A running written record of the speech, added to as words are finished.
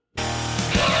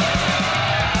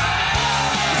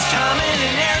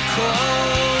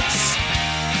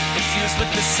Flowers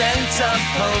with the scent of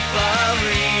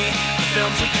potpourri, the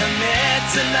films we commit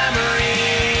to memory.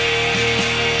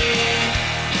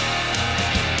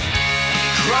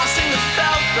 Crossing the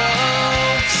felt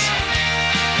ropes,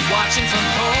 watching from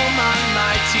home on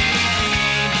my TV,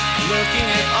 looking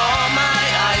at all my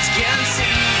eyes can see.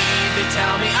 They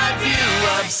tell me I view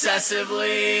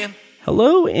obsessively.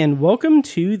 Hello and welcome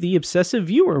to The Obsessive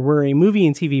Viewer. We're a movie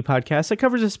and TV podcast that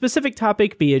covers a specific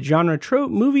topic, be it genre,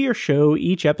 trope, movie, or show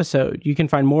each episode. You can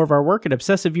find more of our work at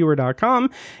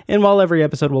obsessiveviewer.com, and while every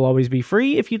episode will always be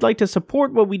free, if you'd like to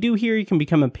support what we do here, you can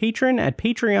become a patron at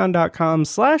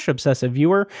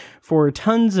patreon.com/obsessiveviewer for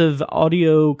tons of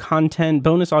audio content,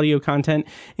 bonus audio content,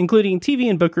 including TV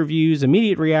and book reviews,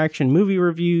 immediate reaction movie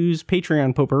reviews,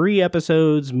 Patreon potpourri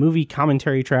episodes, movie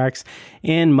commentary tracks,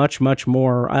 and much, much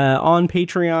more. On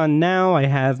Patreon now, I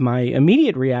have my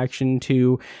immediate reaction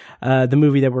to the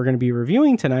movie that we're going to be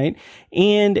reviewing tonight,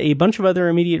 and a bunch of other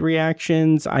immediate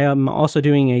reactions. I am also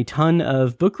doing a ton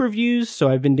of book reviews, so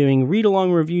I've been doing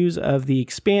read-along reviews of the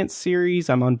Expanse series.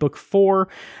 I'm on book 4,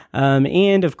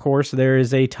 and of course, there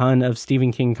is a ton of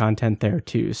Stephen King content there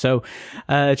too. So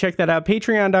check that out,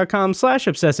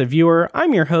 patreon.com/obsessiveviewer.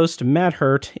 I'm your host, Matt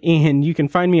Hurt, and you can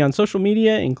find me on social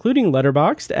media, including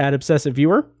Letterboxd at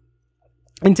obsessiveviewer.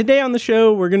 And today on the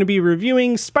show, we're going to be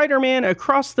reviewing Spider-Man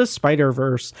Across the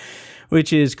Spider-Verse,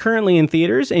 which is currently in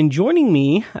theaters. And joining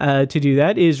me to do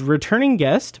that is returning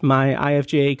guest, my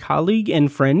IFJA colleague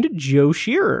and friend, Joe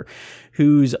Shearer,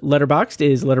 whose Letterboxd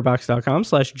is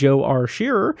letterboxd.com/Joe R.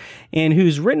 Shearer, and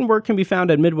whose written work can be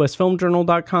found at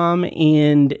MidwestFilmJournal.com.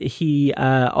 And he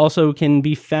also can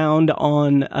be found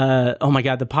on,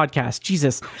 the podcast.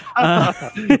 Jesus.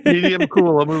 Medium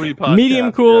Cool, a movie podcast.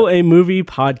 Medium Cool, a movie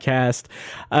podcast.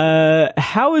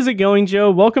 How is it going,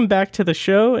 Joe? Welcome back to the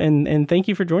show, and thank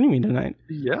you for joining me tonight.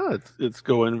 Yeah, it's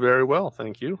going very well.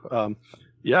 Thank you.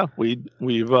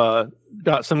 We've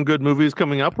got some good movies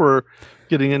coming up. We're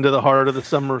getting into the heart of the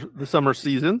summer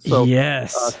season, so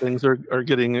yes, things are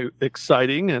getting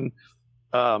exciting, and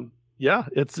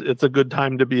it's a good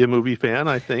time to be a movie fan,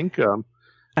 I think.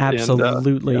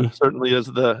 Absolutely, and, certainly as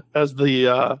the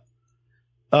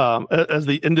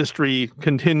industry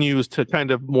continues to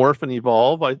kind of morph and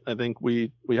evolve, I think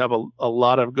we have a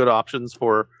lot of good options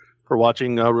for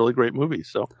watching really great movies.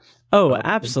 So,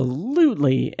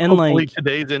 absolutely, and hopefully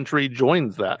today's entry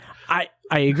joins that.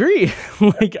 I agree.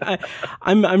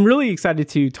 I'm really excited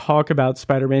to talk about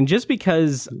Spider-Man just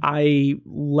because I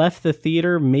left the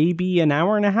theater maybe an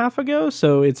hour and a half ago,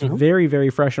 so it's very, very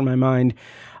fresh in my mind.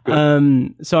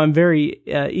 So I'm very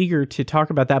eager to talk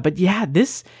about that. But yeah,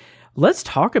 let's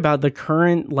talk about the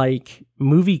current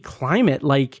movie climate.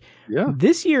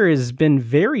 This year has been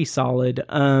very solid.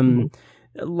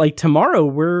 Tomorrow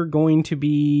we're going to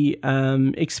be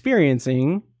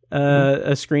experiencing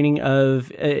a screening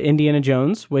of Indiana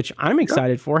Jones, which I'm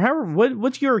excited for. However,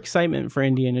 what's your excitement for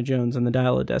Indiana Jones and the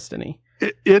Dial of Destiny?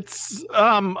 It's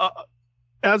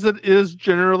as it is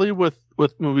generally with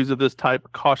movies of this type,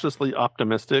 cautiously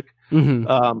optimistic.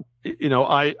 I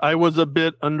was a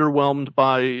bit underwhelmed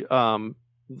by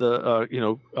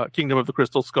the Kingdom of the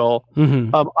Crystal Skull.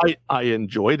 I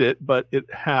enjoyed it, but it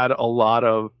had a lot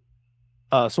of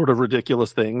sort of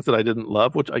ridiculous things that I didn't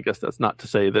love, which I guess that's not to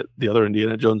say that the other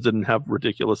Indiana Jones didn't have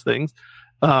ridiculous things.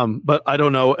 But I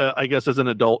don't know. I guess as an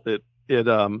adult, it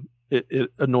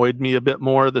annoyed me a bit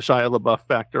more. The Shia LaBeouf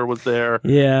factor was there.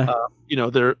 Yeah.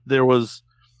 There was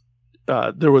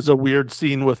a weird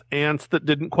scene with ants that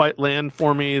didn't quite land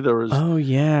for me. There was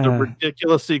the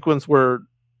ridiculous sequence where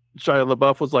Shia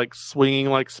LaBeouf was swinging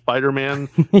like Spider-Man,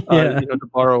 to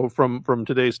borrow from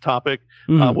today's topic,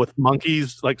 with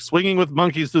monkeys, swinging with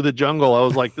monkeys through the jungle. I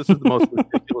was like, this is the most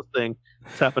ridiculous thing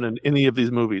that's happened in any of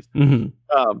these movies.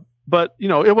 But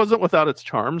it wasn't without its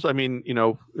charms. I mean,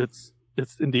 it's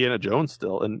Indiana Jones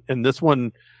still, and this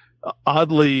one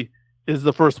oddly is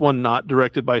the first one not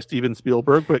directed by Steven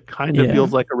Spielberg, but kind of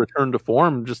feels like a return to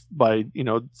form just by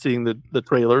seeing the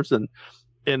trailers and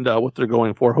what they're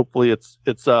going for. Hopefully it's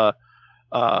a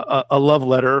love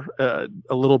letter,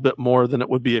 a little bit more than it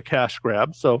would be a cash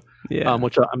grab. So,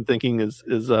 which I'm thinking is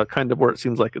kind of where it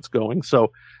seems like it's going.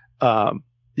 So, I'm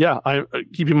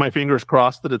keeping my fingers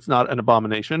crossed that it's not an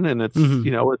abomination, and it's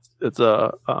it's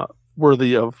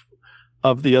worthy of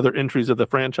the other entries of the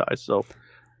franchise. So,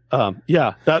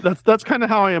 that's kind of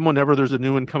how I am whenever there's a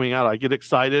new one coming out. I get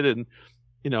excited and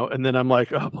and then I'm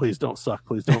like, oh, please don't suck.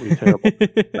 Please don't be terrible.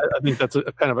 I think that's a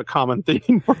kind of a common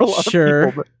theme for a lot of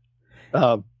people.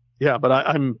 But, but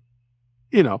I'm,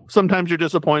 sometimes you're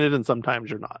disappointed and sometimes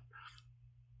you're not.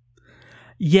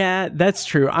 Yeah, that's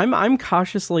true. I'm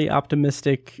cautiously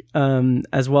optimistic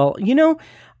as well.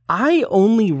 I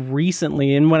only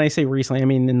recently, and when I say recently, I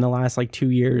mean in the last like 2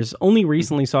 years, only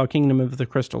recently saw Kingdom of the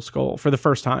Crystal Skull for the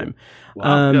first time.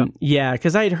 Wow, yeah,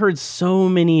 because I had heard so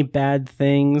many bad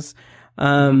things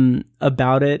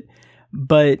about it,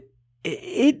 but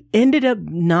it ended up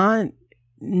not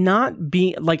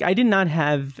being like, I did not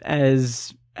have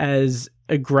as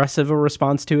aggressive a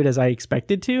response to it as I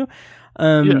expected to.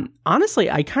 Honestly,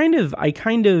 I kind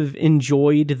of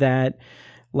enjoyed that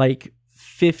like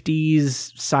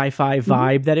 50s sci-fi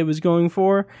vibe that it was going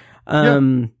for.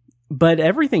 But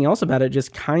everything else about it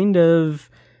just kind of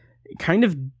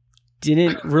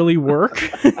didn't really work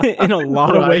in a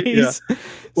lot of ways. Yeah.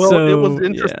 Well, it was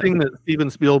interesting that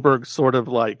Steven Spielberg sort of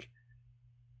like,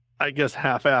 I guess,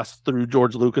 half-assed threw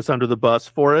George Lucas under the bus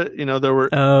for it. You know, there was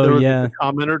a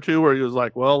comment or two where he was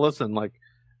like, well, listen, like,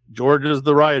 George is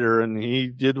the writer and he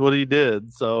did what he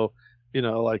did. So, you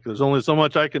know, like, there's only so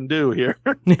much I can do here.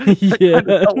 I kind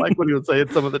of felt like what he would say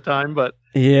at some of the time, but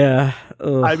yeah.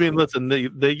 Ugh. I mean, listen,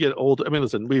 they get old. I mean,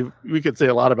 listen, we could say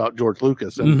a lot about George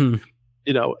Lucas, and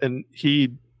you know, and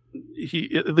he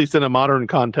at least in a modern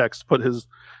context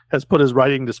has put his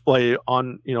writing display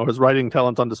on, you know, his writing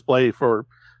talents on display for,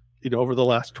 you know, over the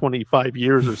last 25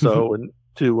 years or so, and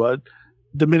to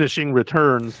diminishing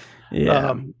returns.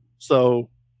 Yeah. So,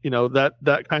 you know,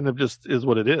 that kind of just is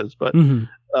what it is. But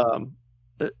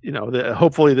you know,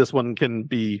 hopefully this one can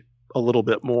be a little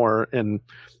bit more and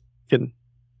can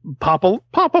pop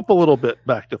up a little bit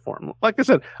back to form. Like I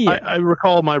said, I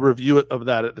recall my review of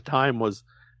that at the time was,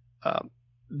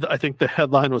 I think the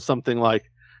headline was something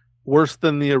like, worse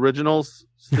than the originals,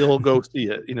 still go see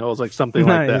it. You know, it was like something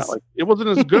like that. Like, it wasn't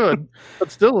as good,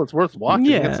 but still it's worth watching.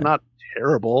 Yeah. It's not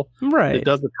terrible. Right. It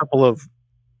does a couple of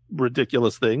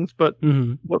ridiculous things, but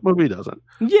what movie doesn't?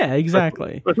 Yeah,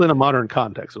 exactly. Especially in a modern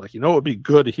context. Like, you know what would be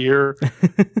good here?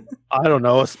 I don't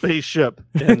know, a spaceship.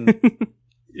 And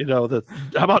you know,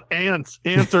 how about ants?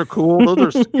 Ants are cool.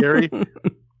 Those are scary.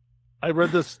 I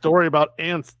read this story about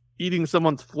ants eating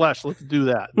someone's flesh. Let's do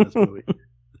that in this movie.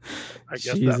 I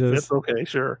guess that fits. Okay,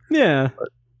 sure. Yeah. But,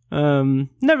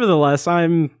 nevertheless,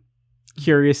 I'm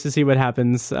curious to see what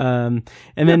happens. And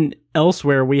then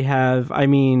elsewhere we have, I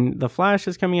mean, The Flash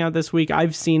is coming out this week.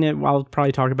 I've seen it. I'll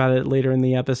probably talk about it later in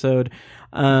the episode.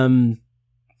 It's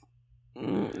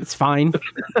fine.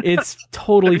 It's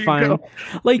totally fine. Go.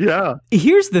 Like,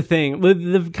 here's the thing.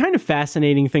 The kind of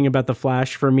fascinating thing about The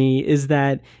Flash for me is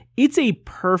that it's a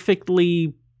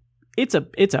perfectly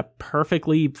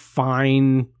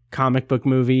fine comic book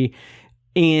movie,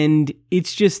 and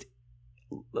it's just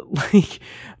like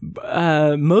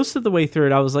most of the way through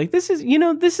it I was like, this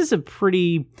is a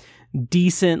pretty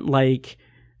decent, like,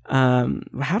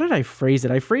 how did I phrase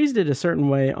it? I phrased it a certain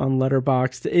way on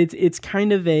Letterboxd. It's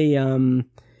kind of a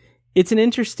it's an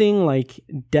interesting, like,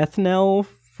 death knell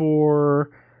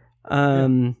for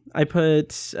I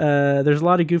put there's a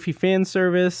lot of goofy fan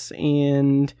service,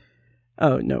 and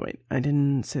oh no, wait! I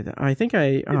didn't say that. I think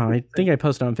I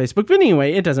posted on Facebook, but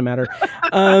anyway, it doesn't matter.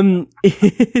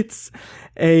 It's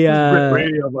a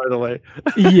radio, by the way.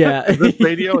 Yeah, is this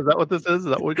radio? Is that what this is? Is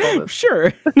that what we call this?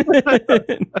 Sure.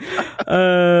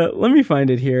 Let me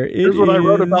find it here. Here's what I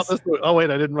wrote about this. Oh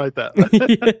wait, I didn't write that.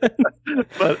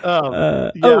 But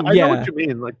I know what you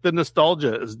mean. Like, the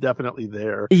nostalgia is definitely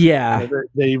there. Yeah,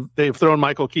 they've thrown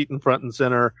Michael Keaton front and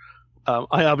center.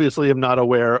 I obviously am not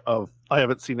aware of. I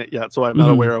haven't seen it yet, so I'm not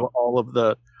aware of all of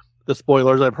the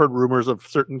spoilers. I've heard rumors of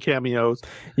certain cameos.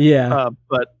 Yeah,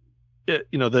 but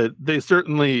they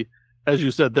certainly, as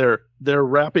you said, they're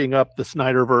wrapping up the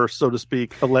Snyderverse, so to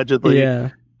speak, allegedly,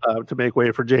 to make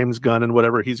way for James Gunn and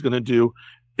whatever he's going to do.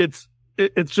 It's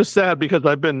just sad because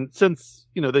I've been, since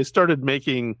they started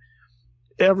making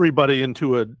everybody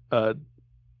into a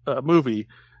movie.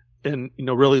 And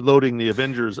really loading the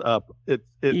Avengers up, this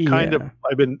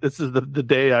is the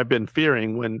day I've been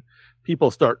fearing when people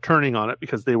start turning on it,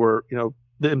 because they were,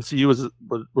 the MCU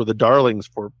were the darlings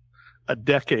for a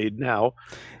decade now.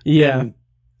 Yeah. And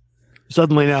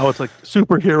suddenly now it's like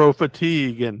superhero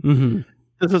fatigue, and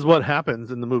this is what happens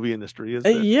in the movie industry. Is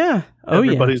that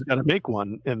everybody's got to make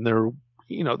one, and there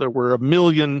were a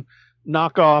million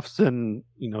knockoffs, and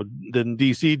then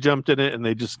DC jumped in it, and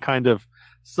they just kind of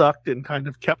sucked and kind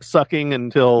of kept sucking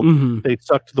until they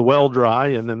sucked the well dry,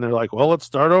 and then they're like, well, let's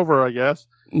start over, I guess.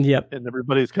 Yep. And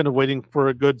everybody's kind of waiting for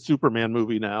a good Superman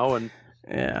movie now, and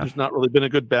there's not really been a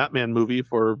good Batman movie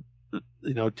for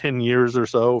 10 years or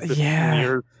so, 15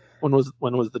 years. When was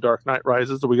The Dark Knight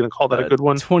Rises? Are we going to call that a good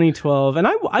one? 2012. And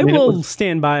I will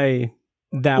stand by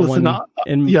that one.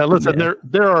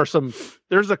 There are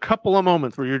there's a couple of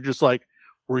moments where you're just like,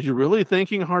 were you really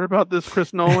thinking hard about this,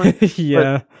 Chris Nolan?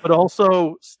 Yeah. But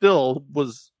also still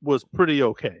was pretty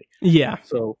okay. Yeah.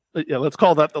 So yeah, let's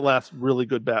call that the last really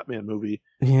good Batman movie.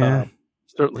 Yeah.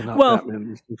 Certainly not Batman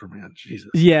v Superman. Jesus.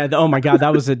 Yeah. Oh my God,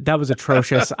 that was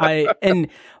atrocious. I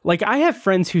have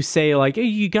friends who say like, hey,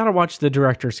 you got to watch the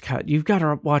director's cut. You've got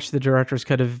to watch the director's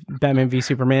cut of Batman v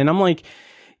Superman. I'm like,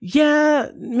 yeah,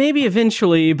 maybe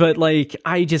eventually, but like,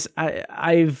 I've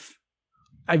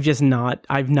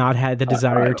not had the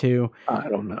desire to. I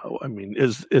don't know. I mean,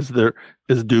 is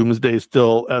Doomsday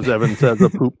still, as Evan says, a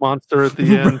poop monster at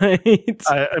the end? Right.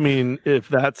 I mean, if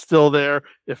that's still there,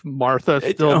 if Martha's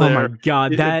still there, oh my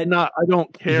God, I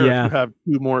don't care Yeah. if you have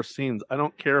 2 more scenes. I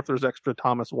don't care if there's extra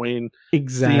Thomas Wayne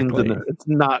exactly. scenes in there. It's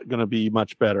not going to be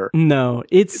much better. No,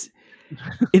 it's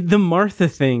the Martha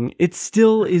thing. It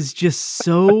still is just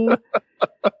so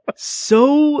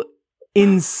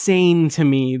insane to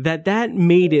me that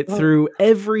made it through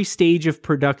every stage of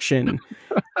production,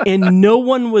 and no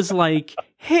one was like,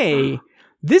 hey,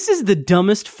 this is the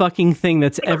dumbest fucking thing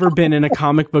that's ever been in a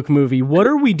comic book movie. What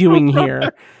are we doing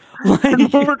here?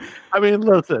 Like, I mean,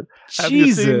 listen, have you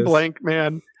Jesus. seen Blank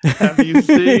Man? Have you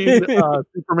seen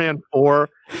Superman 4?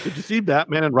 Did you see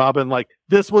Batman and Robin? Like,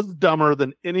 this was dumber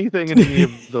than anything in any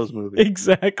of those movies.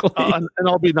 Exactly. And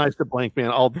I'll be nice to Blank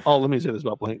Man. I'll let me say this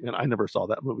about Blank Man. I never saw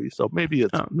that movie, so maybe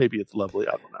it's lovely.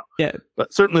 I don't know. Yeah.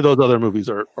 But certainly those other movies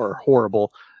are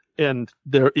horrible, and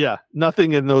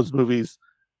nothing in those movies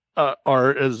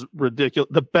are as ridiculous.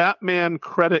 The Batman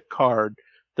credit card.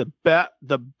 The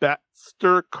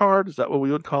Batster card, is that what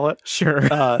we would call it? Sure.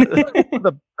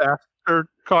 The Batster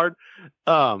card.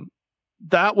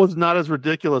 That was not as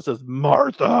ridiculous as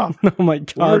Martha. Oh my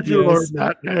God. Where'd you learn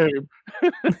that name?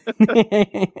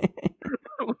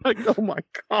 Like, oh my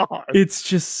God. It's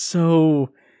just so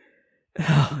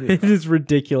it is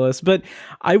ridiculous. But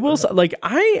I will say, like,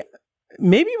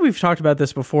 maybe we've talked about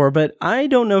this before, but I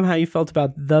don't know how you felt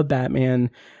about the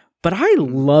Batman, but I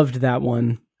loved that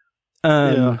one.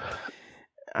 I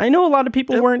know a lot of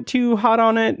people weren't too hot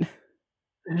on it.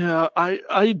 Yeah,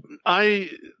 I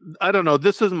don't know.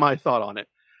 This is my thought on it.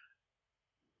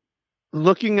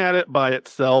 Looking at it by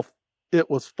itself,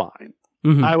 it was fine.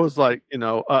 Mm-hmm. I was like,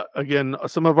 again,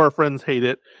 some of our friends hate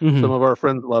it, Mm-hmm. some of our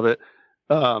friends love it.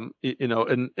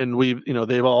 And we've,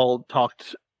 they've all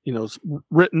talked,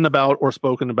 written about or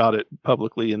spoken about it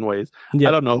publicly in ways. Yep.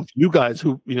 I don't know if you guys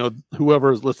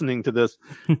whoever is listening to this,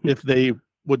 if they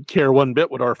would care one bit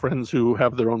what our friends who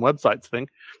have their own websites think.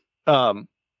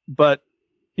 But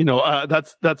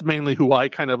that's mainly who I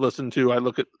kind of listen to. I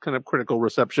look at kind of critical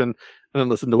reception and then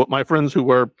listen to what my friends who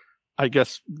were, I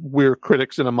guess we're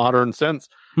critics in a modern sense,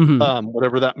 Mm-hmm.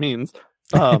 whatever that means.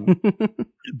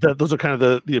 Those are kind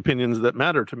of the opinions that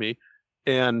matter to me.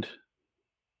 And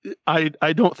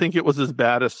I don't think it was as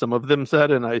bad as some of them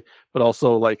said. But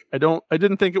also like, I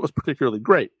didn't think it was particularly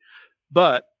great.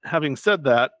 But having said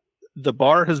that, the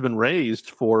bar has been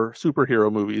raised for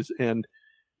superhero movies, and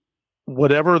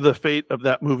whatever the fate of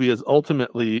that movie is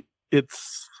ultimately,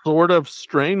 it's sort of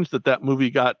strange that movie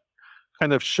got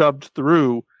kind of shoved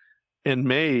through and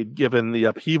made, given the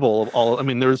upheaval of all. I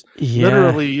mean, there's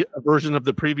literally a version of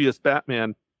the previous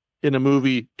Batman in a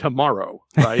movie tomorrow,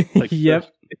 right? Like,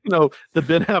 Yep. The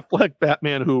Ben Affleck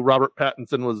Batman, who Robert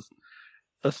Pattinson was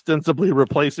ostensibly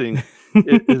replacing,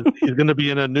 he's going to be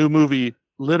in a new movie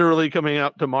literally coming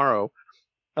out tomorrow.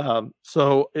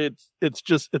 So it's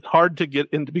hard to get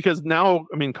into, because now,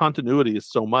 I mean, continuity is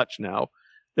so much now.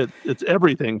 It's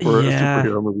everything for a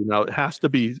superhero movie now. It has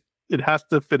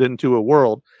to fit into a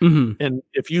world. Mm-hmm. And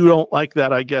if you don't like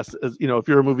that, I guess, if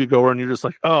you're a moviegoer and you're just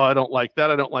like, oh, I don't like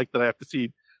that. I don't like that I have to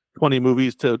see 20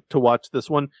 movies to watch this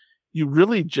one. You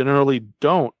really generally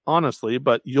don't, honestly,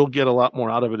 but you'll get a lot more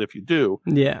out of it if you do.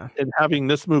 Yeah. And having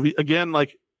this movie, again,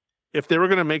 like, if they were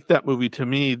going to make that movie, to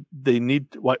me, they need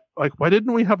why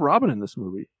didn't we have Robin in this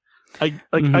movie? I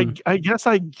guess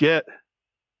I get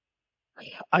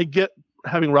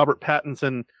having Robert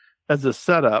Pattinson as a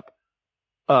setup,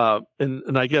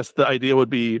 and I guess the idea would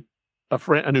be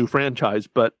a new franchise.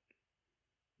 But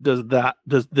does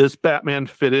this Batman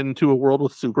fit into a world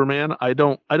with Superman? I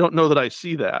don't know that I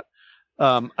see that.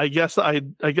 I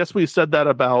guess we said that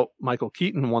about Michael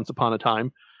Keaton once upon a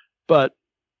time, but.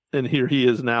 And here he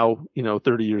is now,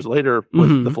 30 years later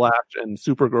with The Flash and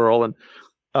Supergirl, and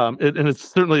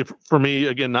it's certainly, for me,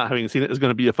 again, not having seen it, is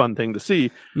going to be a fun thing to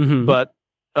see. Mm-hmm. But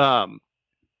I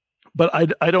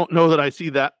don't know that I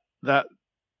see that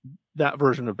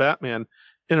version of Batman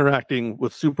interacting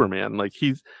with Superman. Like,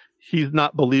 he's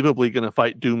not believably going to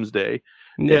fight Doomsday,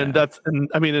 and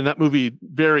I mean, in that movie,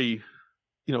 very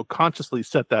consciously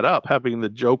set that up, having the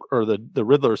Joker or the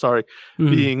Riddler,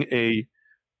 being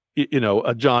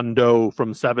a John Doe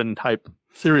from Seven type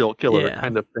serial killer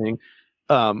kind of thing.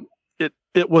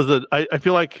 It was I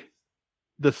feel like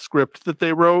the script that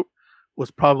they wrote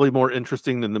was probably more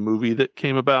interesting than the movie that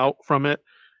came about from it.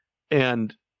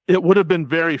 And it would have been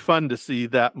very fun to see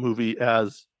that movie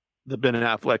as the Ben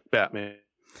Affleck Batman,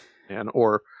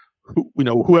 or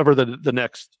whoever the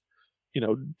next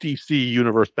DC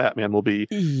universe Batman will be.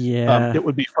 It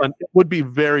would be fun. It would be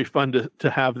very fun to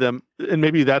have them, and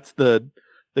maybe that's the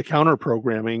counter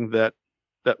programming that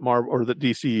Marvel or that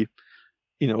DC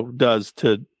does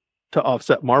to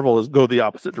offset Marvel, is go the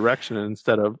opposite direction, and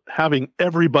instead of having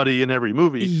everybody in every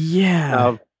movie,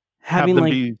 having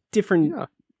like different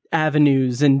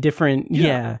avenues and different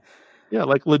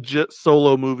like legit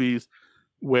solo movies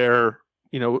where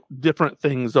different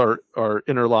things are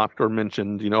interlocked or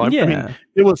mentioned. I mean,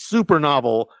 it was super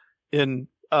novel in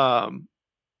it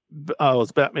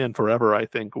was Batman Forever, I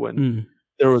think, when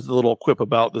there was a little quip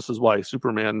about this is why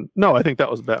Superman. No, I think that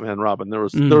was Batman and Robin. There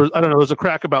was I don't know. There was a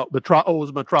crack about it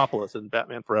was Metropolis in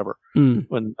Batman Forever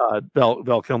when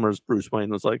Val Kilmer's Bruce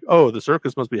Wayne was like, "Oh, the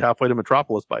circus must be halfway to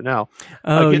Metropolis by now."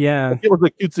 It was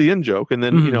a cutesy in joke, and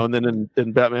then and then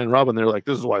in Batman and Robin, they're like,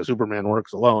 "This is why Superman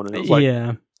works alone," and it was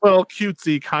like, well,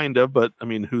 cutesy kind of, but I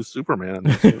mean, who's Superman?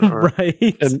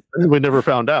 Right. And we never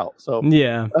found out. So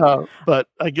but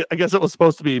I guess it was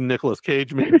supposed to be Nicolas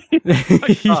Cage, maybe.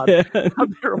 How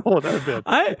terrible would that have been?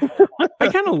 I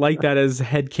kind of like that as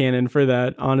headcanon for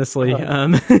that, honestly. I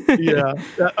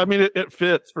mean, it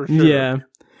fits for sure.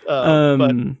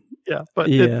 But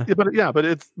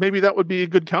it's maybe that would be a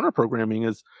good counter programming,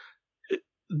 is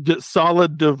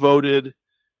solid, devoted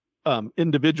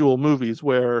individual movies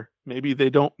where maybe they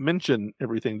don't mention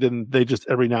everything. Then they just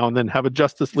every now and then have a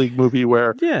Justice League movie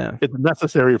where it's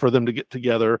necessary for them to get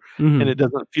together, and it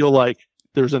doesn't feel like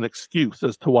there's an excuse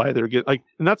as to why they're getting like.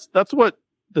 And that's what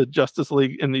the Justice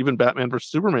League and even Batman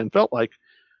vs Superman felt like.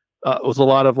 It was a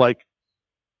lot of like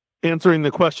answering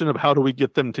the question of how do we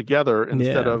get them together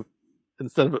instead of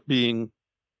it being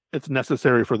it's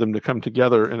necessary for them to come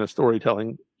together in a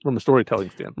storytelling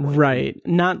standpoint. Right.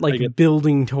 Not like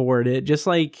building toward it, just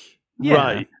like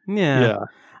I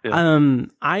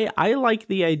like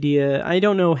the idea. I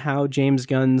don't know how James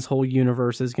Gunn's whole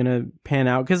universe is going to pan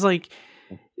out, cuz like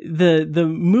the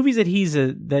movies that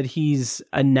he's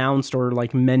announced or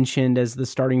like mentioned as the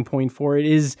starting point for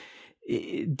it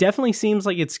definitely seems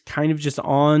like it's kind of just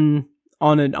on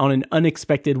an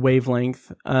unexpected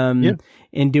wavelength,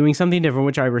 and doing something different,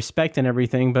 which I respect and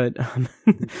everything. But,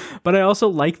 but I also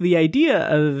like the idea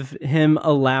of him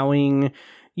allowing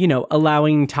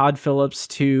Todd Phillips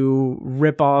to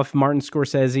rip off Martin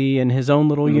Scorsese in his own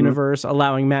little universe,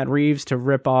 allowing Matt Reeves to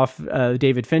rip off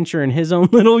David Fincher in his own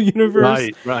little universe.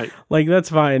 Right. Like that's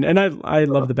fine. And I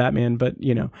love the Batman, but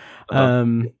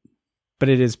but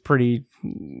it is pretty.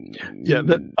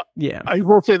 I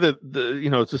will say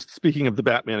that just speaking of the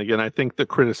Batman again, I think the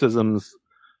criticisms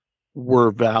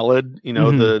were valid.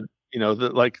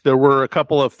 Like there were a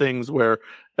couple of things where,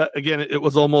 again, it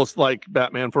was almost like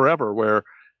Batman Forever, where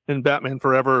in Batman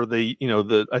Forever,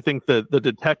 I think the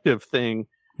detective thing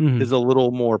is a little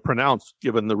more pronounced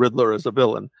given the Riddler as a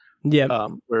villain.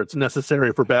 Where it's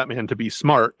necessary for Batman to be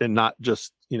smart and not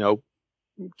just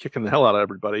kicking the hell out of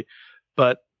everybody,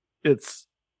 but it's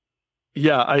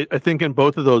I think in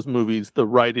both of those movies the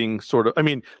writing sort of, I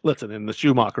mean, listen, in the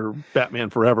Schumacher Batman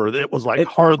Forever, it was like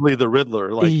hardly the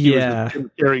Riddler, like he was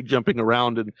Jim Carrey jumping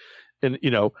around and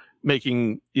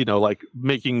making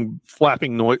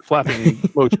flapping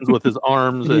motions with his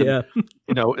arms and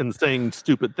and saying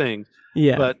stupid things.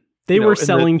 But they were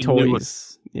selling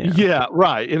toys.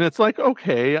 Right. And it's like,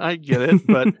 okay, I get it,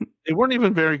 but they weren't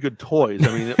even very good toys.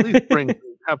 I mean, at least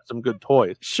have some good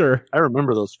toys. Sure. I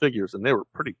remember those figures and they were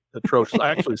pretty atrocious.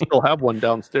 I actually still have one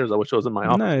downstairs. I wish it was in my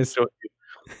office. Nice.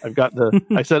 I've got I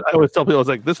always tell people, I was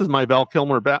like, this is my Val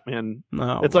Kilmer Batman.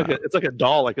 It's like a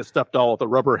doll, like a stuffed doll with a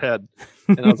rubber head.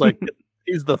 And I was like,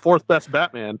 he's the fourth best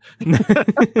Batman.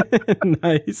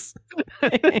 Nice. I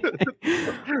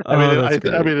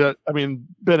mean,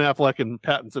 Ben Affleck and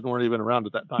Pattinson weren't even around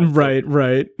at that time. Right.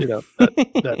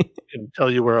 That can tell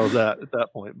you where I was at that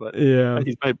point. But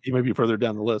he may be further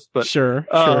down the list. But sure.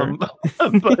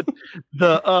 But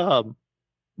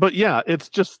it's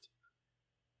just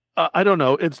I don't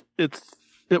know. It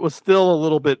was still a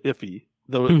little bit iffy.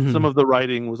 Though some of the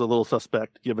writing was a little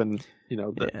suspect, given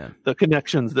the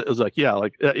connections. That was like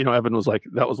Evan was like,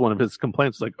 that was one of his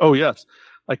complaints. Like, oh yes,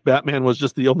 like Batman was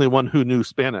just the only one who knew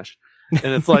Spanish,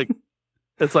 and it's like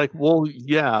It's like, well,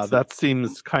 yeah, that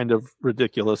seems kind of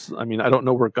ridiculous. I mean, I don't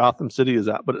know where Gotham City is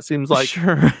at, but it seems like,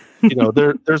 sure.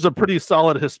 There's a pretty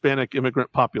solid Hispanic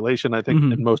immigrant population, I think,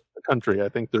 in most of the country. I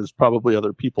think there's probably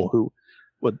other people who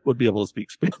would be able to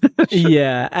speak Spanish.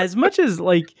 Yeah, as much as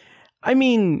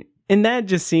and that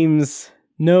just seems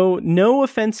no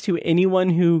offense to anyone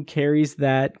who carries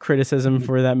that criticism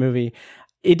for that movie.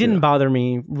 It didn't bother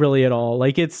me really at all.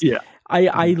 Like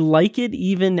I like it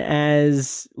even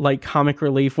as like comic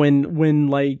relief when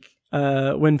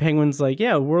Penguin's like,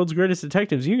 yeah, world's greatest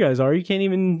detectives, you guys are. You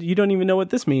don't even know what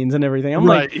this means and everything. I'm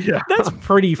like, that's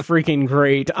pretty freaking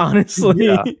great, honestly.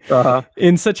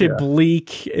 In such a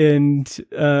bleak and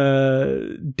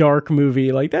dark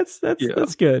movie, like that's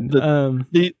good.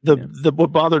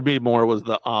 What bothered me more was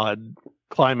the odd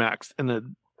climax in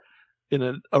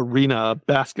an arena,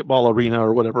 basketball arena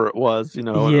or whatever it was. And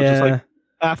it was just like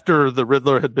after the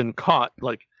Riddler had been caught,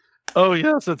 like, oh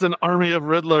yes, it's an army of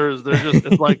Riddlers.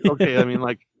 It's like, okay, I mean,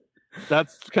 like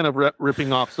that's kind of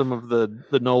ripping off some of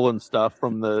the Nolan stuff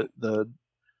from the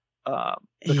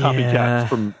copycats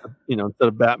from, instead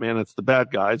of Batman, it's the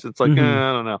bad guys. It's like, I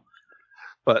don't know,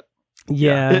 but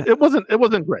it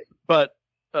wasn't great, but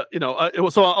so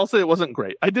I'll say it wasn't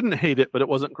great. I didn't hate it, but it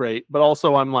wasn't great. But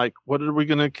also I'm like, what are we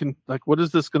going to, what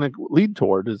is this going to lead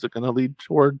toward? Is it going to lead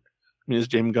toward, is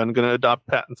James Gunn going to adopt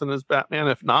Pattinson as Batman?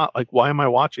 If not, like, why am I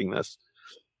watching this?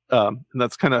 And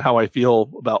that's kind of how I feel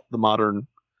about the modern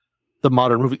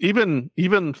movie.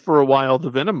 Even for a while, the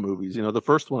Venom movies. The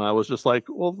first one, I was just like,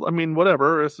 well, I mean,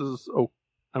 whatever. This is.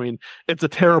 It's a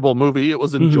terrible movie. It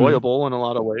was enjoyable in a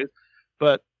lot of ways,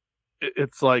 but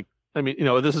it's like,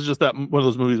 this is just one of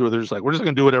those movies where they're just like, we're just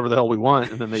going to do whatever the hell we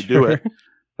want, and then they do it.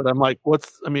 But I'm like,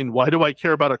 why do I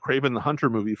care about a Kraven the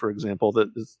Hunter movie, for example, that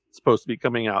is supposed to be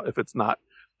coming out if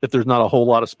there's not a whole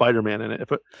lot of Spider-Man in it?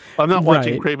 If I'm not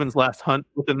watching Kraven's Last Hunt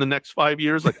within the next 5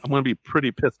 years, like, I'm going to be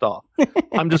pretty pissed off.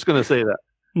 I'm just going to say that.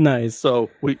 Nice.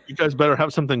 So you guys better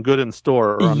have something good in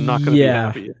store, or I'm not going to be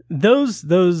happy.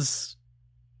 Those,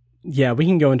 we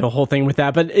can go into a whole thing with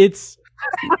that, but it's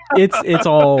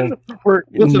all we're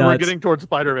getting towards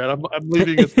Spider-Man. I'm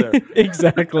leaving us there.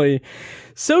 Exactly.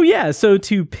 So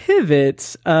to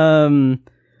pivot from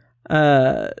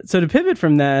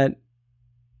that,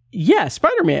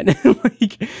 Spider-Man.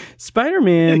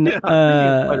 Spider-Man.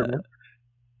 Spider-Man.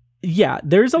 Yeah,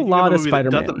 there's a lot of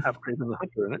Spider-Man. Doesn't have Kraven the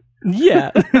Hunter in it.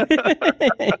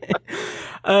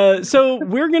 Yeah. So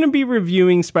we're going to be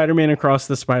reviewing Spider-Man Across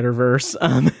the Spider-Verse.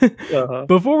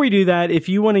 Before we do that, if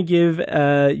you want to give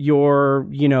your,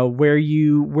 where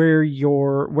you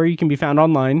can be found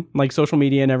online, like social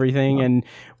media and everything, and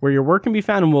where your work can be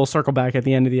found, and we'll circle back at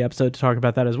the end of the episode to talk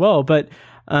about that as well. But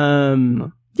where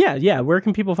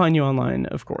can people find you online,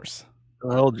 of course?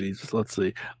 Oh, Jesus. Let's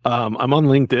see. I'm on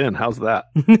LinkedIn. How's that?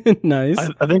 Nice.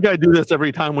 I think I do this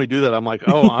every time we do that. I'm like,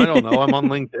 oh, I don't know. I'm on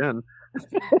LinkedIn.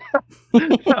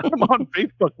 I'm on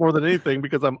Facebook more than anything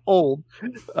because I'm old.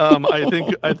 I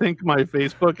think my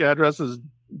Facebook address is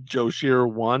Joe Shearer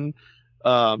 1.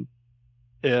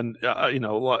 And like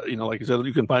you said,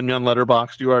 you can find me on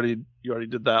Letterboxd. You already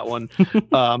did that one.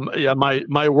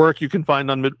 My work you can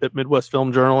find on at Midwest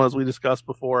Film Journal, as we discussed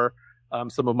before.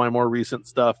 Some of my more recent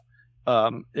stuff.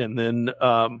 And then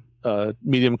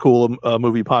Medium Cool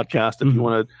movie podcast if you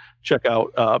want to check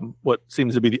out what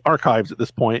seems to be the archives at this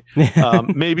point.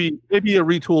 Maybe a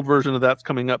retooled version of that's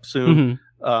coming up soon.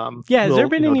 Has there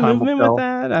been any movement with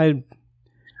that?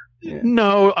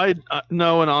 No,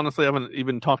 no, and honestly, I haven't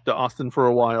even talked to Austin for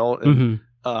a while. And,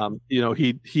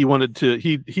 he wanted to.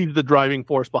 He's the driving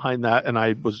force behind that, and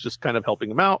I was just kind of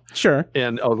helping him out. Sure.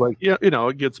 And I was like,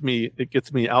 it gets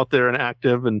me out there and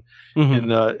active, and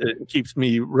it keeps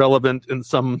me relevant in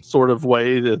some sort of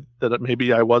way that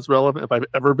maybe I was relevant if I've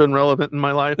ever been relevant in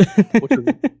my life,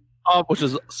 which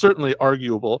is certainly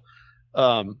arguable.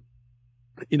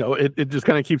 It just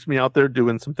kind of keeps me out there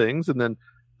doing some things, and then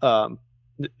I'm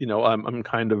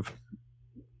kind of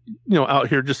out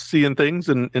here just seeing things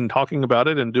and talking about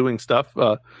it and doing stuff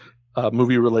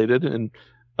movie related, and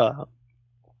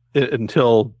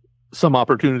until some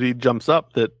opportunity jumps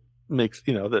up that makes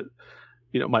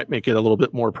might make it a little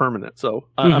bit more permanent. So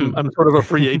I'm sort of a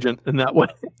free agent in that way.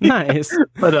 Nice.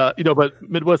 but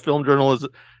Midwest Film Journal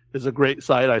is a great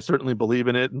site. I certainly believe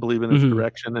in it and believe in its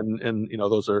direction, and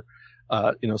those are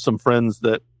some friends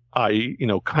that I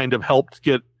kind of helped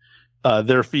get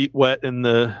their feet wet in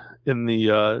the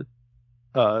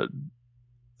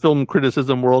film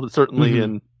criticism world, certainly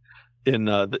in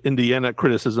the Indiana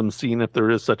criticism scene, if there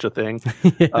is such a thing.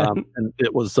 And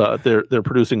it was they're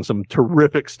producing some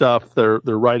terrific stuff. Their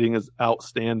writing is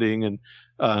outstanding, and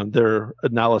Their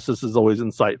analysis is always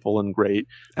insightful and great.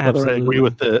 Absolutely. Whether I agree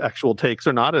with the actual takes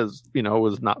or not is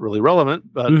not really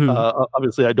relevant. But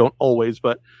obviously, I don't always.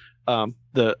 But I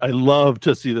love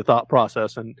to see the thought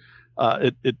process, and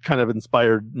it kind of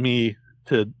inspired me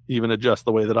to even adjust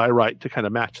the way that I write to kind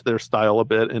of match their style a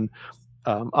bit. And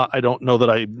I don't know that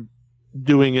I'm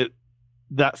doing it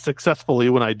that successfully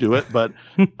when I do it, but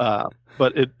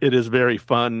it is very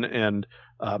fun, and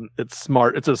it's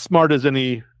smart. It's as smart as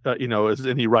any as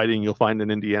any writing you'll find in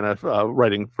Indiana,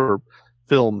 writing for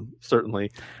film,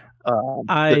 certainly.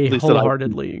 I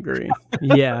wholeheartedly agree.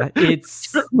 Yeah,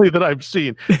 it's certainly that I've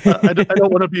seen. I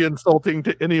don't want to be insulting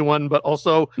to anyone, but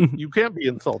also you can't be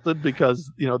insulted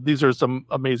because these are some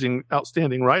amazing,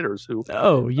 outstanding writers who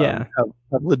have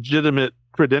legitimate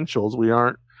credentials.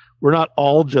 We're not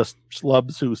all just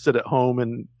schlubs who sit at home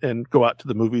and go out to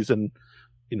the movies and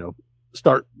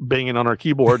start banging on our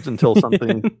keyboards until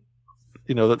something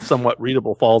that's somewhat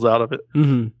readable falls out of it.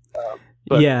 Mm-hmm.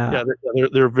 But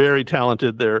they're very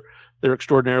talented. They're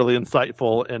extraordinarily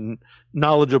insightful and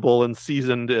knowledgeable and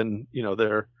seasoned, and you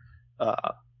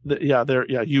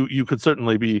could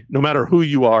certainly be, no matter who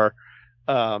you are,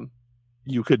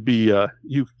 you could be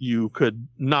you could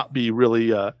not be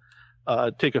really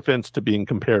take offense to being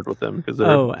compared with them, because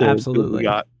they're absolutely.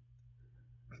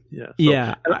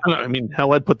 I mean,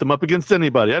 hell, I'd put them up against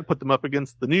anybody. I'd put them up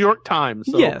against the New York Times.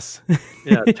 So, yes.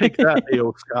 Take that,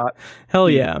 A.O. Scott. Hell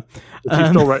yeah. Is he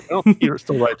still right? No, he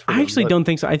still writes for I actually don't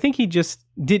think so. I think he just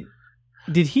did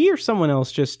he or someone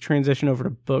else just transition over to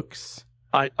books?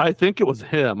 I think it was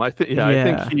him. I think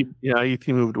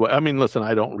he moved away. I mean, listen,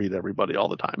 I don't read everybody all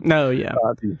the time. No, yeah.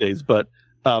 These days, but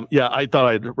I thought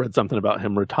I'd read something about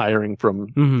him retiring from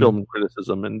film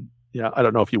criticism, and I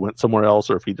don't know if he went somewhere else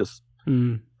or if he just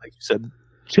like you said,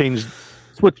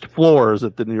 switched floors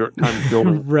at the New York Times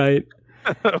building. Right.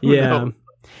 Yeah.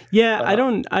 Yeah. I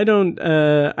don't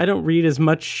read as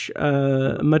much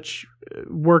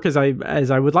work as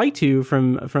I would like to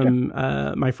from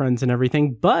my friends and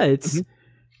everything. But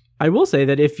I will say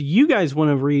that if you guys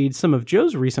want to read some of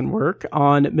Joe's recent work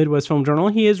on Midwest Film Journal,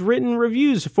 he has written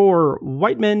reviews for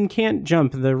White Men Can't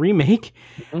Jump, the remake,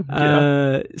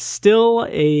 still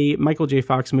a Michael J.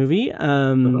 Fox movie,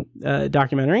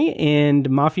 documentary, and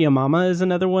Mafia Mama is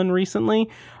another one recently.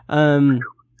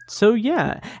 So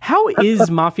yeah, how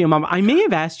is Mafia Mama? I may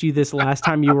have asked you this last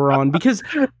time you were on, because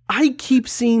I keep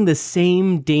seeing the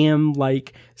same damn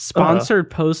sponsored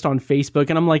post on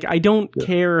Facebook, and I'm like, I don't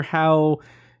care how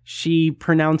she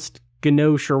pronounced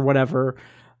ganoche or whatever.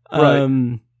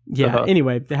 Right.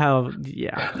 Anyway,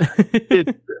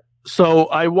 so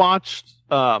I watched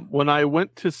when I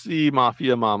went to see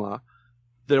Mafia Mama,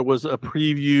 there was a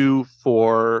preview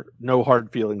for No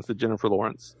Hard Feelings, the Jennifer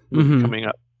Lawrence movie coming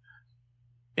up.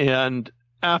 And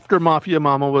after Mafia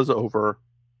Mama was over,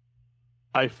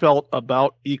 I felt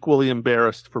about equally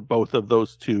embarrassed for both of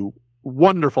those two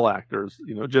wonderful actors.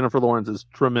 Jennifer Lawrence is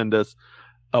tremendous.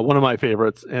 One of my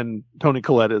favorites, and Toni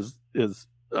Collette is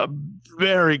a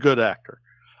very good actor,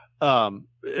 and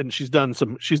she's done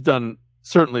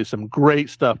certainly some great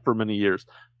stuff for many years.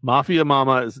 Mafia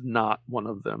Mama is not one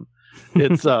of them.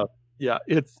 It's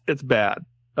it's bad.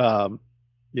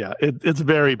 It's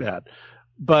very bad.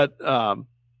 But I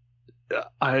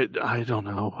don't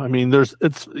know. I mean,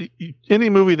 it's any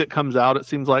movie that comes out, it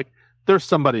seems like there's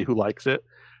somebody who likes it.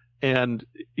 And,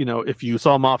 if you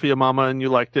saw Mafia Mama and you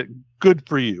liked it, good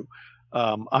for you.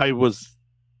 I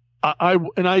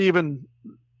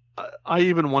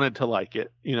even wanted to like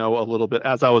it, a little bit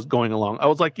as I was going along. I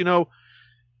was like,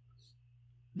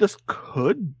 this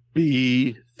could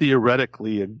be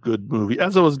theoretically a good movie.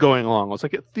 As I was going along, I was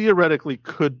like, it theoretically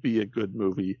could be a good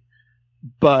movie,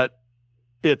 but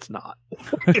it's not.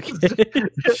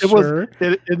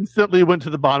 It instantly went to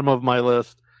the bottom of my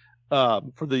list.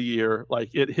 For the year,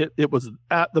 it was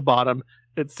at the bottom.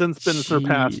 It's since been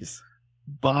surpassed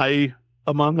by,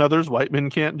 among others, White Men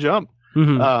Can't Jump,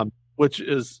 which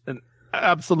is an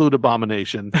absolute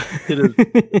abomination. It is.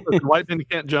 White Men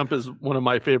Can't Jump is one of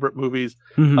my favorite movies,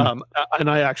 and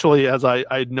I actually, as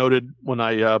I noted when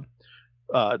I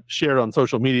shared on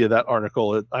social media that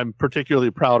article, I'm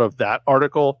particularly proud of that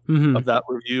article, of that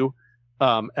review,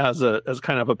 as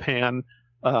kind of a pan.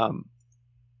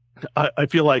 I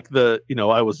feel like the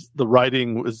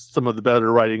writing was some of the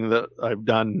better writing that I've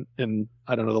done in,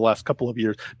 I don't know, the last couple of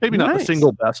years. Maybe not the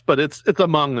single best, but it's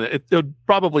among it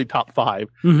probably top 5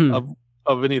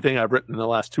 of anything I've written in the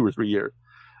last 2 or 3 years.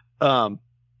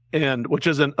 And which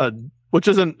isn't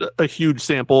a huge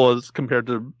sample as compared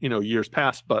to years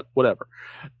past, but whatever.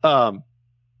 But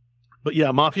yeah,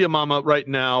 Mafia Mama right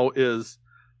now is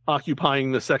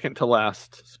occupying the second to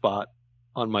last spot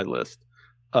on my list.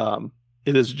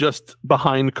 It is just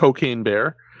behind Cocaine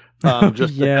Bear,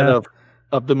 just ahead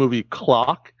of the movie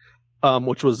Clock,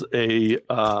 which was a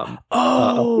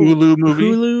Hulu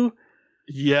movie. Hulu,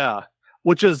 yeah,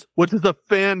 which is a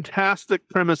fantastic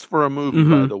premise for a movie,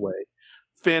 by the way.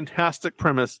 Fantastic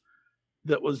premise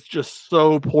that was just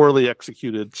so poorly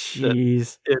executed.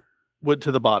 Jeez, it went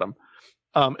to the bottom.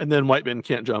 And then White Men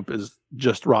Can't Jump is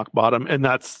just rock bottom, and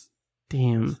that's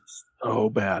so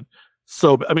bad.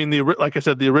 So I mean, like I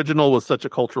said, the original was such a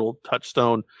cultural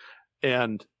touchstone,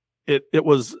 and it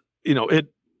was, you know,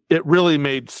 it really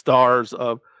made stars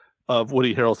of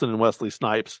Woody Harrelson and Wesley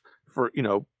Snipes, for, you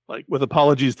know, like, with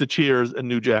apologies to Cheers and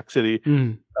New Jack City.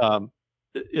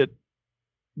 It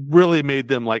really made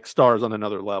them like stars on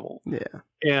another level. Yeah,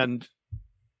 and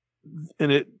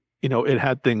it, you know, it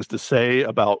had things to say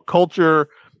about culture,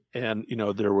 and, you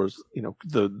know, there was, you know,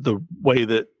 the way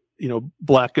that, you know,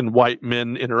 black and white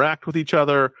men interact with each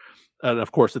other. And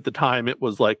of course, at the time, it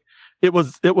was like, it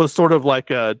was sort of like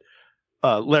a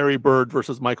Larry Bird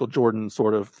versus Michael Jordan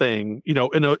sort of thing, you know,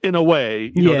 in a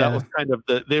way, you know, that was kind of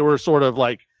they were sort of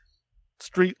like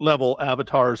street level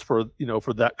avatars for, you know,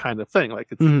 for that kind of thing. Like,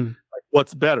 it's like,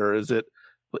 what's better? Is it,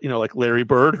 you know, like Larry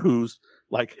Bird, who's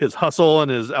like his hustle and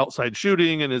his outside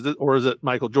shooting, and is it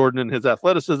Michael Jordan and his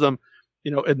athleticism?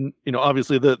 You know, and, you know,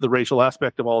 obviously the racial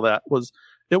aspect of all that was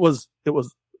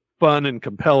fun and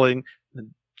compelling. And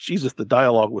Jesus, the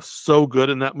dialogue was so good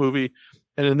in that movie.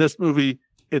 And in this movie,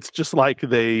 it's just like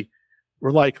they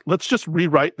were like, let's just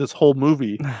rewrite this whole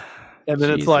movie. And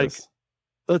then it's like,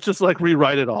 let's just like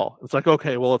rewrite it all. It's like,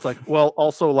 okay, well, it's like, well,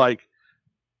 also, like,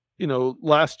 you know,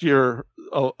 last year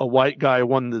a white guy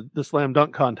won the slam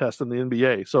dunk contest in the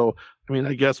NBA. So, I mean,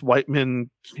 I guess white men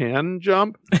can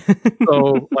jump.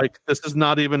 So, like, this is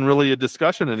not even really a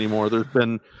discussion anymore. There's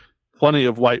been plenty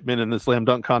of white men in the slam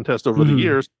dunk contest over the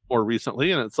years, more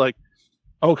recently. And it's like,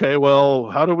 okay, well,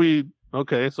 how do we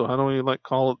like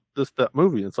call this that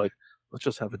movie? It's like, let's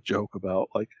just have a joke about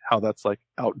like how that's like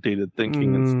outdated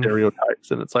thinking and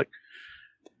stereotypes. And it's like,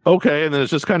 okay. And then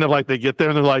it's just kind of like they get there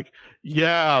and they're like,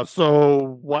 yeah,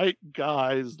 so white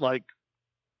guys like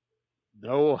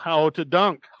know how to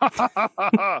dunk.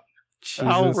 How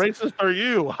racist are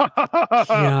you?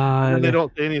 And they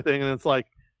don't say anything. And it's like,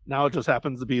 now it just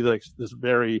happens to be like this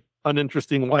very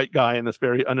uninteresting white guy and this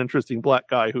very uninteresting black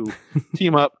guy who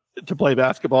team up to play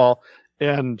basketball.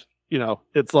 And, you know,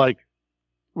 it's like,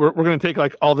 we're going to take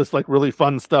like all this like really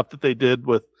fun stuff that they did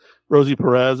with Rosie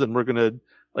Perez, and we're going to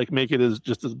like make it as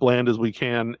bland as we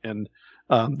can. And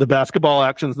the basketball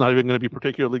action's not even going to be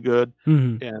particularly good.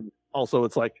 And also,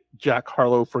 it's like Jack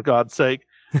Harlow, for God's sake.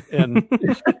 And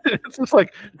it's just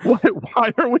like,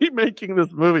 why are we making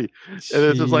this movie? And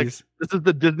it's just like, this is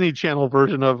the Disney Channel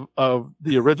version of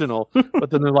the original. But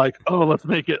then they're like, oh, let's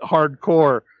make it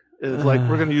hardcore. It's like,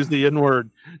 we're going to use the N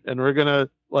word, and we're going to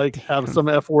like have some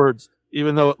F words,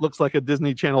 even though it looks like a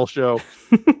Disney Channel show.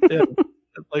 And,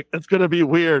 like, it's going to be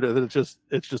weird. And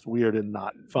it's just weird and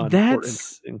not fun.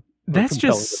 That's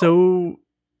just so,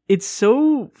 it's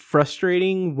so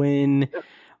frustrating when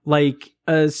like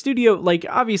a studio, like,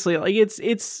 obviously, like,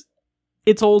 it's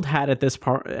old hat at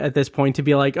this point to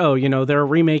be like, oh, you know, they're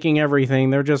remaking everything.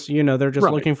 They're just, you know, they're just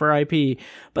looking for IP.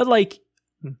 But like,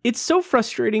 it's so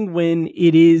frustrating when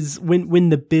it is, when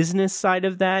the business side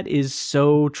of that is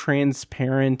so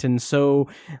transparent and so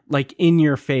like in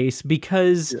your face,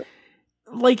 because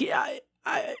like,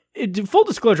 full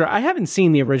disclosure, I haven't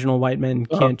seen the original White Men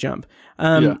Can't Jump.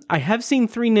 I have seen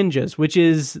Three Ninjas, which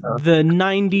is the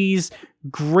 90s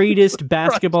greatest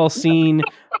basketball scene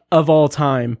of all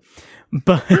time.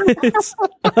 But that's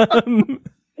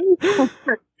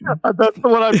the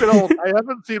one I've been told. I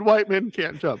haven't seen White Men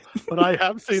Can't Jump, but I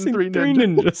have seen Three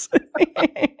Ninjas.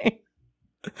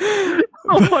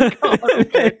 Oh my God.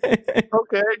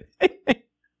 Okay.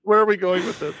 Where are we going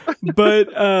with this? but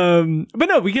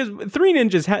no, because Three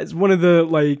Ninjas has one of the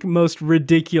like most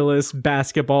ridiculous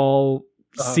basketball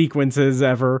sequences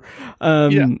ever.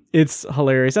 It's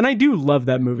hilarious, and I do love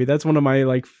that movie. That's one of my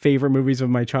like favorite movies of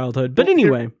my childhood. But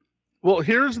anyway,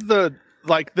 here's the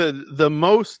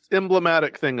most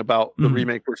emblematic thing about the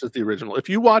remake versus the original. If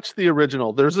you watch the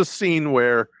original, there's a scene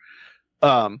where,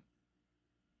 you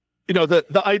know,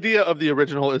 the idea of the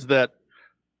original is that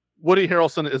Woody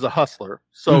Harrelson is a hustler.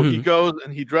 So he goes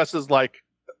and he dresses like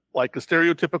a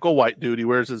stereotypical white dude.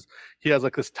 He has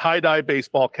like this tie-dye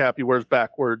baseball cap he wears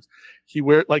backwards. He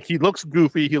looks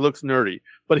goofy, he looks nerdy,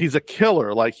 but he's a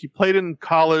killer. Like, he played in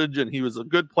college and he was a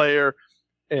good player,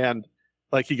 and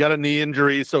like he got a knee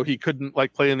injury, so he couldn't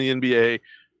like play in the NBA.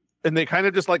 And they kind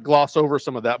of just like gloss over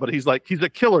some of that, but he's a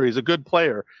killer, he's a good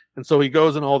player. And so he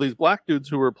goes, and all these black dudes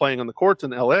who were playing on the courts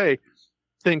in LA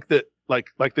think that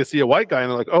like they see a white guy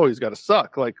and they're like, oh, he's got to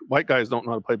suck. Like white guys don't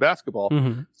know how to play basketball.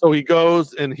 Mm-hmm. So he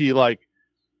goes and he like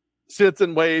sits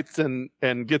and waits and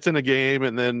gets in a game,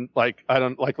 and then like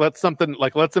lets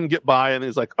him get by, and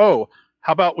he's like, oh,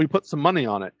 how about we put some money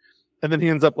on it? And then he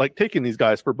ends up like taking these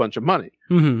guys for a bunch of money.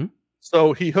 Mm-hmm.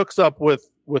 So he hooks up with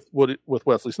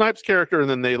Wesley Snipes' character, and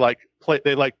then they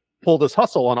pull this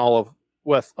hustle on all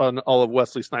of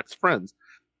Wesley Snipes' friends.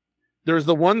 There's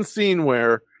the one scene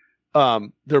where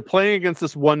they're playing against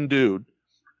this one dude,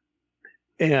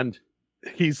 and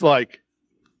he's like,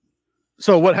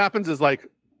 so what happens is like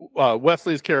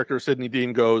Wesley's character Sidney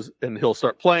Dean goes and he'll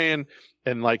start playing,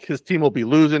 and like his team will be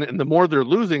losing, and the more they're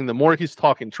losing, the more he's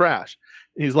talking trash.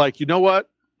 And he's like, you know what?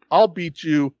 I'll beat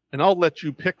you, and I'll let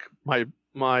you pick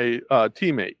my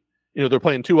teammate. You know, they're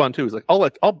playing 2-on-2. He's like,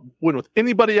 I'll win with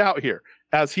anybody out here.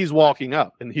 As he's walking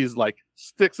up, and he's like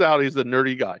sticks out. He's a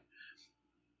nerdy guy.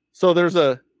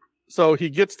 So he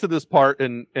gets to this part,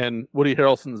 and Woody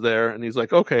Harrelson's there, and he's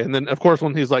like, okay. And then of course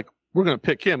when he's like, we're gonna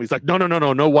pick him, he's like,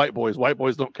 no, white boys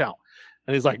don't count.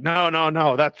 And he's like,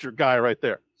 no, that's your guy right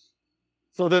there.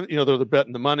 So then, you know, they're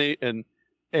betting the money, and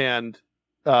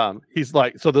he's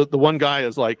like, so the one guy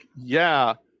is like,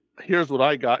 yeah, here's what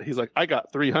I got. He's like, I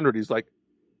got 300. He's like,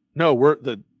 no,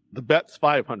 the bet's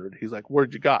 500. He's like,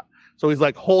 where'd you got? So he's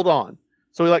like, hold on.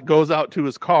 So he like goes out to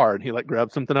his car, and he like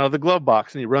grabs something out of the glove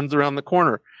box, and he runs around the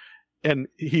corner, and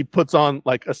he puts on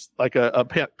like a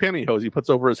pantyhose he puts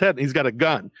over his head, and he's got a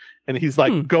gun, and he's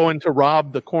like going to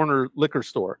rob the corner liquor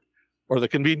store or the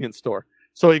convenience store.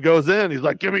 So he goes in, he's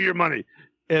like, give me your money.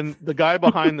 And the guy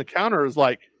behind the counter is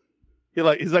like,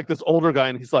 he's like this older guy,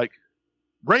 and he's like,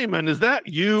 Raymond, is that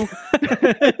you? He's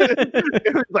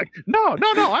like, no,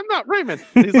 I'm not Raymond.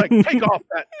 And he's like, take off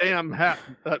that damn hat,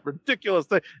 that ridiculous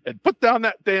thing, and put down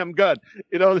that damn gun.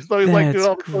 You know, so he's like, doing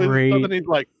all this stuff, and he's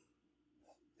like,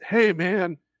 hey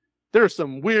man, there's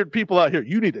some weird people out here.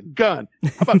 You need a gun. How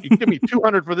about you give me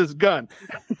 200 for this gun?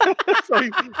 So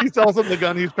he sells him the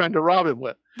gun he's trying to rob him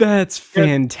with. That's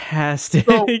fantastic.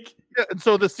 And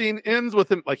so the scene ends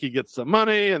with him, like he gets some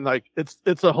money, and like it's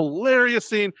a hilarious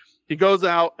scene. He goes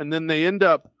out, and then they end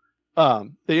up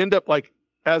like,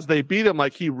 as they beat him,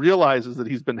 like he realizes that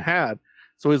he's been had.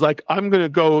 So he's like, I'm going to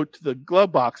go to the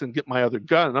glove box and get my other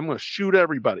gun, and I'm going to shoot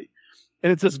everybody.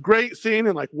 And it's this great scene,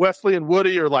 and like Wesley and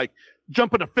Woody are like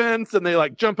jumping a fence, and they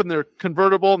like jump in their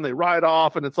convertible and they ride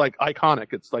off, and it's like iconic.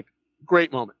 It's like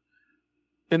great moment.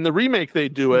 In the remake, they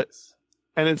do it,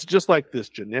 and it's just like this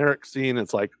generic scene.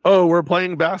 It's like, oh, we're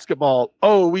playing basketball.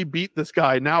 Oh, we beat this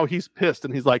guy. Now he's pissed,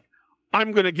 and he's like,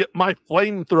 I'm going to get my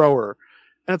flamethrower.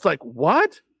 And it's like,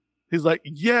 what? He's like,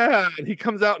 yeah. And he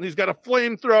comes out, and he's got a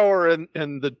flamethrower,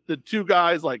 and the two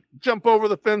guys like jump over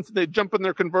the fence, and they jump in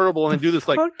their convertible, and they do this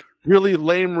like really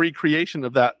lame recreation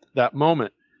of that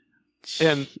moment.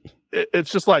 And it's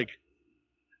just like,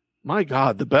 my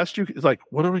God, the best is like,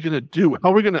 what are we going to do?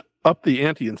 How are we going to up the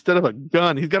ante? Instead of a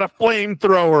gun, he's got a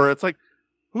flamethrower. It's like,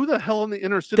 who the hell in the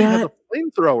inner city has a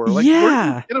flamethrower? Like,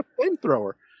 where do you get a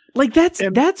flamethrower? Like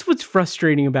that's what's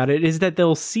frustrating about it, is that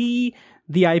they'll see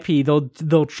the IP,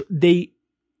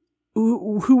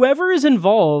 whoever is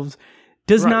involved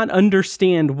does not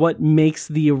understand what makes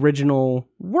the original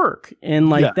work, and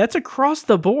like that's across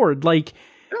the board. Like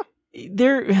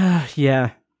so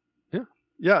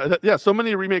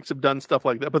many remakes have done stuff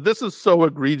like that, but this is so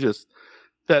egregious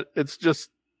that it's just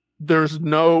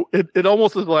it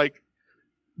almost is like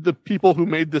the people who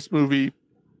made this movie,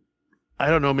 I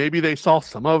don't know, maybe they saw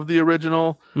some of the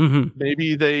original. Mm-hmm.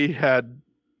 Maybe they had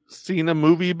seen a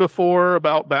movie before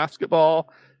about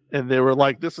basketball, and they were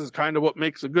like, this is kind of what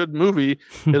makes a good movie.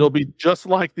 It'll be just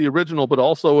like the original, but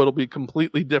also it'll be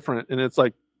completely different. And it's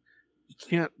like, you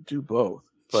can't do both.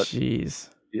 But jeez.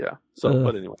 Yeah. So,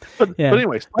 but anyway,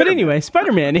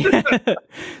 Spider-Man.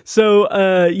 So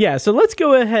let's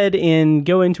go ahead and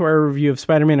go into our review of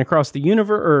Spider-Man Across the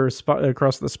Universe, or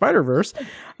Across the Spider-Verse.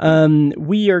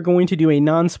 We are going to do a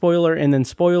non-spoiler and then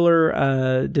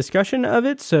spoiler discussion of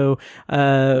it. So,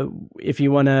 if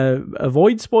you want to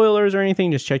avoid spoilers or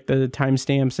anything, just check the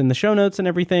timestamps in the show notes and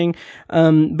everything.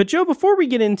 But Joe, before we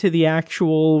get into the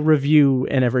actual review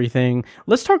and everything,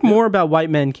 let's talk more about White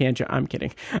Men Can't Jump. I'm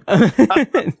kidding.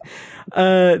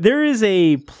 There is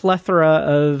a plethora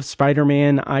of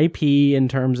Spider-Man IP in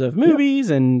terms of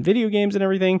movies and video games and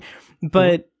everything,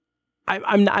 but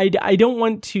I don't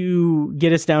want to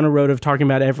get us down a road of talking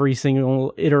about every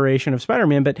single iteration of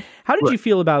Spider-Man. But how did you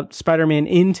feel about Spider-Man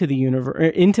into the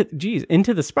universe, into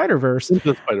the Spider-Verse?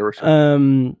 Into the Spider-Verse.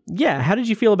 How did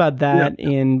you feel about that,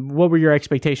 and what were your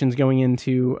expectations going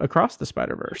into Across the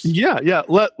Spider-Verse?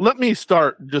 Let me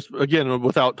start just again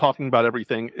without talking about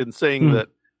everything and saying that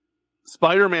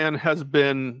Spider-Man has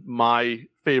been my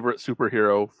favorite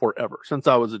superhero forever, since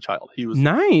I was a child. He was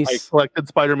nice. I collected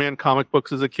Spider-Man comic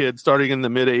books as a kid, starting in the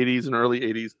mid 80s and early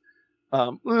 80s,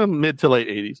 mid to late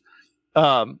 80s.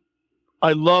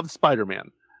 I love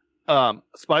Spider-Man.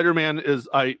 Spider-Man is,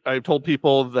 I've told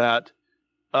people that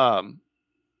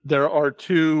there are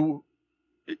two,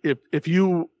 if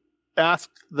you ask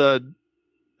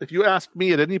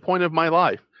me at any point of my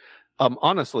life,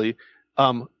 honestly,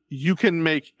 you can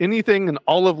make anything in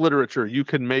all of literature you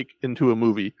can make into a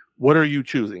movie. What are you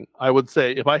choosing? I would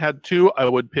say if I had two, I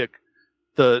would pick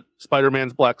the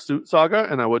Spider-Man's Black Suit Saga,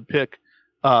 and I would pick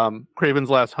Kraven's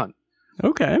Last Hunt.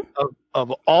 Okay.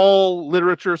 Of all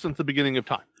literature since the beginning of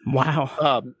time.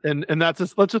 Wow. And that's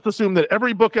just, let's just assume that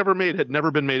every book ever made had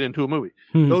never been made into a movie.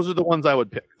 Those are the ones I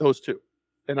would pick. Those two.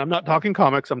 And I'm not talking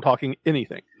comics. I'm talking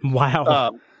anything.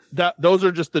 Wow. Those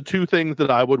are just the two things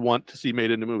that I would want to see made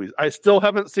into movies. I still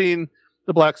haven't seen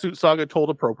the Black Suit Saga told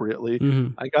appropriately.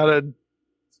 I got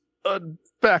a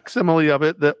facsimile of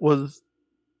it that was,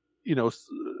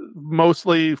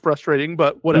 mostly frustrating,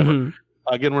 but whatever.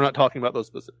 Again, we're not talking about those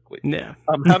specifically. Yeah.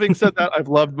 Having said that, I've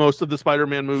loved most of the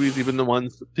Spider-Man movies, even the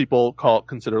ones that people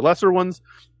consider lesser ones.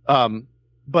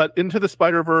 But Into the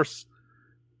Spider-Verse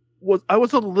I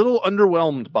was a little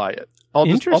underwhelmed by it. I'll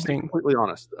be completely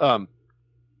honest.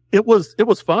 It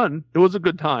was fun. It was a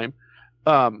good time.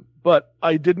 But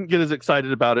I didn't get as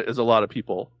excited about it as a lot of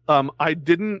people. I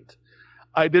didn't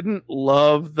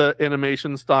love the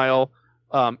animation style.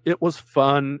 It was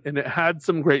fun and it had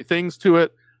some great things to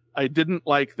it. I didn't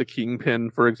like the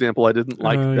Kingpin, for example. I didn't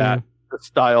like the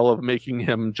style of making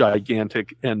him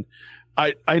gigantic. And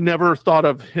I never thought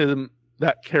of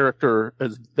that character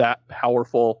as that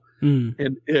powerful.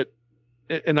 And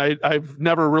I've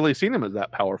never really seen him as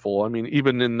that powerful. I mean,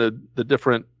 even in the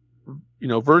different,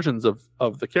 versions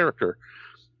of the character,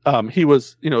 he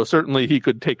was, certainly he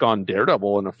could take on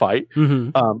Daredevil in a fight.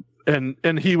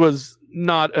 And he was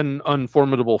not an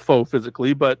unformidable foe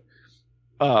physically, but,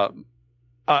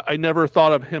 I never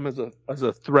thought of him as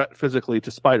a threat physically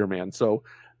to Spider-Man. So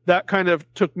that kind of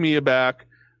took me aback.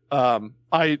 I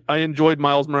enjoyed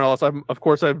Miles Morales. I've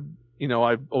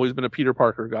always been a Peter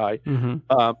Parker guy.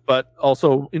 But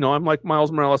also, I'm like,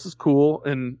 Miles Morales is cool.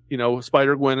 And,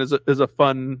 Spider-Gwen is a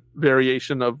fun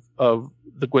variation of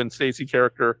the Gwen Stacy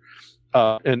character,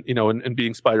 and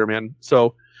being Spider-Man.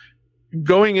 So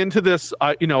going into this,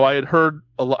 I had heard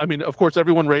a lot. I mean, of course,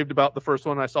 everyone raved about the first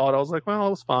one. I saw it. I was like, well, it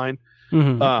was fine.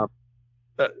 And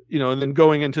then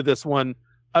going into this one,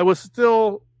 I was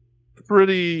still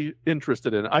pretty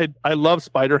interested in it. I love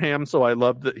Spider-Ham, so I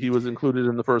loved that he was included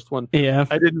in the first one. Yeah.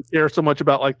 I didn't care so much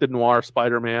about like the noir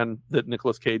Spider-Man that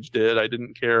Nicolas Cage did. I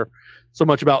didn't care so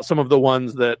much about some of the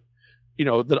ones that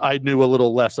that I knew a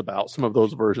little less about, some of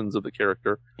those versions of the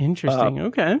character. Interesting.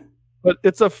 Okay. But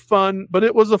it was a fun,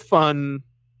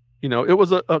 it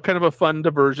was a kind of a fun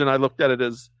diversion. I looked at it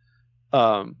as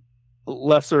a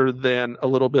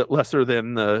little bit lesser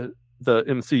than the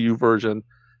MCU version.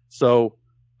 So,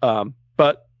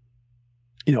 but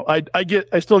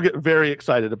I still get very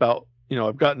excited about,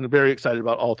 I've gotten very excited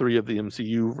about all three of the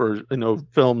MCU version,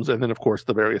 films, and then of course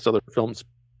the various other films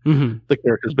the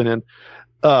character's been in.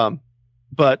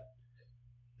 But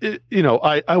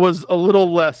I was a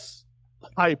little less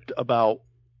hyped about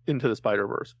Into the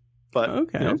Spider-Verse. But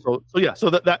okay. So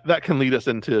that can lead us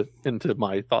into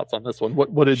my thoughts on this one.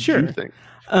 What did you think?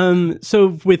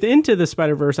 So with Into the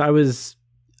Spider-Verse, I was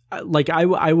like,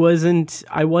 I wasn't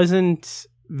it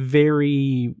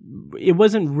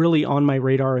wasn't really on my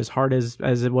radar as hard as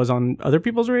it was on other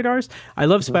people's radars. I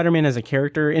love Spider-Man as a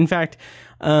character. In fact,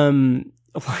 I'm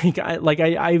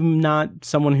not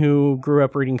someone who grew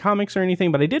up reading comics or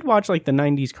anything, but I did watch like the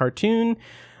 90s cartoon.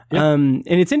 Yep. And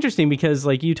it's interesting because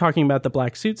like you talking about the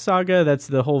Black Suit Saga, that's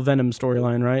the whole Venom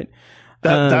storyline, right?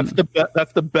 That's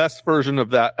the best version of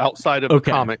that outside of the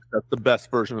comics. That's the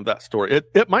best version of that story.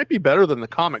 It might be better than the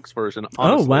comics version,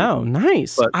 honestly. Oh, wow.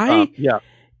 Nice. But,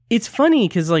 it's funny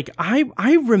because like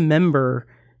I remember,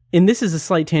 and this is a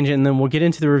slight tangent and then we'll get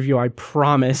into the review, I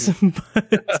promise.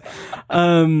 But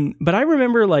I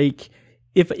remember like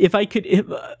if I could,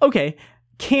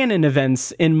 canon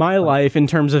events in my life in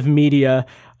terms of media,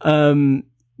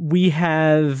 we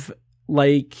have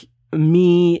like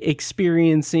me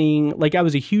experiencing, like I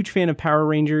was a huge fan of Power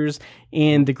Rangers,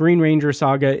 and the Green Ranger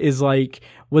saga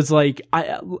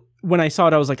when I saw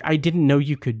it, I was like, I didn't know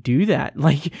you could do that.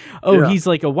 Like, he's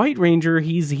like a White Ranger,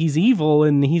 he's evil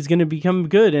and he's going to become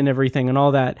good and everything and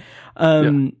all that.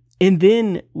 And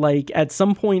then like at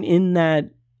some point in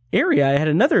that area, I had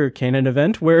another canon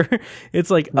event where it's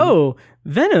like,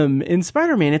 Venom in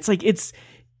Spider-Man. It's like, it's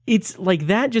like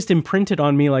that just imprinted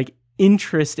on me. Like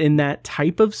interest in that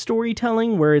type of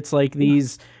storytelling where it's like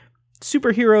these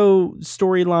superhero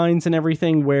storylines and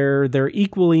everything where they're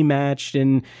equally matched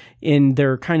and in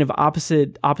their kind of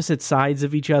opposite sides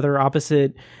of each other,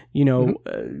 opposite,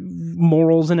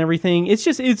 morals and everything.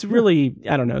 It's really,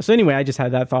 I don't know. So anyway, I just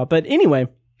had that thought. But anyway,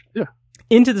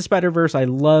 Into the Spider-Verse, I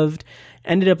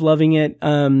ended up loving it.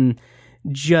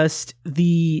 Just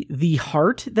the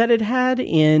heart that it had,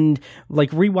 and like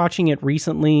rewatching it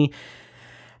recently,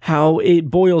 how it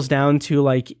boils down to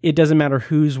like, it doesn't matter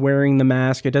who's wearing the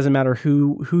mask. It doesn't matter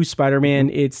who's Spider-Man.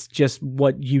 It's just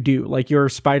what you do. Like, you're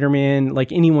Spider-Man,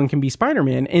 like anyone can be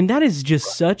Spider-Man. And that is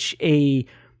just such a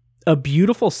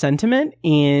beautiful sentiment.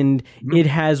 And it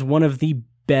has one of the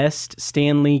best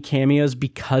Stan Lee cameos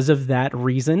because of that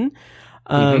reason.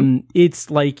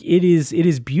 It's like, it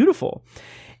is beautiful.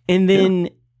 And then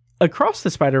Across the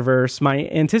Spider-Verse, my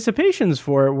anticipations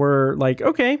for it were like,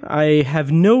 okay, I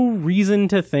have no reason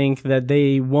to think that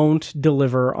they won't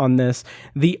deliver on this.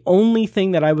 The only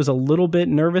thing that I was a little bit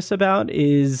nervous about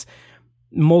is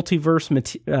multiverse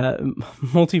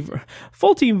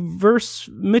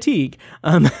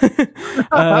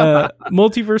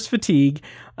fatigue,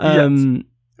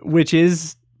 which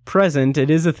is present. It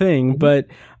is a thing,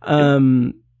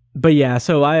 but yeah,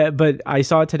 so I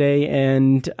saw it today,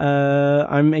 and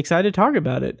I'm excited to talk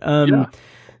about it.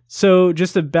 So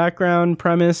just a background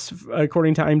premise,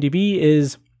 according to IMDb,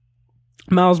 is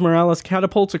Miles Morales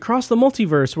catapults across the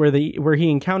multiverse where he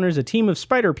encounters a team of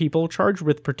spider people charged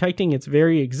with protecting its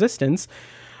very existence.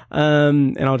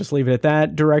 And I'll just leave it at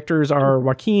that. Directors are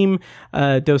Joaquim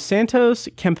Dos Santos,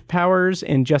 Kemp Powers,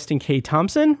 and Justin K.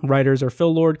 Thompson. Writers are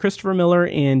Phil Lord, Christopher Miller,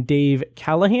 and Dave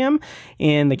Callahan.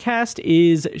 And the cast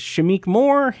is Shamik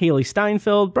Moore, Haley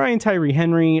Steinfeld, Brian Tyree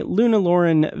Henry, Luna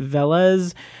Lauren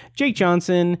Velez, Jake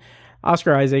Johnson,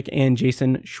 Oscar Isaac, and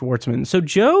Jason Schwartzman. So,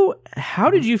 Joe, how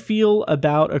did you feel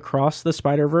about Across the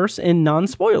Spider-Verse in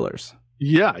non-spoilers?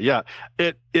 Yeah.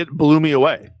 It blew me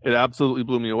away. It absolutely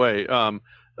blew me away.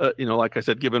 Like I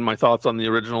said, given my thoughts on the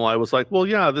original, I was like, well,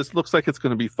 yeah, this looks like it's going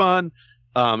to be fun.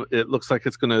 It looks like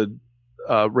it's going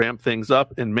to ramp things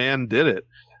up, and man, did it.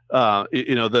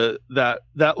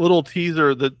 That little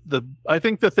teaser, I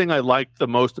think the thing I liked the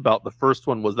most about the first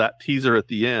one was that teaser at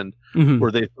the end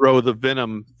where they throw the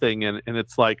Venom thing in, and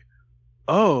it's like,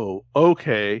 oh,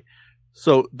 okay.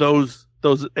 So those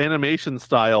animation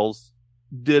styles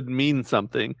did mean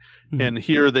something. And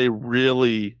here they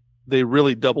really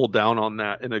double down on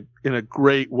that in a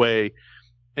great way,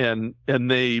 and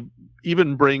they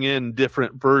even bring in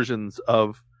different versions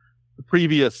of the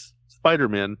previous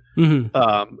Spider-Man.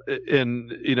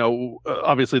 And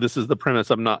obviously this is the premise.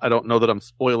 I don't know that I'm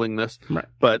spoiling this, right,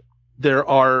 but there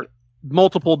are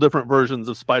multiple different versions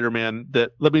of Spider-Man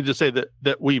that, let me just say,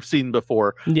 that we've seen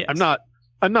before. Yes.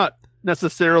 I'm not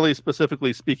necessarily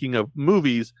specifically speaking of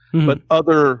movies, but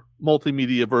other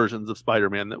multimedia versions of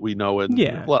Spider-Man that we know and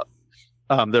love.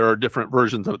 There are different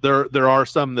versions of it. There are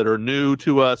some that are new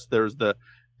to us. There's the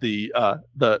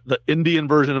Indian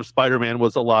version of Spider-Man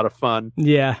was a lot of fun.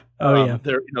 Yeah.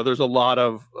 There's a lot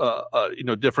of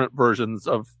different versions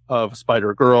of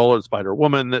Spider-Girl or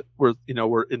Spider-Woman that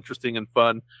were interesting and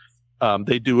fun.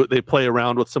 They play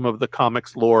around with some of the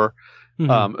comics lore,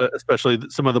 especially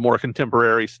some of the more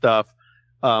contemporary stuff,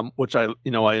 which I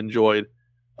enjoyed.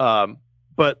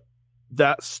 But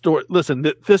that story, listen,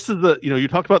 this is you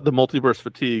talked about the multiverse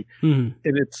fatigue, and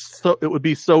it would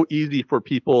be so easy for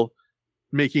people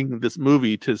making this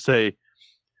movie to say,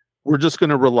 we're just going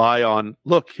to rely on,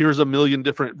 look, here's a million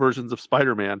different versions of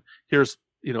Spider-Man. Here's,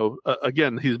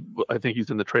 again, I think he's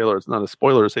in the trailer. It's not a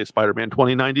spoiler to say Spider-Man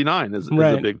 2099 is a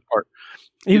big part.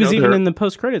 He was even in the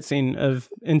post-credit scene of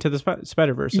Into the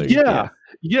Spider-Verse. So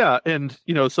yeah. And,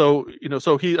 so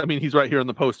he's right here in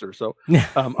the poster. So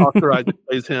Oscar Isaac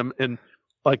plays him, and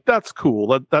like, that's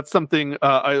cool. That's something,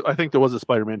 I think there was a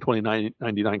Spider-Man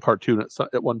 2099 cartoon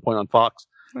at one point on Fox.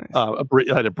 Nice.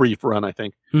 Had a brief run, I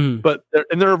think. But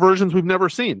there are versions we've never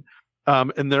seen.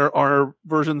 And there are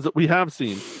versions that we have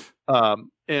seen.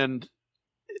 And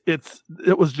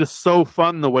it was just so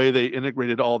fun the way they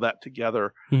integrated all that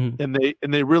together. And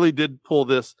they really did pull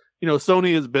this.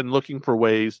 Sony has been looking for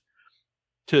ways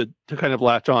to kind of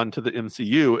latch on to the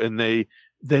MCU, and they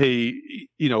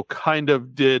kind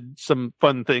of did some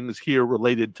fun things here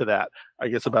related to that, I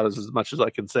guess, about as much as I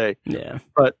can say. Yeah.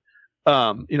 But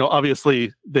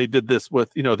obviously they did this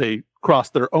with, they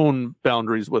crossed their own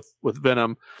boundaries with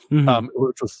Venom,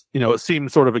 which was, it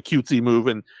seemed sort of a cutesy move,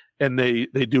 and they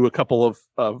do a couple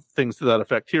of things to that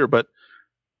effect here. But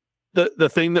the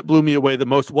thing that blew me away the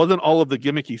most wasn't all of the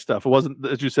gimmicky stuff. It wasn't,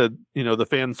 as you said, the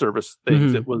fan service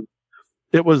things.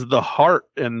 It was the heart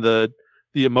and the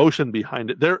the emotion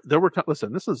behind it. There were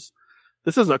listen, this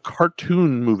is a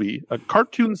cartoon movie, a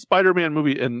cartoon Spider-Man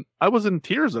movie, and I was in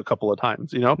tears a couple of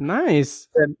times, Nice.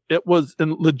 And it was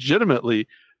legitimately,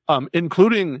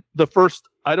 including the first,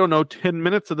 10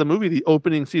 minutes of the movie, the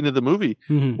opening scene of the movie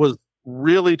was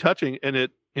really touching, and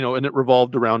it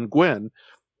revolved around Gwen,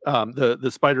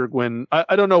 the Spider Gwen.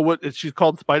 I don't know what she's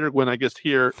called, Spider Gwen, I guess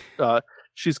here.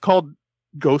 She's called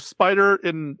Ghost Spider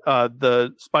in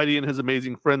the Spidey and His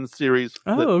Amazing Friends series.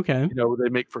 Okay. They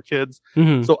make for kids.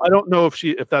 So I don't know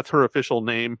if that's her official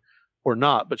name or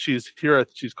not, but she's here.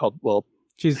 She's called,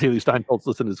 she's Haley Steinfeld's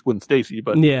listed as Gwen Stacy,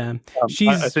 but yeah, I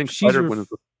think Spider Gwen is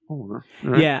the owner.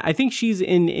 Right? Yeah, I think she's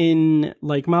in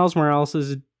like Miles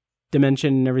Morales'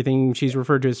 dimension and everything. She's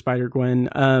referred to as Spider Gwen,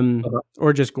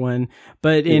 or just Gwen,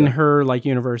 but in her like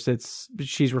universe,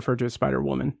 she's referred to as Spider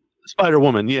Woman. Spider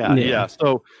Woman, yeah.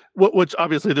 So, which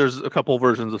obviously there's a couple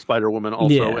versions of Spider Woman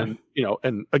also, and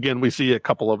and again we see a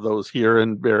couple of those here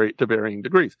in to varying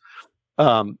degrees.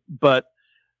 So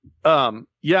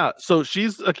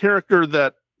she's a character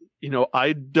that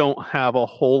I don't have a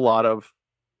whole lot of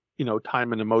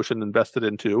time and emotion invested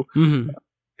into. I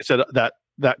said that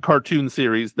cartoon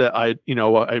series that I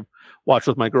watched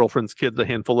with my girlfriend's kids a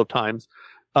handful of times.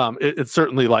 It's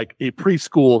certainly like a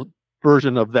preschool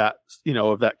version of that,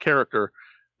 of that character.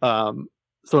 So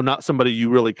not somebody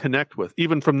you really connect with.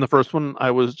 Even from the first one,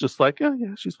 I was just like, yeah,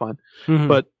 she's fine.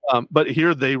 But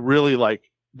here they really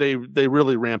they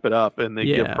really ramp it up, and they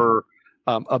give her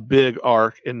a big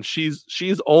arc, and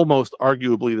she's almost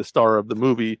arguably the star of the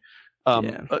movie.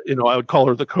 I would call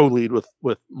her the co-lead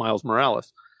with Miles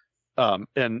Morales.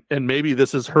 And maybe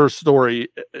this is her story,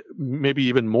 maybe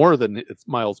even more than it's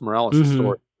Miles Morales'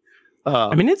 story.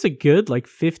 I mean, it's a good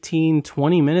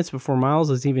 15-20 minutes before Miles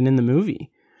is even in the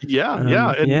movie.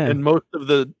 And most of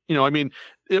the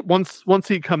once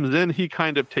he comes in, he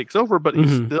kind of takes over, but he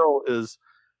still is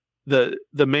the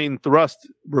main thrust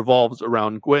revolves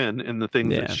around Gwen and the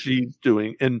things that she's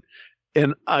doing, and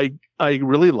I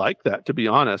really like that, to be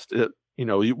honest.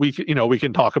 We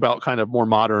can talk about kind of more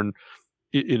modern,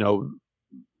 we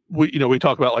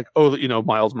talk about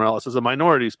Miles Morales is a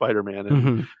minority Spider-Man,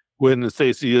 and Gwen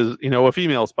Stacy is a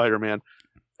female Spider-Man,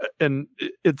 and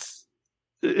it's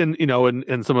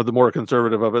and some of the more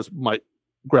conservative of us might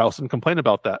grouse and complain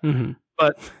about that,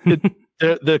 but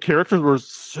the characters were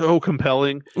so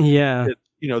compelling.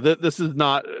 This is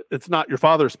not, it's not your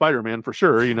father's Spider-Man for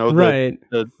sure. Right.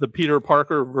 The Peter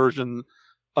Parker version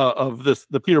of this,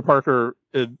 the Peter Parker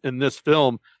in this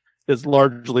film is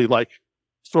largely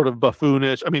sort of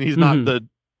buffoonish. I mean, he's not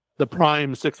the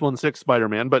prime 616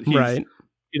 Spider-Man, but he's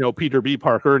Peter B.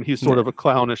 Parker, and he's sort of a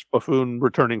clownish buffoon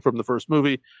returning from the first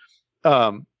movie.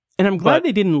 And I'm glad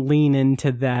they didn't lean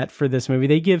into that for this movie.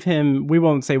 They give him, we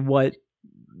won't say what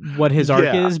his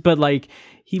arc is, but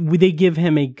they give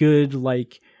him a good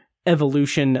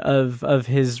evolution of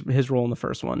his role in the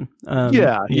first one. And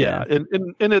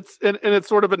it's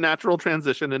sort of a natural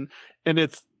transition,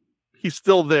 and he's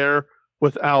still there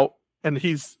and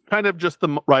he's kind of just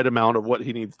the right amount of what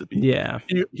he needs to be.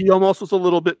 He almost was a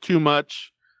little bit too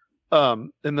much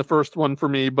in the first one for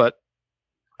me, but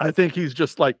I think he's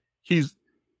just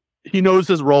he knows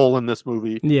his role in this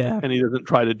movie, and he doesn't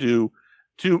try to do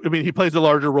he plays a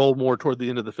larger role more toward the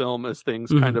end of the film as things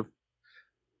kind of,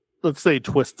 let's say,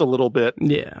 twist a little bit.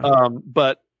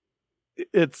 But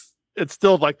it's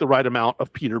still the right amount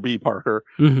of Peter B. Parker,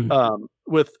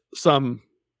 with some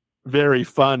very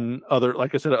fun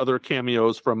other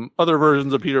cameos from other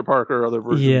versions of Peter Parker, other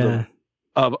versions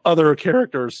of other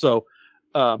characters. So,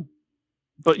 it's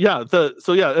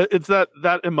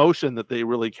that emotion that they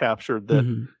really captured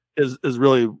that is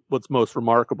really what's most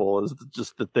remarkable, is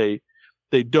just that they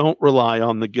don't rely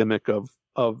on the gimmick of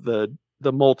the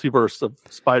multiverse of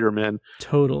Spider-Man.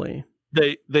 Totally.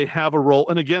 They have a role,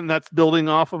 and again, that's building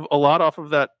off of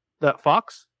that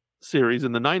Fox series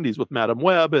in the 90s with Madam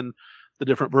Web and the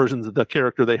different versions of the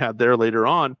character they had there later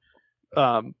on.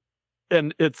 And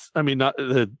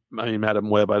Madam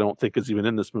Web, I don't think is even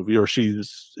in this movie, or is she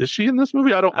in this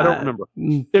movie? I don't remember.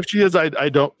 If she is, I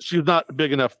don't. She's not a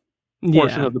big enough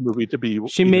portion of the movie to be.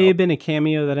 She may have been a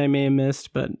cameo that I may have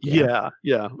missed, but but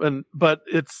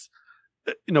it's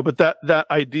but that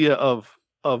idea of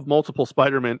multiple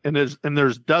Spider-Man, and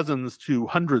there's dozens to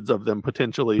hundreds of them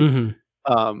potentially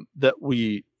that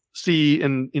we see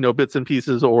in bits and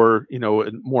pieces, or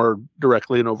more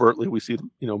directly and overtly we see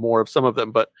more of some of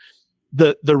them, but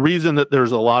the reason that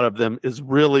there's a lot of them is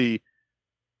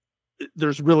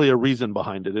there's really a reason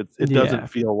behind it. It doesn't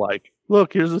feel like,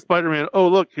 look, here's a Spider-Man, oh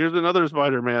look, here's another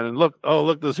Spider-Man, and look,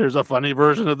 here's a funny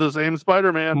version of the same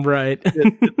Spider-Man. Right.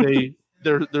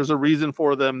 there's a reason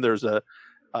for them. There's a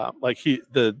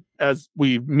as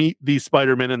we meet these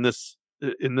Spider-Men in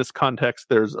this context,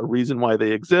 there's a reason why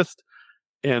they exist,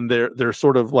 and they're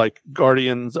sort of like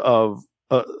guardians of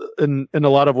in a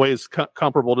lot of ways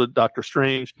comparable to Doctor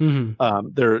Strange.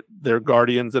 They're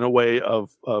guardians in a way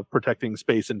of protecting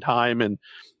space and time and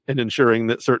ensuring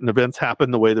that certain events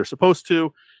happen the way they're supposed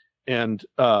to. And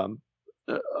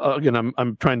again,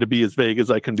 I'm trying to be as vague as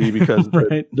I can be because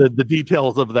right. the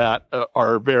details of that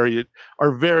are very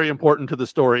important to the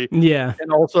story. Yeah,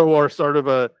 and also are sort of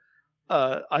a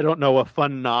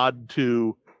fun nod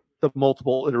to the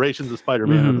multiple iterations of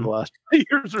Spider-Man over the last 20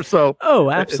 years or so.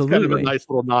 Oh, absolutely. It's kind of a nice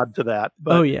little nod to that.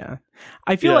 But, oh yeah,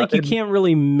 I feel like you can't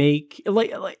really make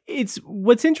like it's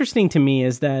what's interesting to me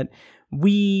is that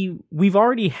we've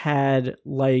already had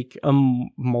like a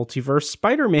multiverse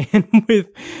Spider-Man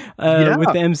with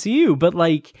the MCU, but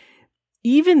like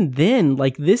even then,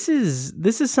 like this is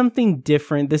something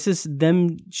different. This is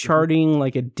them charting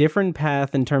like a different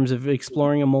path in terms of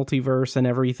exploring a multiverse and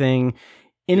everything,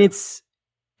 and it's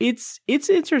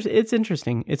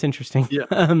interesting. It's interesting. Yeah,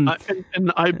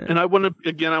 I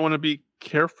want to be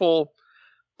careful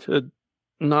to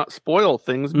not spoil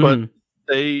things, but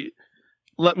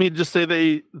let me just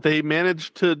say they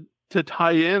managed to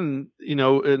tie in,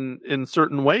 in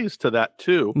certain ways to that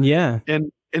too. Yeah.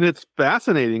 And it's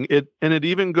fascinating. It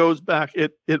even goes back,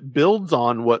 it builds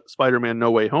on what Spider-Man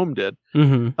No Way Home did.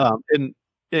 And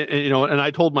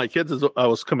I told my kids as I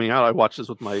was coming out, I watched this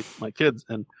with my kids,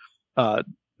 and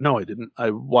no, I didn't.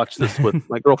 I watched this with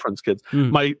my girlfriend's kids.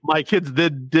 My kids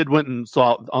did went and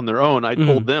saw it on their own. I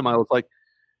told them, I was like,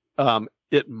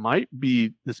 this might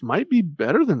be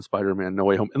better than Spider-Man No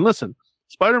Way Home. And listen,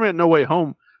 Spider-Man No Way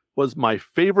Home was my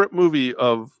favorite movie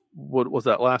of, what was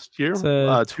that, last year?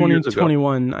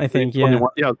 2021, I think. Yeah.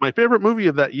 Yeah, it was my favorite movie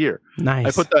of that year. Nice.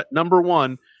 I put that number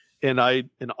one, and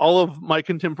all of my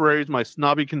contemporaries, my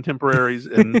snobby contemporaries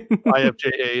and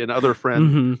IFJA and other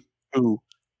friends who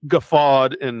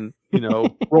guffawed and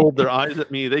rolled their eyes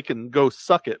at me, they can go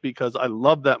suck it, because I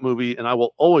love that movie and I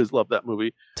will always love that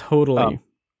movie. Totally.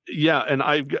 Yeah, and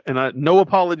I no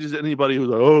apologies to anybody who's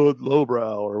like, oh, it's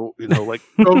lowbrow, or like,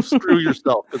 go screw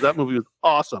yourself, because that movie was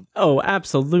awesome. Oh,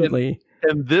 absolutely.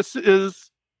 And this is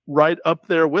right up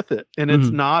there with it, and it's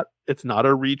not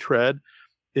a retread.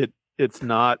 It's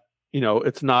not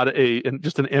it's not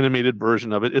just an animated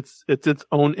version of it. It's its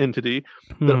own entity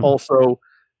that also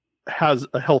has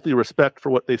a healthy respect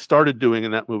for what they started doing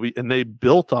in that movie, and they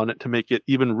built on it to make it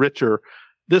even richer.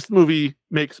 This movie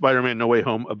makes Spider-Man No Way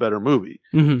Home a better movie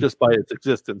just by its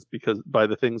existence, because by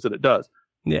the things that it does.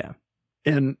 Yeah.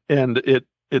 And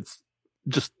it's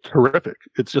just terrific.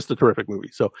 It's just a terrific movie.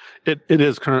 So it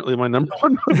is currently my number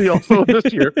one movie also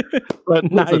this year.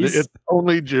 But nice. Listen, it's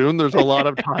only June. There's a lot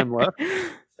of time left.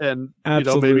 And maybe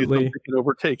somebody can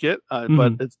overtake it.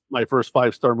 But it's my first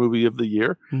 5-star movie of the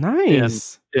year.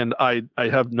 Nice. And I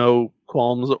have no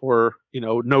qualms or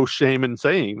no shame in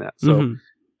saying that. So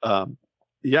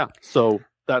yeah, so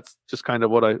that's just kind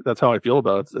of that's how I feel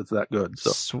about it. It's that good.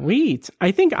 So sweet. I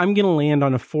think I'm gonna land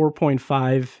on a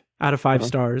 4.5 out of 5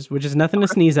 stars, which is nothing to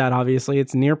sneeze at. Obviously,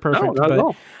 it's near perfect. No, not at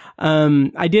all.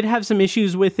 I did have some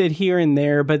issues with it here and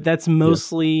there, but that's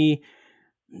mostly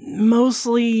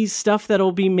stuff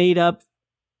that'll be made up.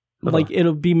 Like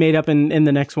it'll be made up in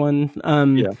the next one.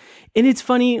 And it's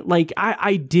funny, like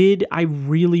I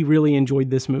really, really enjoyed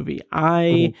this movie.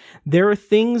 There are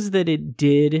things that it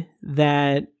did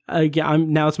that,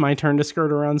 now it's my turn to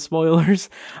skirt around spoilers.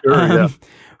 Sure,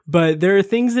 but there are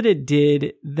things that it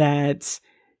did that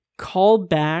called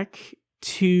back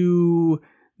to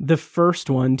the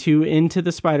first one, to Into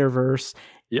the Spider-Verse,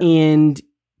 and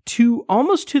to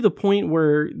almost to the point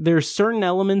where there's certain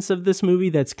elements of this movie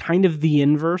that's kind of the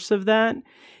inverse of that,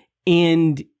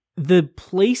 and the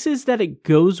places that it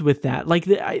goes with that, like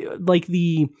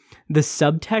the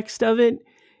subtext of it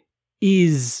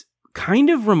is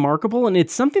kind of remarkable, and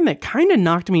it's something that kind of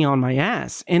knocked me on my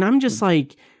ass. And I'm just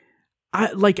like,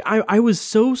 I was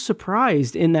so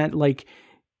surprised in that, like,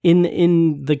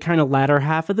 in the kind of latter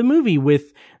half of the movie,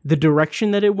 with the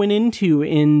direction that it went into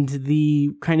and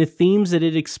the kind of themes that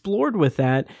it explored with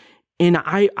that. And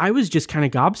I was just kind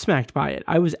of gobsmacked by it.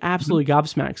 I was absolutely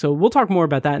gobsmacked. So we'll talk more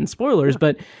about that in spoilers,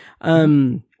 but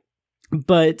in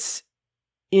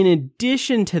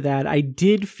addition to that, I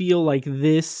did feel like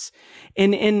this,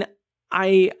 and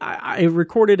I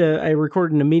recorded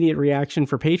an immediate reaction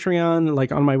for Patreon,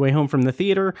 like on my way home from the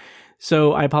theater.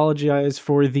 So I apologize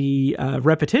for the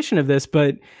repetition of this,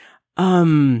 but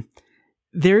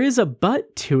there is a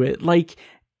but to it. Like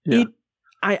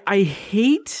I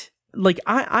hate, like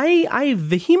I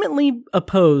vehemently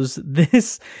oppose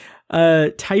this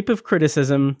type of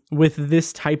criticism with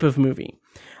this type of movie.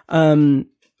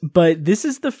 But this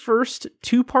is the first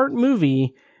 2-part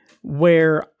movie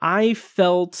where I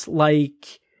felt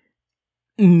like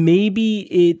maybe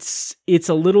it's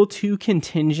a little too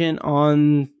contingent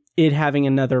on it having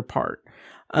another part.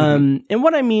 And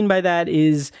what I mean by that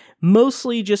is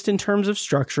mostly just in terms of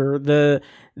structure. The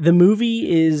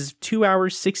movie is 2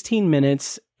 hours, 16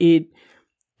 minutes. It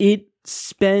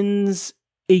spends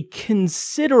a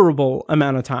considerable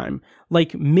amount of time,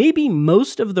 like maybe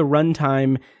most of the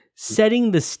runtime,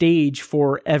 setting the stage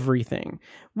for everything,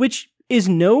 which is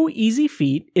no easy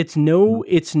feat. It's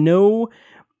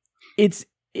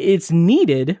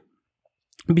needed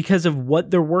because of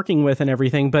what they're working with and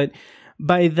everything. But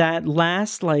by that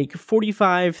last like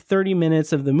 45, 30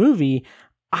 minutes of the movie,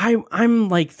 I'm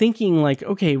like thinking like,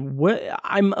 okay,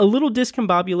 I'm a little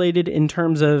discombobulated in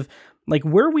terms of like,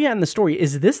 where are we at in the story?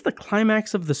 Is this the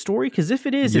climax of the story? Because if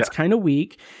it is, it's kind of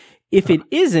weak. If it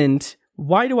isn't,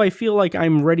 why do I feel like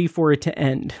I'm ready for it to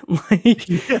end?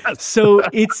 So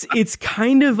it's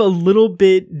kind of a little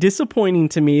bit disappointing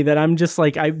to me that I'm just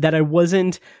like, I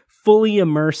wasn't fully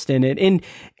immersed in it.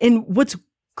 And what's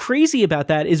crazy about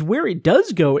that is where it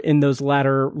does go in those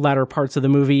latter parts of the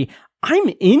movie, I'm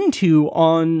into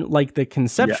on like the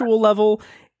conceptual level,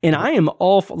 and I am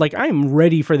I am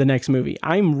ready for the next movie.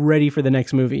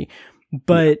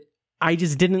 But I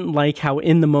just didn't like how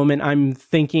in the moment I'm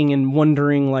thinking and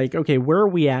wondering like, okay, where are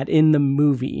we at in the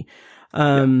movie?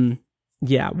 While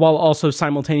also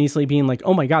simultaneously being like,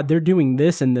 oh my God, they're doing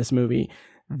this in this movie.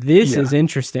 This is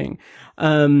interesting.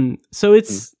 So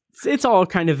it's all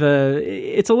kind of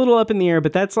it's a little up in the air,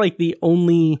 but that's like the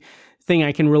only thing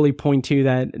I can really point to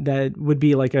that would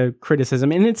be like a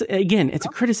criticism. And it's a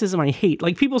criticism I hate.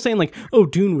 Like people saying like, oh,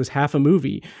 Dune was half a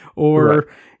movie, or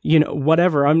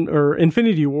whatever. Or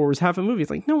Infinity War was half a movie. It's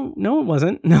like, no, it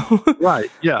wasn't. No. Right.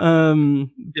 Yeah.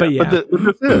 But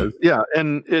this is,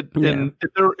 and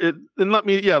let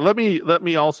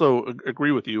me also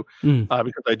agree with you,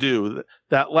 because I do.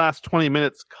 That last 20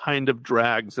 minutes kind of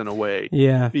drags in a way.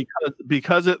 Yeah.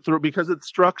 Because its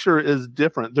structure is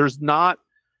different. There's not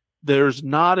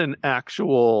an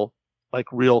actual like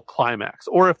real climax,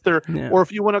 or if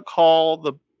you want to call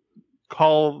that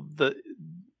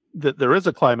there is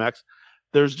a climax,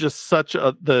 there's just such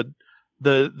the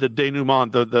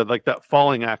denouement, the like that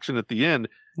falling action at the end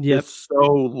is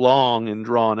so long and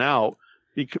drawn out,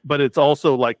 but it's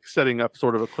also like setting up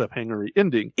sort of a cliffhangery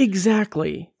ending.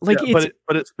 Exactly. Like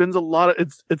but it spends a lot of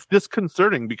it's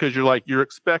disconcerting because you're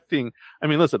expecting. I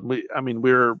mean, listen,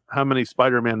 we're how many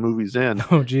Spider-Man movies in?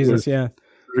 Oh Jesus, yeah.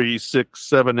 3, 6,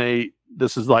 7, 8.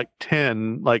 This is like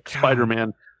 10 like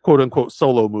Spider-Man quote unquote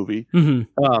solo movie.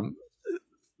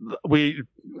 We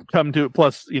come to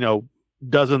plus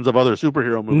dozens of other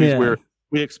superhero movies where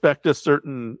we expect a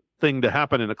certain thing to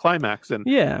happen in a climax, and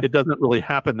it doesn't really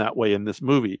happen that way in this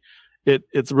movie.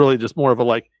 It's really just more of a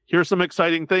like, here's some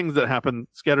exciting things that happen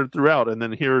scattered throughout, and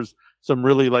then here's some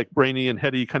really like brainy and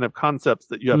heady kind of concepts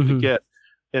that you have to get,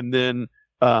 and then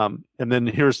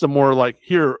here's some more like,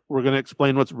 here we're going to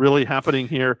explain what's really happening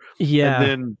here, and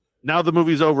then now the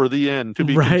movie's over, the end, to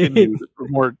be continued for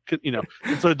more,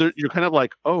 and so you're kind of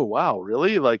like, oh wow,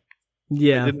 really? Like, it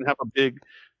didn't have a big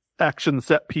action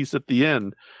set piece at the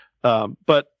end,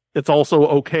 but it's also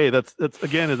okay. That's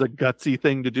again is a gutsy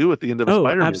thing to do at the end of a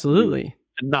Spider-Man absolutely movie,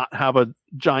 and not have a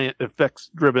giant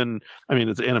effects driven. I mean,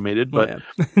 it's animated, but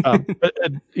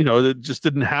it just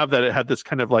didn't have that. It had this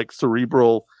kind of like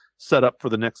cerebral setup for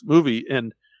the next movie,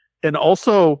 and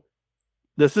also.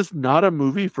 This is not a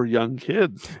movie for young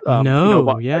kids. I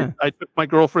took my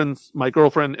girlfriend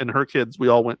and her kids. We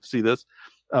all went to see this,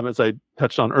 as I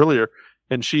touched on earlier.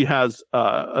 And she has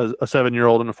a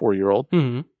 7-year-old and a 4-year-old.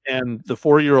 And the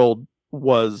 4-year-old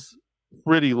was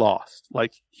pretty lost.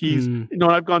 Like he's,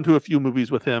 I've gone to a few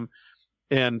movies with him,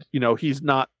 and he's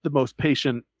not the most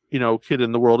patient, kid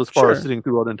in the world as far as sitting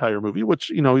through an entire movie.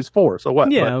 Which he's 4, so what?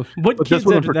 Yeah, but kids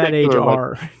at that age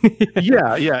are.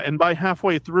 And by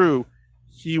halfway through,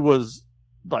 he was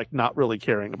like not really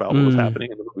caring about what was happening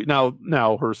in the movie.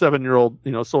 Now her 7-year-old,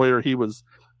 Sawyer, he was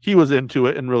into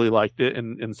it and really liked it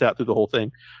and sat through the whole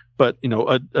thing. But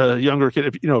a younger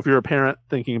kid, if you're a parent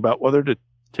thinking about whether to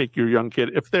take your young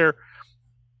kid, if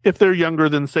they're younger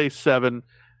than say 7,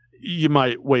 you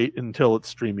might wait until it's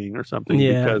streaming or something,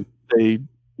 because they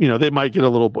might get a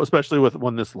little, especially with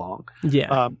one this long.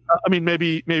 I mean,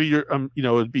 maybe you're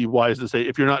it'd be wise to say,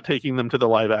 if you're not taking them to the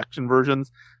live action versions,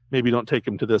 maybe don't take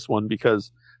them to this one,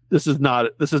 because this is not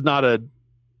a,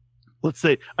 let's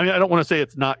say, I mean, I don't want to say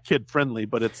it's not kid friendly,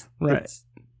 but it's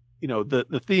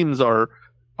the themes are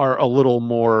a little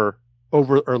more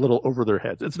over or a little over their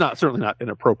heads. It's not certainly not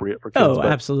inappropriate for kids. Oh,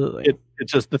 absolutely.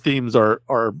 It's just the themes are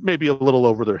maybe a little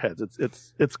over their heads.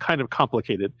 It's kind of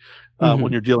complicated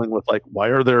when you're dealing with like, why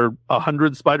are there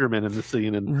 100 Spider-Man in the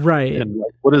scene, and right, and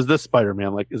like, what is this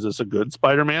Spider-Man like? Is this a good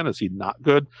Spider-Man? Is he not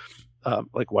good?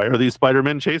 Like, why are these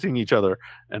Spider-Men chasing each other?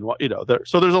 And what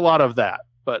so there's a lot of that.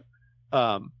 But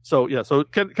so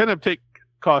kind of take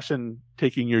caution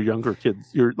taking your younger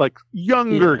kids, kids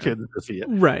to see it.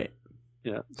 Right.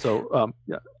 Yeah. So,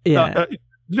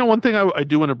 one thing I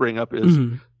do want to bring up is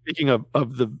speaking of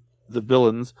the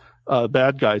villains,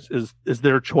 bad guys, is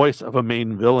their choice of a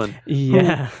main villain.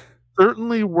 Yeah. Who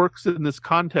certainly works in this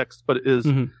context, but is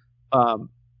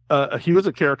he was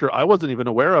a character I wasn't even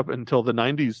aware of until the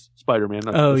 90s Spider-Man.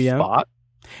 Spot.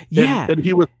 Yeah. And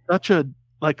he was such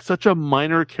a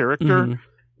minor character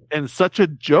and such a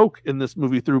joke in this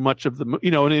movie through much of the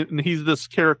and he's this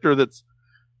character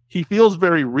he feels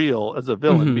very real as a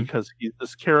villain because he's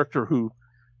this character who,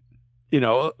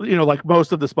 like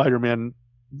most of the Spider-Man,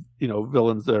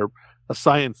 villains, they're a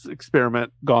science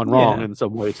experiment gone wrong in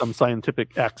some way, some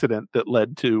scientific accident that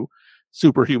led to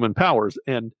superhuman powers.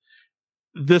 And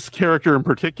this character in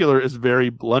particular is very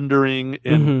blundering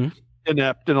and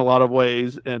inept in a lot of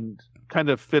ways, and kind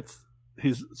of fits.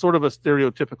 He's sort of a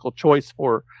stereotypical choice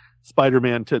for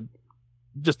Spider-Man to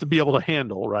be able to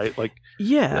handle, right? Like,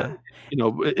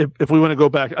 if we want to go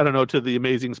back, I don't know, to the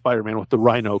Amazing Spider-Man with the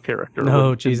Rhino character.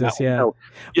 Oh, Jesus, yeah. Well,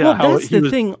 that's the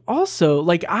thing. Also,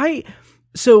 like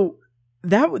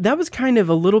that was kind of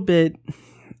a little bit,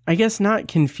 I guess, not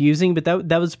confusing, but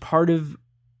that was part of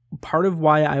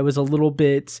why I was a little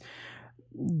bit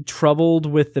troubled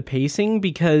with the pacing,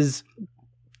 because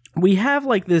we have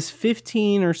like this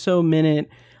 15 or so minute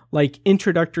like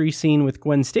introductory scene with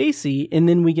Gwen Stacy, and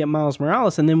then we get Miles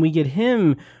Morales, and then we get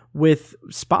him with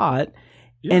Spot,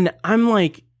 and I'm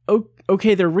like,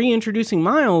 okay, they're reintroducing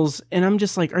Miles, and I'm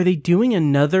just like, are they doing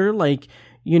another like,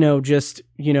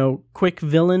 quick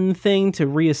villain thing to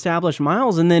reestablish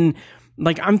Miles? And then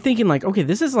like I'm thinking like, okay,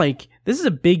 this is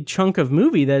a big chunk of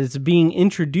movie that is being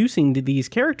introducing to these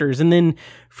characters, and then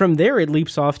from there it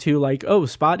leaps off to like, oh,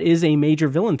 Spot is a major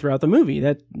villain throughout the movie.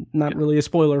 That's not really a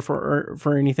spoiler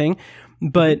for anything,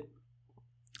 but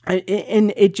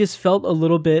and it just felt a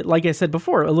little bit, like I said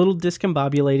before, a little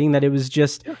discombobulating. That it was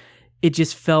just it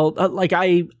just felt like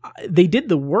they did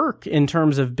the work in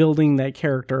terms of building that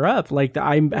character up. Like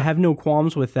I have no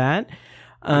qualms with that.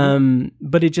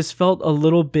 But it just felt a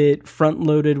little bit front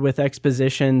loaded with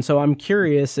exposition. So I'm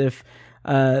curious if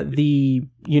rewatching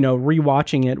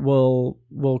it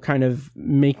will kind of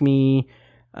make me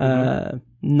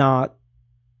not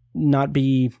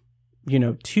be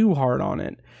too hard on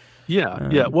it.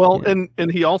 Well, and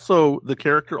the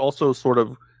character also sort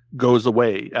of goes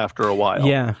away after a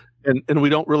while. And we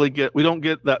don't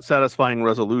get that satisfying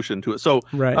resolution to it. So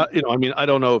right. I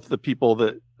don't know if the people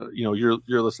that your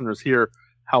listeners here,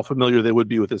 how familiar they would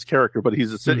be with his character, but he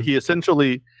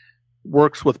essentially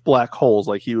works with black holes.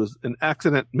 Like, he was an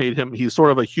accident made him, he's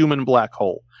sort of a human black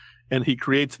hole, and he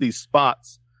creates these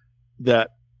spots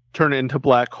that turn into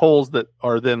black holes that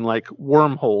are then like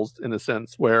wormholes in a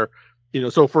sense, where,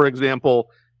 so for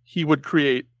example, he would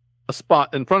create a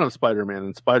spot in front of Spider-Man,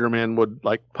 and Spider-Man would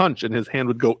like punch, and his hand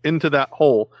would go into that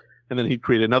hole, and then he'd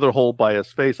create another hole by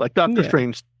his face, like Doctor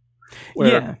Strange,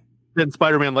 where then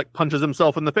Spider-Man like punches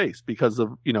himself in the face because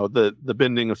of the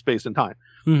bending of space and time.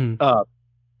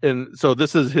 And so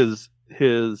this is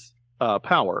his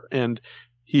power, and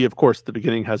he, of course, at the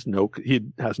beginning has no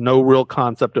real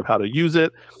concept of how to use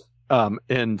it,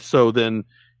 and so then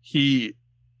he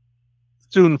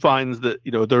soon finds that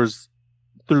there's,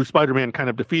 through Spider-Man kind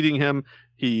of defeating him,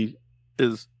 he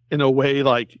is in a way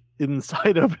like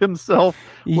inside of himself,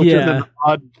 which is an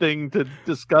odd thing to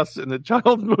discuss in a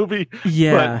child's movie.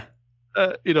 But,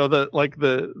 the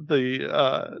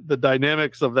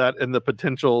dynamics of that and the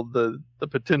potential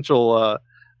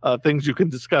things you can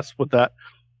discuss with that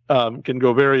can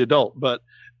go very adult. But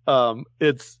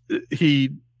he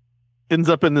ends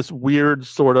up in this weird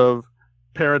sort of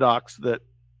paradox that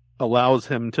allows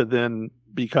him to then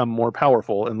become more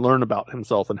powerful and learn about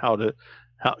himself and how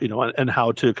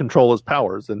to control his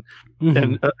powers. And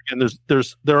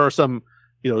there are some,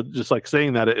 just like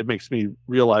saying that, it makes me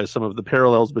realize some of the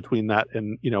parallels between that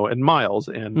and Miles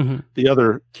and the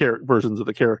other versions of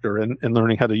the character and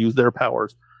learning how to use their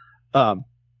powers.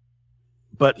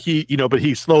 But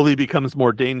he slowly becomes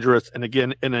more dangerous, and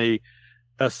again in a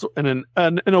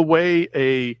way,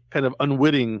 a kind of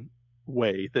unwitting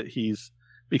way, that he's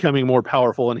becoming more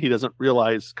powerful, and he doesn't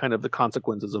realize kind of the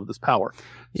consequences of this power.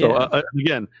 So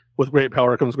again, with great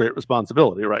power comes great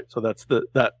responsibility, right? So that's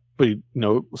but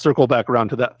circle back around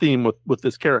to that theme with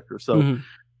this character. So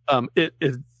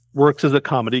it works as a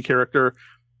comedy character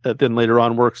that then later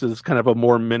on works as kind of a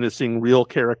more menacing real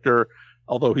character,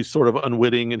 although he's sort of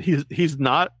unwitting, and he's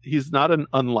not an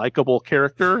unlikable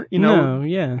character, in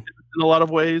a lot of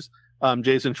ways.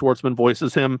 Jason Schwartzman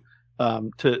voices him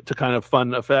to kind of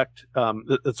fun effect.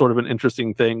 It's sort of an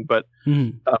interesting thing, but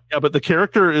but the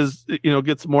character is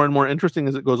gets more and more interesting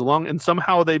as it goes along, and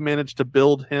somehow they manage to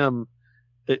build him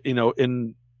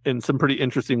in some pretty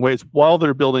interesting ways while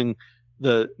they're building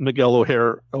the Miguel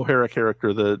O'Hara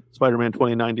character, the Spider-Man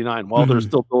 2099, while they're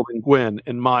still building Gwen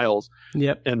and Miles,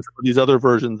 and some of these other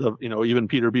versions of even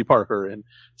Peter B. Parker and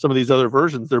some of these other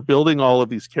versions. They're building all of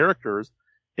these characters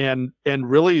and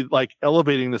really like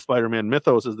elevating the Spider-Man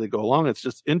mythos as they go along. It's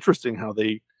just interesting how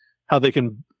they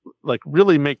can like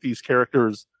really make these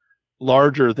characters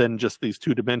larger than just these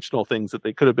two-dimensional things that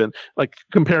they could have been. Like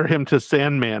compare him to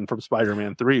Sandman from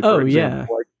Spider-Man 3, for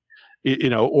example.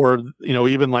 Or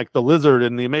even like the Lizard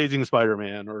in the Amazing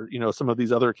Spider-Man, or some of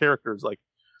these other characters. Like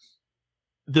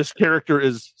this character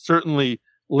is certainly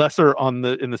lesser in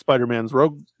the Spider-Man's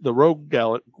Rogues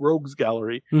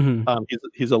Gallery.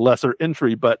 He's a lesser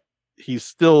entry, but he's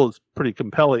still pretty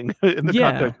compelling in the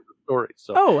context of the story.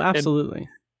 So absolutely.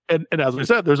 And as we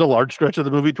said, there's a large stretch of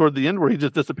the movie toward the end where he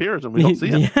just disappears and we don't see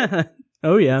him.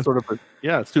 It's sort of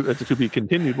it's to be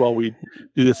continued while we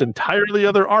do this entirely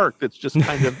other arc that's just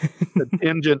kind of a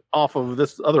tangent off of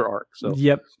this other arc. So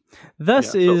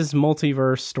thus is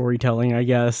multiverse storytelling, I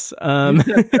guess. But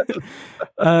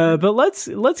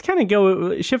let's kind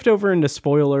of shift over into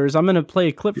spoilers. I'm going to play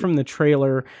a clip from the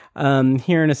trailer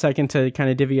here in a second to kind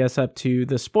of divvy us up to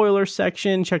the spoiler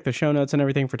section. Check the show notes and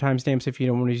everything for timestamps if you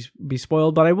don't want to be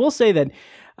spoiled. But I will say that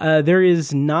there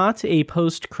is not a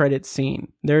post-credit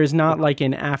scene. There is not like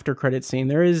an after-credit scene.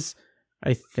 There is,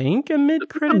 I think, a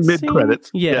mid-credit scene.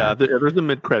 Mid-credits. Yeah, there's a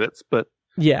mid-credits, but...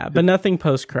 Yeah, but nothing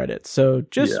post-credits. So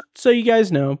just so you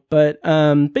guys know. But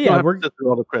yeah, we're just through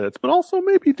all the credits, but also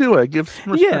maybe give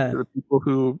some respect to the people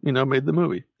who made the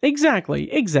movie.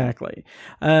 Exactly.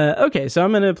 Okay, so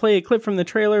I'm going to play a clip from the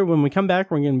trailer. When we come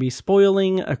back, we're going to be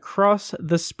spoiling Across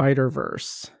the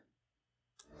Spider-Verse.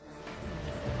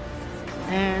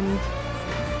 And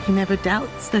he never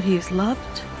doubts that he is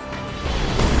loved.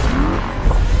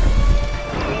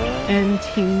 And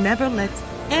he never lets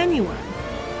anyone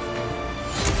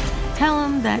tell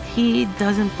him that he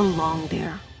doesn't belong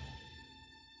there.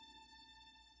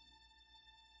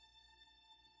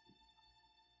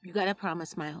 You gotta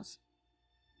promise, Miles.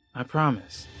 I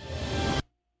promise.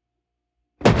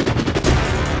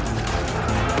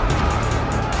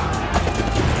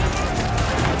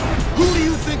 Who do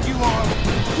you think you are?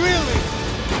 Really?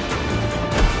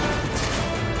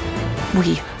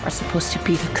 We are supposed to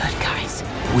be the good guys.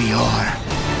 We are.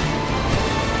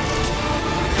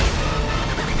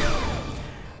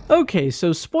 Okay,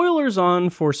 so spoilers on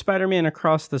for Spider-Man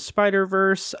Across the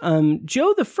Spider-Verse.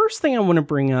 Joe, the first thing I want to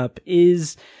bring up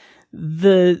is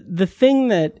the thing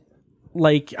that,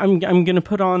 like, I'm gonna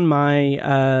put on my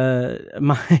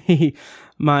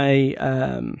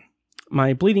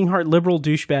my bleeding heart liberal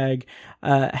douchebag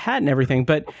hat and everything,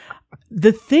 but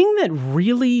the thing that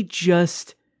really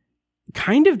just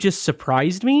kind of just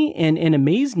surprised me and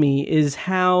amazed me is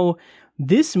how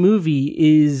this movie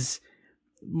is,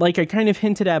 like I kind of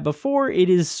hinted at before, it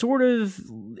is sort of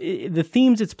the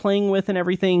themes it's playing with and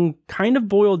everything kind of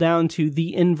boil down to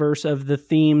the inverse of the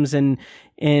themes and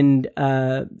undercurrent,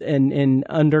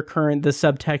 the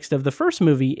subtext of the first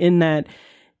movie, in that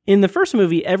in the first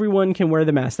movie, everyone can wear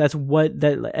the mask.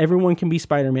 That everyone can be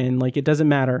Spider-Man. Like, it doesn't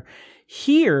matter.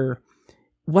 Here,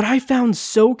 what I found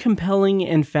so compelling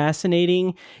and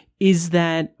fascinating is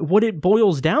that what it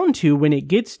boils down to when it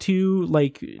gets to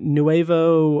like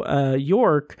Nuevo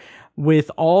York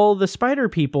with all the spider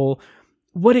people,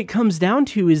 what it comes down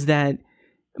to is that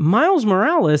Miles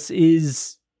Morales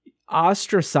is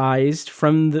ostracized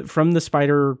from the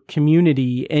spider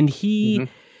community, and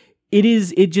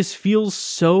it just feels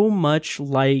so much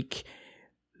like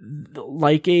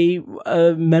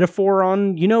a metaphor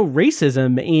on,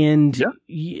 racism, and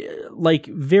like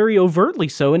very overtly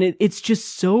so. And it's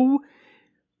just so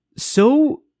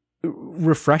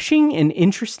refreshing and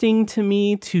interesting to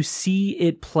me to see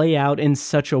it play out in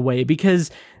such a way, because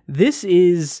this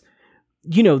is,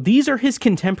 these are his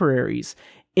contemporaries.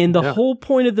 And the whole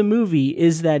point of the movie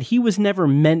is that he was never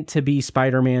meant to be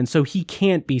Spider-Man, so he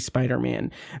can't be Spider-Man.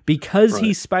 Because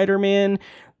he's Spider-Man,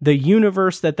 the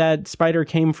universe that spider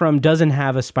came from doesn't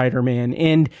have a Spider-Man.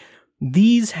 And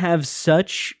these have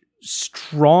such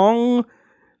strong,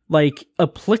 like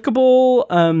applicable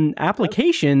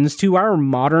applications to our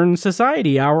modern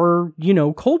society, our,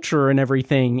 culture and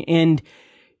everything. And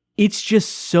it's just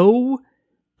so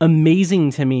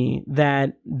amazing to me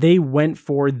that they went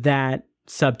for that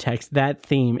subtext, that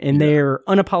theme, and they're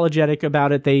unapologetic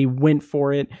about it. They went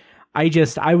for it. I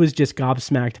was just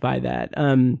gobsmacked by that.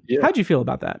 How'd you feel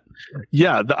about that?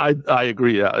 Yeah, I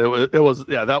agree. Yeah,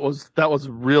 that was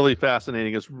really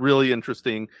fascinating. It's really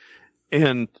interesting.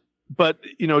 But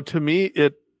to me,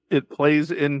 it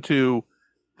plays into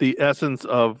the essence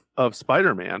of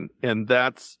Spider-Man, and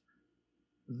that's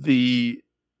the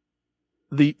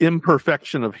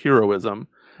imperfection of heroism,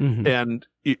 and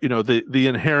the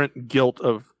inherent guilt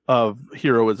of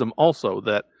heroism also,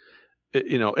 that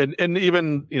and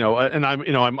even and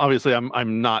I'm obviously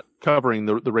I'm not covering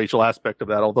the racial aspect of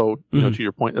that, although to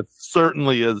your point, that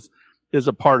certainly is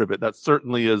a part of it. That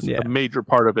certainly is a major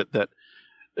part of it, that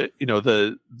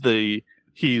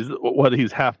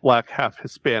he's half black, half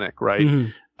Hispanic, right?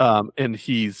 And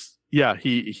he's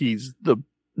the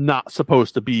not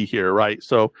supposed to be here, right?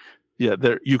 So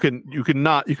there you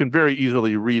can very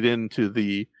easily read into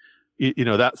the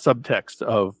that subtext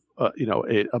of a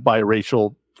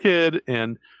biracial kid,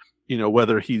 and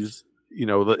whether he's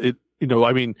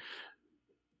I mean,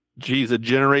 geez, a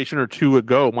generation or two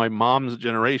ago, my mom's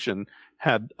generation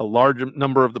had a large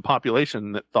number of the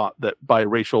population that thought that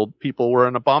biracial people were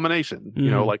an abomination,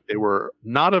 like they were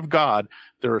not of God.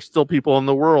 There are still people in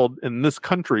the world, in this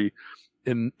country,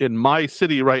 in my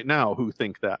city right now, who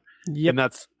think that. And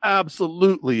that's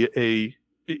absolutely a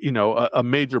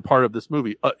major part of this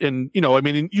movie. And I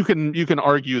mean, you can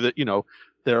argue that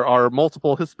there are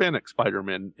multiple Hispanic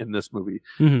Spider-Men in this movie.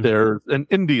 There's an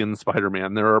Indian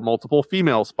Spider-Man. There are multiple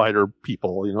female Spider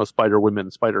people, Spider women,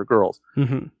 Spider girls.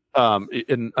 And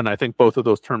I think both of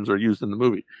those terms are used in the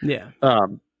movie. Yeah.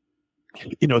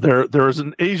 There's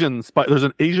an Asian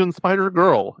Spider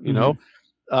girl.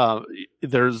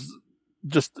 There's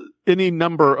just any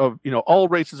number of all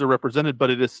races are represented, but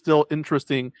it is still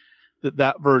interesting that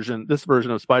this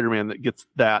version of Spider-Man that gets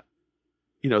that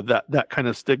that kind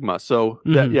of stigma. So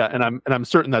and I'm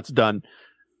certain that's done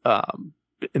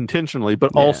intentionally,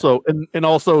 but also and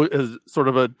also as sort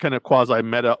of a kind of quasi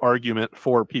meta argument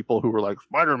for people who were like,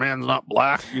 Spider-Man's not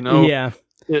black, in that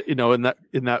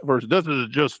version. This is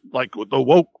just like the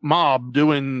woke mob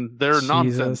doing their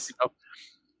nonsense.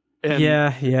 And and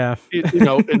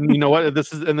you know what,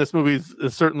 this movie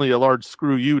is certainly a large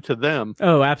screw you to them.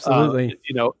 Oh, absolutely.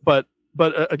 But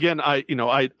again, I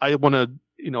want to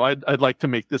I'd like to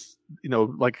make this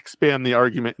like expand the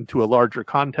argument into a larger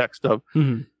context of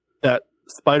that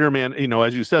Spider-Man.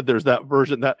 As you said, there's that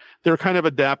version that they're kind of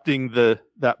adapting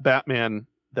that Batman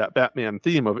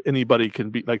theme of anybody can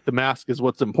be, like, the mask is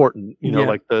what's important,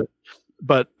 like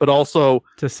but also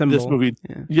it's a symbol. This movie,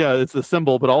 it's the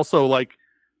symbol, but also like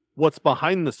what's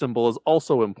behind the symbol is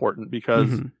also important,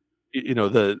 because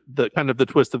the kind of the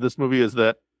twist of this movie is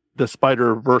that the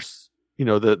Spider-Verse,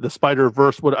 the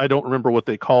Spider-Verse, what I don't remember what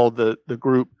they call the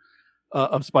group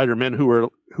of Spider-Men who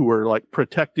were like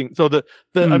protecting. So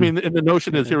I mean, and the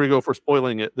notion is, here we go for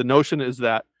spoiling it. The notion is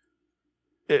that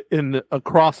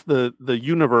across the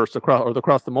universe,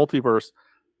 across the multiverse,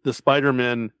 the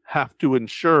Spider-Men have to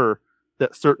ensure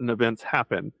that certain events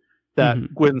happen,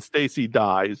 that Gwen Stacy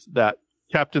dies, that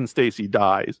Captain Stacy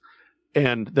dies,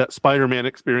 and that Spider-Man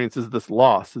experiences this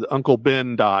loss. That Uncle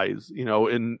Ben dies,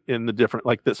 in the different,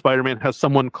 like, that Spider-Man has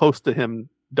someone close to him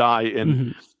die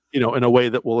in a way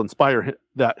that will inspire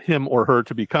him or her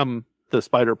to become the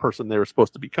Spider person they were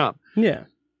supposed to become. Yeah.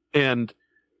 And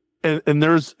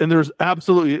there's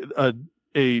absolutely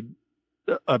a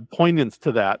poignance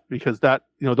to that, because that,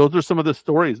 those are some of the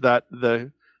stories that the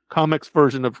comics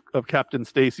version of Captain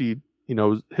Stacy,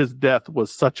 his death was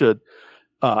such a,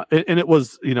 and it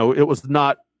was, it was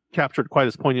not captured quite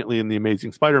as poignantly in The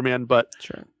Amazing Spider-Man, but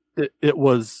sure, it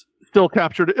was still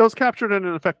captured. It was captured in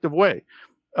an effective way.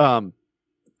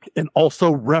 And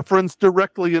also referenced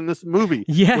directly in this movie.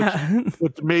 Yeah.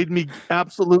 which made me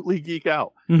absolutely geek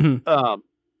out.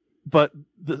 But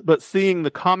seeing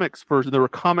the comics version, there were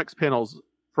comics panels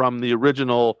from the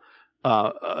original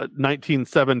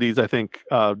 1970s, I think,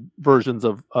 versions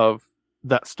of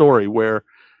that story, where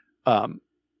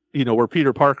where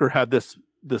Peter Parker had this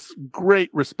great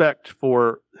respect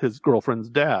for his girlfriend's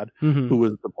dad, who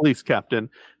was the police captain,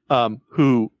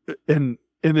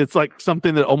 and it's like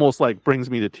something that almost like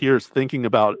brings me to tears thinking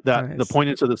about that. Nice. The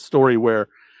poignance of the story where,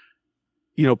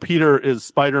 Peter is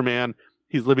Spider-Man.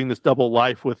 He's living this double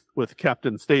life with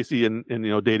Captain Stacy and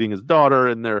dating his daughter.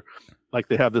 And they're like,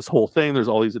 they have this whole thing. There's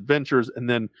all these adventures. And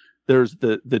then there's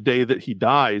the day that he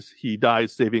dies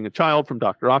saving a child from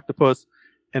Dr. Octopus.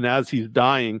 and as he's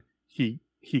dying, he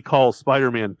calls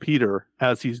Spider-Man Peter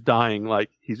as he's dying. Like,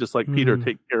 he's just like, Peter,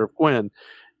 take care of Gwen.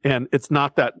 And it's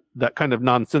not that kind of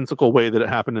nonsensical way that it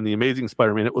happened in The Amazing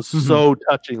Spider-Man. It was so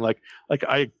touching. Like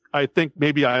I think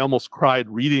maybe I almost cried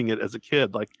reading it as a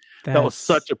kid. Like, that was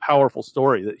such a powerful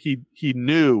story that he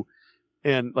knew,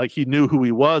 and like, he knew who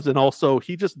he was. And also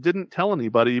he just didn't tell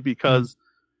anybody because,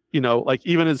 you know, like,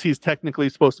 even as he's technically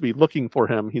supposed to be looking for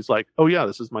him, he's like, oh yeah,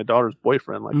 this is my daughter's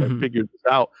boyfriend. Like, I figured this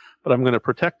out, but I'm going to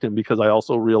protect him because I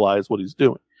also realize what he's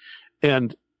doing.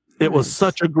 And it was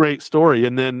such a great story.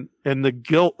 And the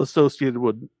guilt associated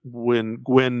with when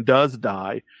Gwen does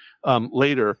die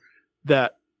later,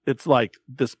 that it's like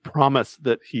this promise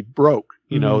that he broke,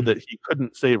 you know, that he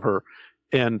couldn't save her.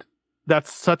 And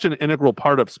that's such an integral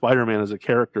part of Spider-Man as a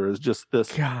character, is just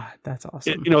this. God, that's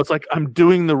awesome. You know, it's like, am I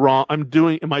doing the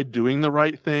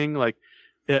right thing? Like,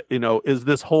 you know, is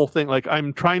this whole thing, like,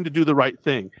 I'm trying to do the right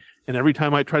thing. And every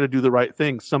time I try to do the right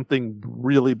thing, something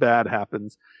really bad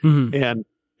happens. And,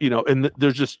 you know, and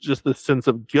there's just this sense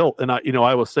of guilt. And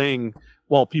I was saying,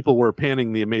 while people were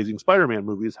panning the Amazing Spider-Man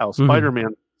movies, how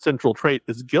Spider-Man central trait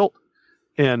is guilt.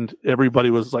 And everybody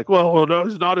was like, well, no,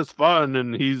 he's not as fun,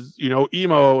 and he's, you know,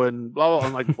 emo and blah, blah.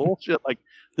 I'm like, bullshit. Like,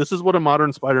 this is what a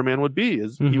modern Spider-Man would be,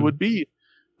 is he would be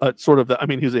sort of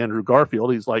he's Andrew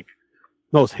Garfield. He's like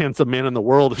most handsome man in the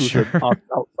world who's an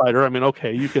outsider. I mean,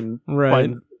 okay, you can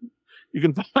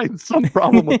find some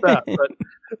problem with that, but,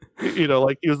 you know,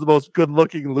 like, he was the most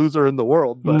good-looking loser in the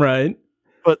world,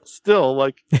 but still,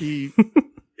 like, he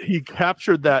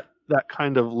captured that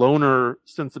kind of loner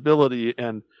sensibility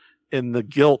and the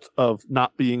guilt of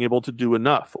not being able to do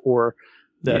enough, or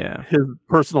that his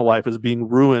personal life is being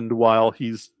ruined while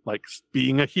he's like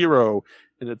being a hero,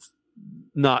 and it's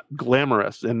not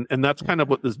glamorous. And that's kind of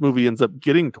what this movie ends up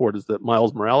getting toward, is that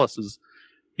Miles Morales is,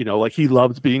 you know, like, he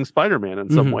loves being Spider-Man in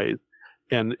some ways.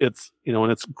 And it's, you know,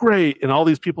 and it's great. And all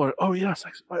these people are, oh yes,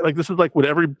 like this is like what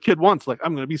every kid wants. Like,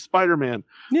 I'm going to be Spider-Man.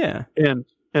 Yeah. And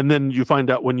then you find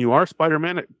out when you are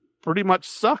Spider-Man, it pretty much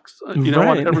sucks, you know,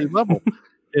 on every level.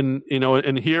 And, you know,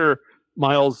 and here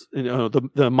Miles, you know,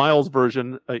 the Miles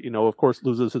version, you know, of course,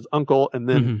 loses his uncle. And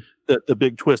then the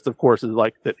big twist, of course, is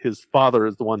like that his father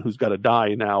is the one who's got to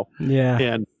die now.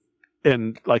 Yeah.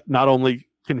 And like, not only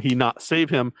can he not save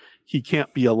him, he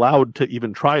can't be allowed to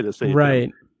even try to save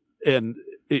him. And,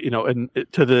 you know, and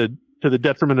to the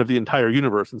detriment of the entire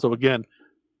universe. And so again,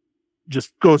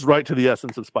 just goes right to the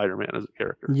essence of Spider-Man as a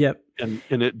character. Yep. And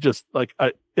it just like,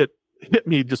 it hit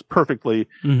me just perfectly,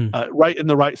 right in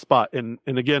the right spot. And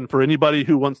again, for anybody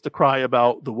who wants to cry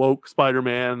about the woke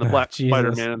Spider-Man, the black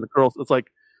Spider-Man, and the girls, it's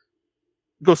like,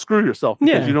 go screw yourself,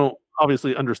 because you don't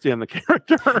obviously understand the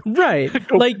character. Right.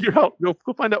 Go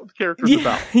find out what the character's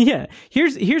about. Yeah.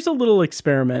 Here's a little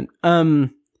experiment.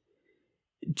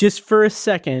 Just for a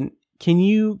second, can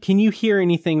you hear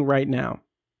anything right now?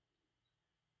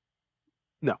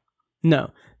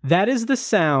 No. That is the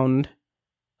sound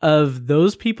of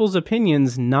those people's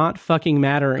opinions not fucking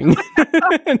mattering.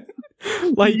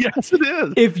 Like, yes, it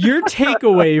is. If your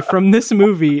takeaway from this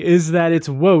movie is that it's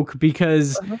woke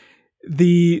because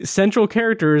the central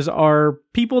characters are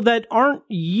people that aren't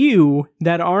you,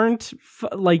 that aren't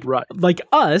like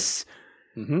us,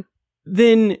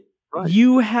 then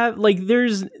you have, like,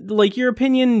 there's, like, your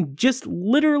opinion just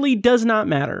literally does not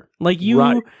matter. Like,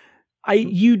 you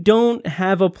don't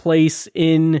have a place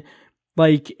in,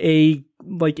 like, in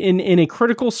a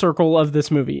critical circle of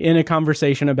this movie, in a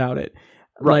conversation about it.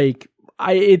 Like,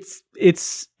 it's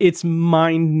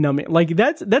mind numbing. Like,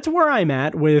 that's where I'm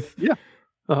at with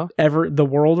the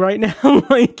world right now.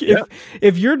 Like,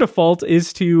 if your default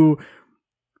is to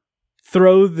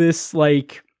throw this,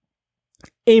 like,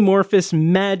 amorphous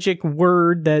magic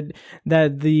word that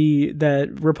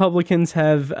Republicans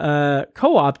have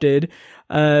co-opted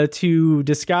to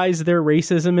disguise their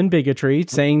racism and bigotry,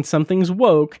 saying something's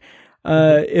woke.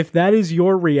 If that is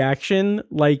your reaction,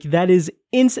 like, that is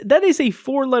a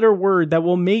 4-letter word that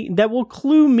will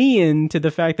clue me into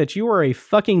the fact that you are a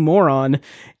fucking moron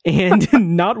and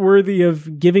not worthy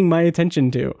of giving my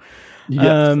attention to.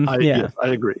 Yes, I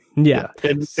agree. Yeah.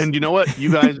 And you know what?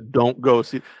 You guys don't go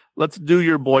see. Let's do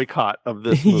your boycott of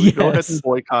this movie. Yes. Go ahead and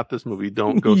boycott this movie.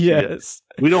 Don't go see it.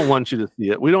 We don't want you to see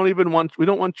it. We don't want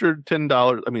your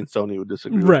 $10. I mean, Sony would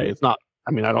disagree. Right. It's not.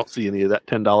 I mean, I don't see any of that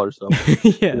 $10. So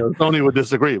Sony would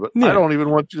disagree, but I don't even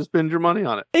want you to spend your money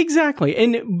on it.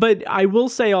 Exactly. But I will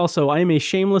say also, I am a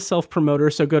shameless self-promoter.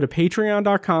 So go to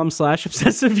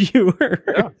patreon.com/obsessiveviewer.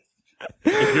 Yeah.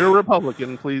 If you're a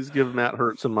Republican, please give Matt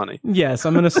Hurt some money. Yes,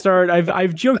 I'm going to start.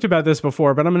 I've joked about this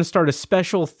before, but I'm going to start a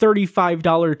special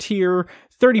 $35 tier.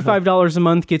 $35 a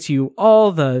month gets you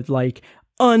all the, like,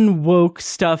 unwoke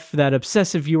stuff that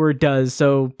Obsessive Viewer does.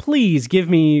 So please give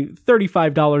me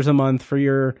 $35 a month for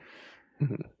your,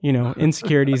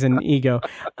 insecurities and ego.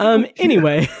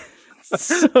 Anyway,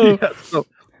 that's the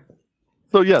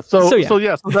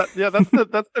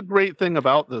great thing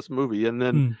about this movie. And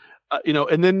then,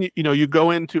 you go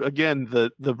into, again,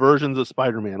 the versions of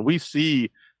Spider-Man. We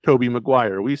see Tobey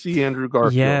Maguire. We see Andrew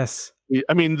Garfield. Yes. These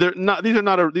are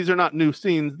not new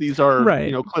scenes. These are,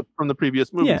 clips from the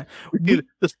previous movies. Yeah. We see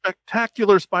the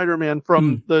spectacular Spider-Man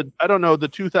from the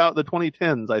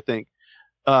 2010s, I think.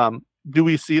 Do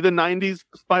we see the 90s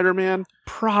Spider-Man?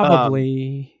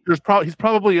 Probably. He's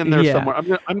probably in there somewhere.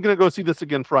 I'm gonna go see this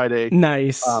again Friday.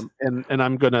 Nice. And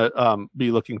I'm gonna be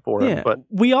looking for it. But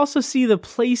we also see the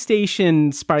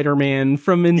PlayStation Spider-Man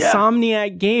from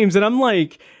Insomniac Games, and I'm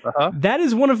like, that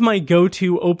is one of my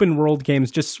go-to open world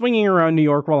games. Just swinging around New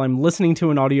York while I'm listening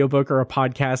to an audiobook or a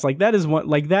podcast. Like that is what,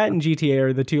 like that and GTA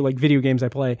are the two like video games I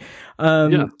play.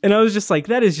 And I was just like,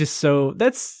 that is just so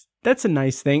that's a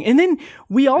nice thing. And then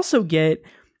we also get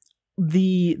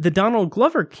the Donald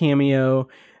Glover cameo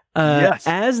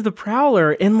as the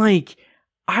Prowler, and like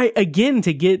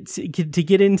to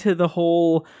get into the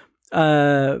whole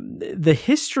the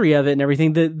history of it and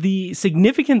everything, the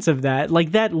significance of that,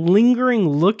 like that lingering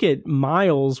look at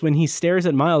Miles when he stares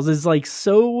at Miles is like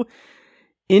so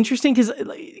interesting. Because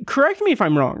correct me if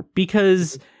I'm wrong,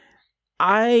 because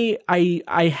I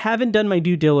haven't done my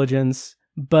due diligence,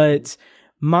 but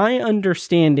my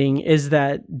understanding is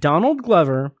that Donald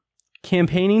Glover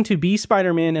campaigning to be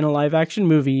Spider-Man in a live-action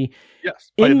movie.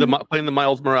 Yes, playing the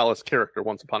Miles Morales character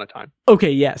once upon a time.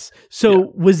 Okay, yes.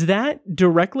 So was that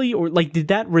directly, or like did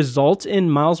that result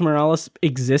in Miles Morales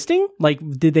existing? Like,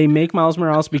 did they make Miles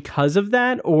Morales because of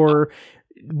that, or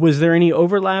was there any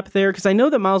overlap there? Because I know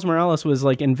that Miles Morales was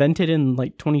like invented in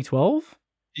like 2012.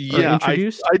 Yeah,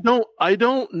 introduced.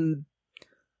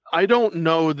 I don't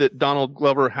know that Donald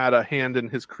Glover had a hand in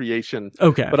his creation.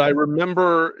 Okay. But I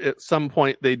remember at some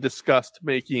point they discussed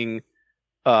making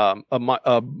a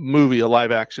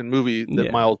live action movie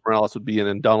that Miles Morales would be in,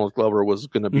 and Donald Glover was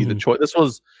going to be the choice. This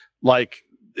was like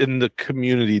in the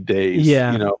Community days.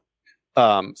 Yeah.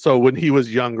 So when he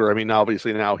was younger, I mean,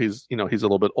 obviously now he's a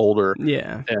little bit older.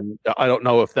 Yeah. And I don't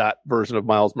know if that version of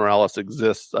Miles Morales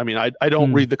exists. I mean, I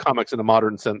don't read the comics in a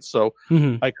modern sense, so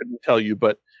I couldn't tell you,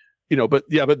 but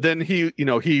then he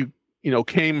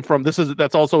came from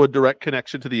that's also a direct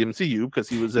connection to the MCU, because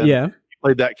he was he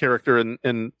played that character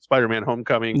in Spider-Man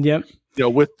Homecoming. Yep.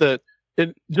 With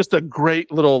just a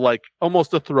great little, like,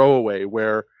 almost a throwaway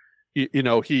where he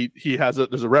has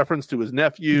there's a reference to his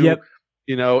nephew. Yep.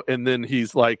 And then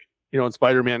he's like, when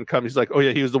Spider-Man comes, he's like, oh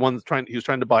yeah, he was the one trying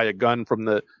to buy a gun from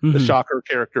the Shocker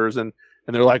characters, and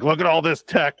they're like, look at all this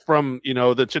tech from the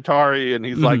Chitauri, and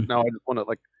he's like, no, I just want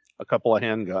like a couple of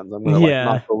handguns. I'm gonna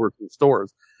knock over some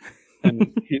stores.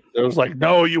 And it was like,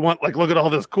 no, you want, like, look at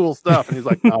all this cool stuff. And he's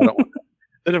like, no, I don't want that.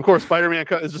 Then of course Spider-Man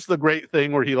is just the great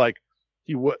thing where he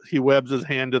webs his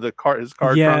hand to his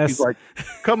car trunk. He's like,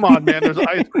 come on, man, there's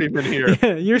ice cream in here.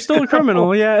 Yeah, you're still a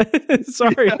criminal. Yeah.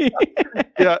 Sorry.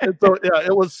 And so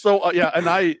it was so and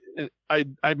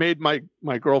I made my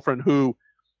girlfriend, who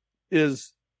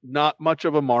is not much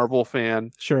of a Marvel fan.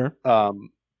 Sure.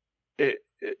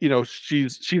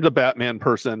 She's a Batman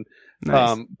person.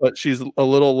 Nice. But she's a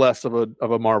little less of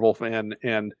a Marvel fan,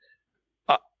 and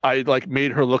I like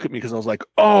made her look at me, because I was like,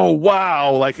 oh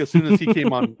wow, like as soon as he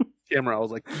came on camera, I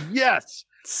was like, yes,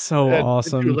 so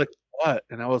awesome. And she was like, what?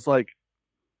 And I was like,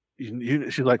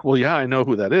 she's like, well, yeah, I know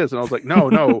who that is. And I was like,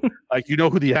 no, like, you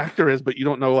know who the actor is, but you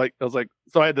don't know, like, I was like,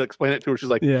 so I had to explain it to her. She's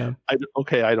like, yeah, I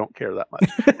don't care that much.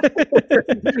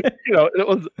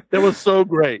 It was so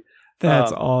great.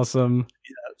 That's awesome.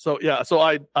 So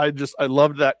I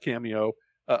loved that cameo.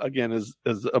 Again, as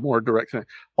a more direct thing.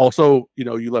 Also,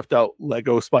 you left out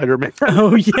Lego Spider-Man.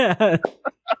 Oh yeah,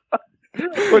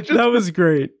 that was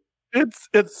great. It's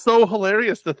so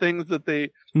hilarious, the things that the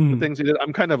things he did.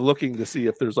 I'm kind of looking to see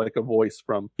if there's like a voice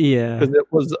from because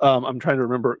it was I'm trying to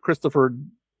remember. Christopher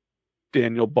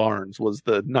Daniel Barnes was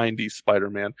the 90s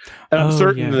Spider-Man, and I'm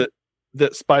certain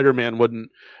that Spider-Man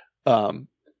wouldn't.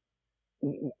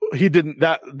 He didn't,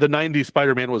 that the 90s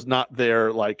Spider-Man was not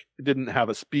there, like, didn't have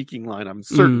a speaking line. I'm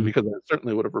certain, because I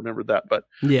certainly would have remembered that, but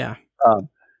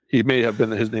he may have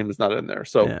been, his name is not in there,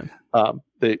 so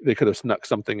they could have snuck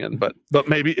something in, but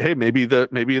maybe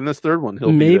in this third one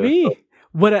he'll be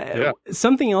there, so.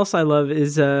 Something else I love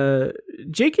is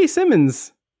J.K.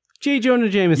 Simmons, J. Jonah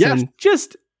Jameson,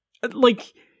 just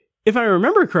like, if I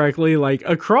remember correctly, like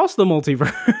across the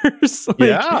multiverse,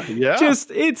 like, just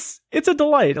it's a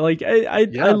delight. Like I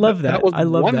love that. That was I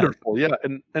love wonderful. that.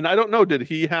 Yeah, and I don't know, did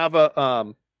he have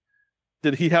a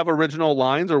did he have original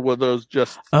lines, or were those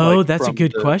just? That's a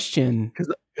good question.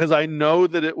 Because I know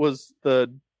that it was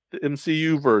the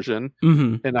MCU version,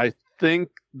 and I think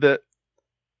that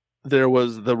there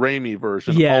was the Raimi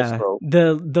version. Yeah, also.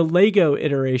 the Lego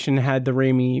iteration had the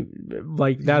Raimi,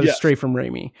 that was straight from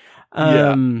Raimi.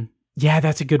 Yeah,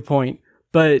 that's a good point.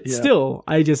 But still,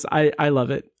 I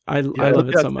love it. I love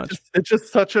it so much. It's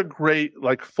just such a great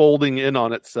folding in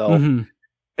on itself,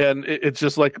 and it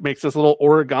just makes this little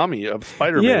origami of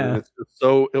Spider-Man. Yeah. It's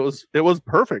just it was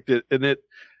perfect.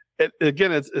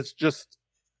 It's just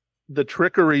the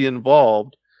trickery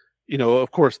involved.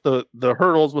 Of course, the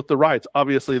hurdles with the rights.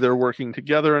 Obviously, they're working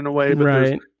together in a way. But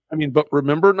right. But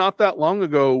remember not that long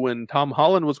ago when Tom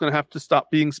Holland was going to have to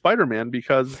stop being Spider-Man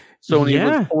because Sony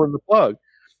was pulling the plug.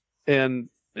 And,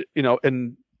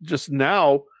 and just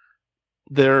now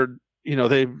they've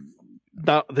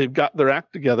got their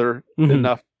act together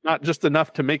enough, not just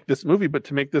enough to make this movie, but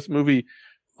to make this movie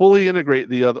fully integrate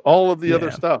all of the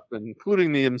other stuff,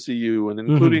 including the MCU and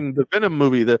including the Venom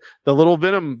movie, the little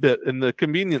Venom bit in the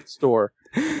convenience store.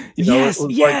 Yes.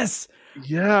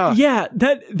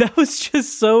 That was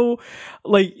just so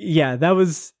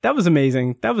that was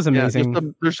amazing. That was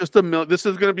amazing. There's just this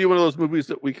is going to be one of those movies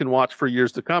that we can watch for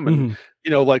years to come. And,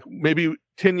 maybe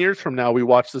 10 years from now, we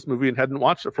watch this movie and hadn't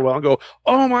watched it for a while and go,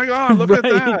 oh my God, look at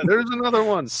that. There's another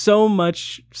one. So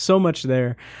much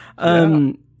there.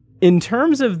 In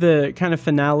terms of the kind of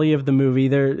finale of the movie,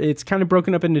 it's kind of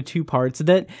broken up into two parts.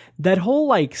 That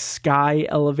whole sky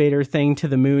elevator thing to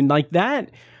the moon, that,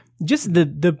 just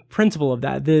the principle of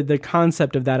that, the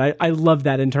concept of that, I love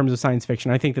that in terms of science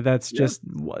fiction. I think that's just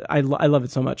I love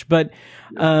it so much. But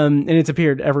and it's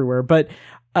appeared everywhere. But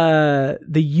the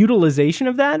utilization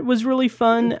of that was really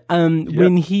fun.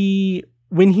 When he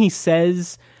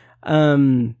says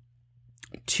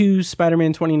to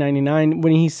Spider-Man 2099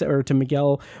 to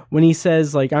Miguel when he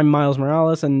says I'm Miles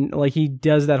Morales, and he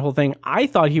does that whole thing. I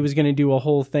thought he was going to do a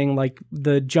whole thing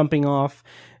the jumping off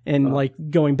and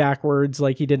going backwards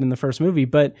like he did in the first movie,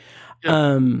 but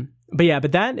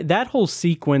that whole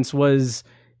sequence was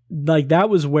that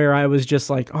was where I was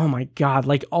just oh my God,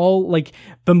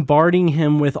 bombarding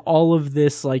him with all of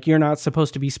this you're not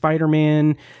supposed to be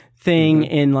Spider-Man thing,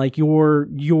 and you're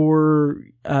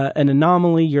an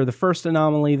anomaly, you're the first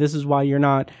anomaly, this is why you're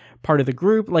not part of the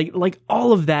group,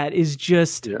 all of that is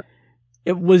just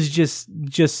it was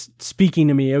just speaking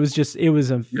to me. It was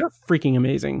freaking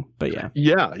amazing. But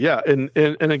and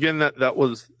again that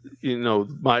was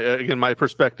my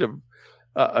perspective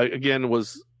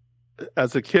was,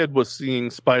 as a kid, was seeing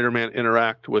Spider-Man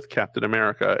interact with Captain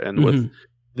America and with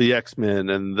the X-Men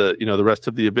and the rest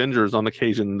of the Avengers on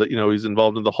occasion. That he's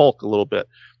involved in the Hulk a little bit,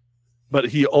 but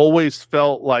he always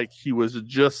felt like he was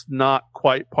just not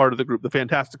quite part of the group. The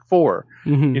Fantastic Four,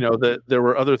 that there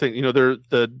were other things.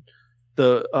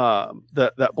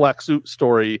 That black suit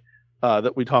story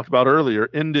that we talked about earlier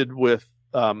ended with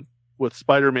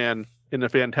Spider-Man in a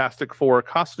Fantastic Four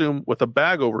costume with a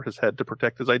bag over his head to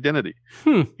protect his identity.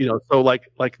 So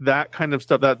that kind of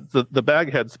stuff. That the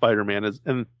Baghead Spider-Man is,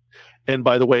 and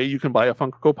by the way, you can buy a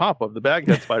Funko Pop of the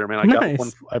Baghead Spider-Man. I got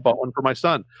one. I bought one for my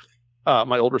son,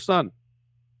 my older son,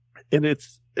 and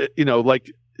it's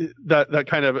that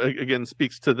kind of again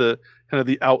speaks to the kind of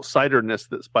the outsiderness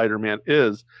that Spider-Man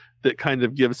is. That kind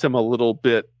of gives him a little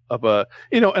bit of a,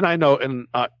 and I know, and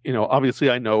obviously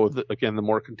I know that again, the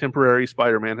more contemporary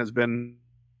Spider-Man has been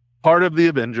part of the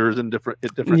Avengers at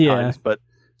different times, but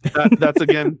that's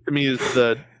again to me is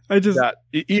that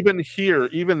even here,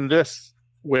 even this,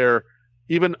 where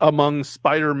even among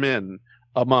Spider-Men,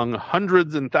 among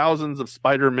hundreds and thousands of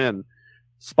Spider-Men,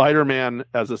 Spider-Man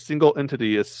as a single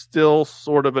entity is still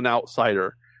sort of an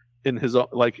outsider. In his own,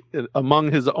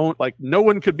 among his own, no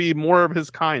one could be more of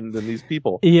his kind than these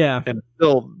people. Yeah, and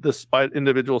still, this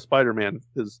individual Spider-Man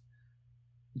is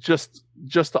just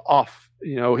off,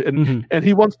 and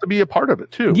he wants to be a part of it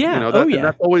too. Yeah, and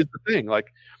that's always the thing.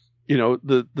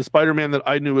 The Spider-Man that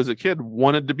I knew as a kid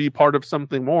wanted to be part of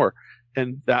something more,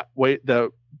 and that way the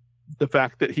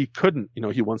fact that he couldn't,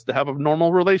 he wants to have a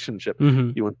normal relationship,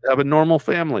 he wants to have a normal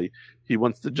family, he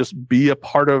wants to just be a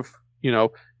part of,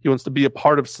 he wants to be a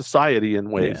part of society in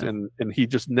ways, and he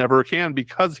just never can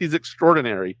because he's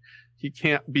extraordinary. He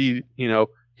can't be,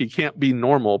 he can't be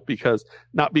normal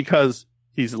not because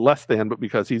he's less than, but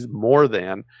because he's more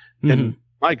than. And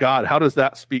my God, how does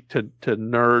that speak to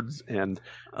nerds and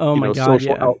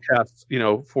social outcasts,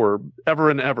 for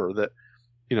ever and ever that,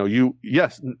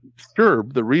 sure,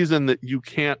 the reason that you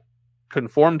can't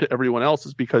conform to everyone else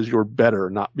is because you're better,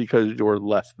 not because you're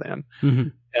less than.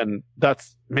 And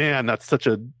that's such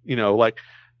a,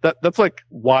 that's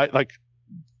why,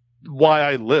 why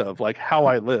I live, like how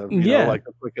I live. You know, like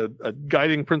a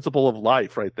guiding principle of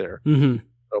life right there. Mm-hmm.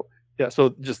 So yeah,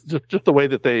 so just the way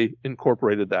that they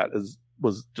incorporated that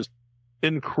was just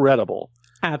incredible.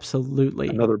 Absolutely.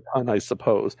 Another pun, I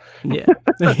suppose. Yeah.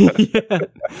 Yeah.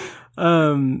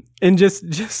 And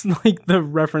just like the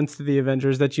reference to the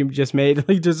Avengers that you just made,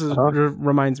 like just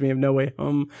reminds me of No Way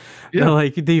Home. Yeah. They're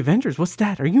like, the Avengers, what's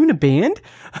that? Are you in a band?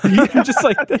 Yeah. Just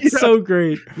like, that's so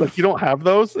great. Like, you don't have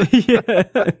those? Yeah.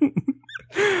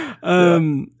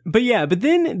 But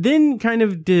then kind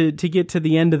of to get to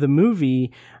the end of the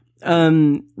movie,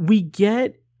 we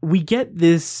get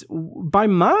this, in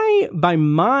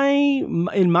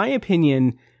my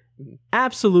opinion,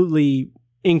 absolutely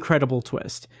incredible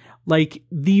twist. Like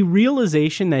the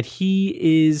realization that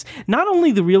he is not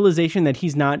only the realization that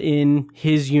he's not in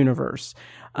his universe,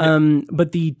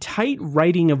 but the tight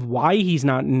writing of why he's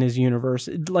not in his universe.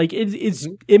 Like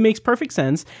it makes perfect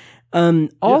sense.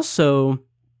 Also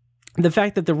the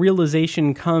fact that the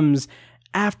realization comes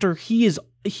after he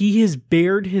has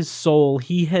bared his soul.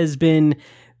 He has been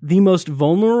the most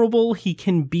vulnerable he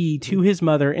can be to his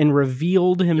mother and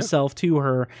revealed himself to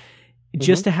her.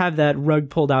 Just to have that rug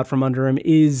pulled out from under him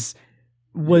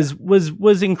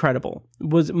was incredible.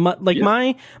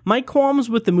 My qualms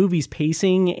with the movie's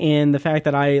pacing and the fact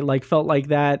that I like felt like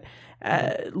that,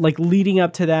 like leading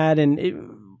up to that,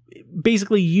 and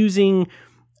basically using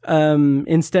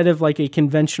instead of like a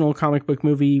conventional comic book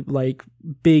movie like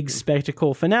big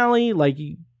spectacle finale, like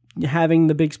having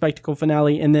the big spectacle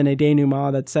finale and then a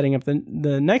denouement that's setting up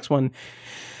the next one.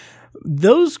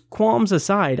 Those qualms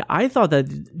aside, I thought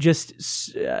that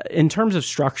just in terms of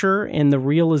structure and the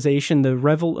realization, the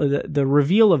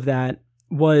reveal of that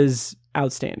was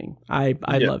outstanding. I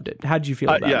loved it. How did you feel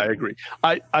about it? Yeah, I agree.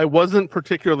 I wasn't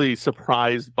particularly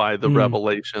surprised by the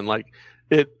revelation. Like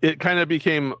it kind of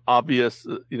became obvious,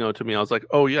 to me. I was like,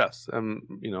 oh yes, and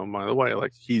by the way,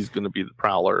 like he's going to be the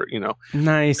Prowler.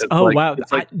 Nice. It's wow,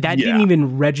 that didn't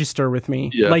even register with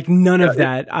me. Yeah. Like none of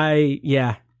that.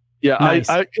 Yeah, nice.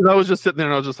 I was just sitting there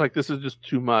and I was just like, this is just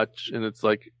too much. And it's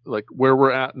like where we're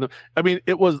at.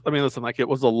 It was a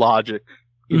logic,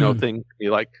 thing to me.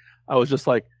 Like, I was just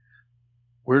like,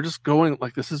 we're just going,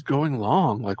 like, this is going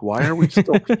long. Like, why are we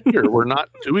still here? We're not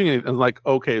doing anything. And like,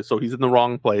 okay, so he's in the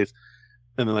wrong place.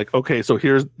 And then like, okay, so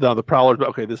here's now the Prowlers, but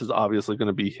okay, this is obviously going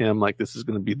to be him. Like, this is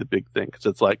going to be the big thing. Cause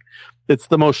it's like, it's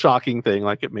the most shocking thing.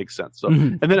 Like, it makes sense. So,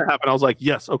 and then it happened. I was like,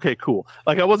 yes. Okay, cool.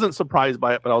 Like, I wasn't surprised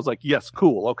by it, but I was like, yes,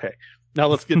 cool. Okay. Now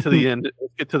let's get to the end.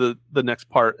 Let's get to the next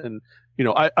part. And,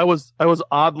 I was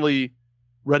oddly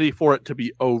ready for it to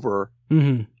be over.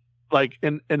 Mm-hmm. Like,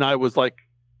 and I was like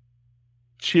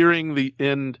cheering the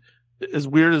end. As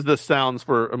weird as this sounds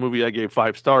for a movie I gave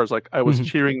 5 stars, like I was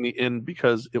cheering the end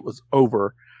because it was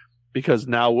over, because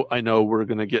now I know we're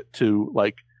going to get to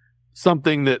like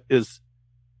something that is,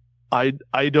 I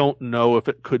don't know if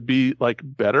it could be like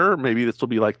better. Maybe this will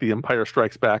be like the Empire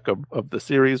Strikes Back of the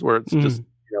series, where it's just,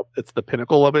 it's the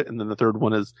pinnacle of it. And then the third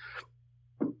one is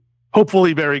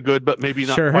hopefully very good, but maybe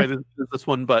not quite as this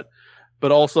one, but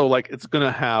also like it's going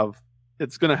to have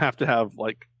to have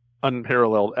like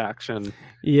unparalleled action,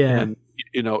 and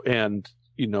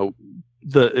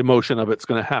the emotion of it's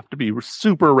going to have to be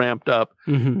super ramped up,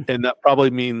 and that probably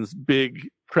means big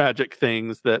tragic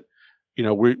things that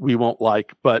we won't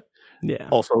like, but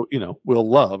also we'll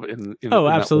love, and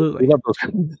absolutely, we love those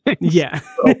kind of things.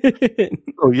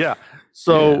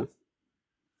 So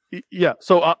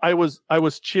I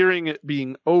was cheering it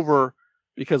being over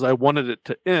because I wanted it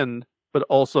to end, but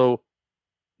also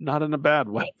not in a bad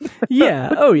way.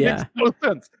 Yeah. Oh, yeah. It makes no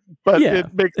sense. But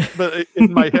but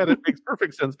in my head, it makes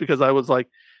perfect sense, because I was like,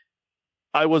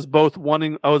 I was both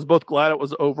glad it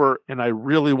was over, and I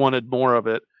really wanted more of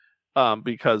it,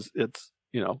 because it's,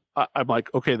 I'm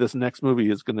like, okay, this next movie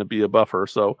is going to be a buffer.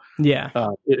 So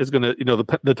it is going to,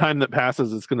 the time that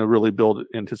passes, it's going to really build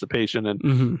anticipation.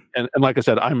 And, and like I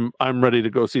said, I'm ready to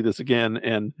go see this again.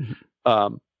 And,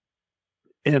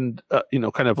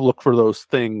 kind of look for those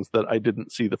things that I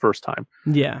didn't see the first time.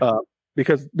 Yeah.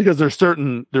 Because there's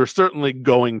certainly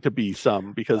going to be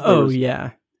some, because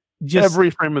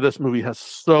every frame of this movie has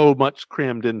so much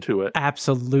crammed into it.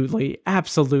 Absolutely.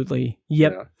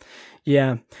 Yep.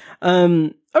 Yeah.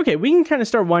 Okay, we can kind of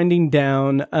start winding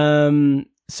down.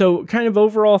 So kind of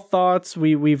overall thoughts,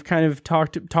 we've kind of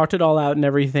talked it all out and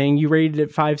everything. You rated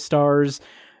it 5 stars.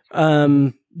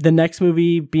 The next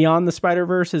movie, Beyond the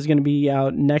Spider-Verse, is going to be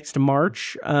out next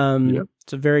March. So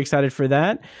very excited for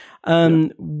that.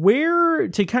 Where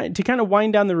to kind of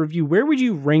wind down the review, where would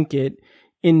you rank it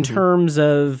in terms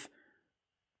of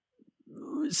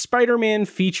Spider-Man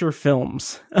feature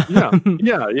films.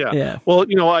 Yeah. Well,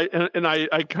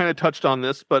 I kind of touched on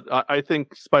this, but I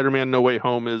think Spider-Man No Way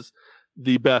Home is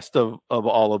the best of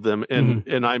all of them,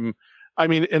 and I'm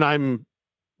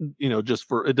just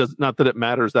for it does not that it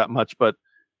matters that much, but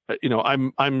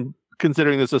I'm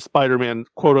considering this a Spider-Man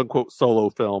quote unquote solo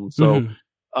film. So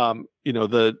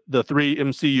the 3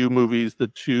 MCU movies, the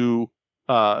 2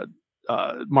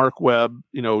 Mark Webb,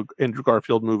 Andrew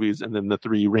Garfield movies, and then the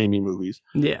 3 Raimi movies.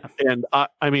 Yeah. And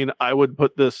I would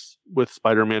put this with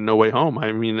Spider-Man No Way Home.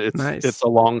 I mean, it's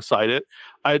alongside it.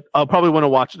 I'll probably want to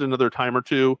watch it another time or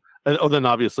two. And then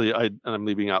obviously I'm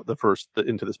leaving out the first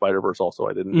Into the Spider-Verse also.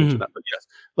 I didn't mention that, but yes,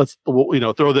 let's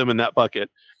throw them in that bucket.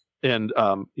 And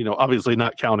obviously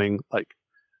not counting like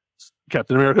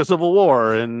Captain America Civil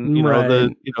War and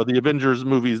the Avengers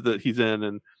movies that he's in,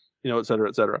 and et cetera,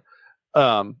 et cetera.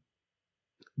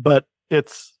 But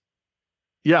it's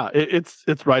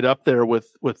right up there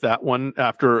with that one.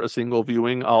 After a single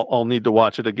viewing, I'll need to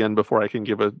watch it again before I can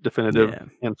give a definitive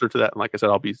answer to that. And like I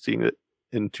said, I'll be seeing it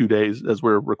in 2 days as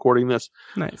we're recording this.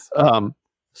 Nice.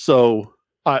 So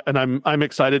I'm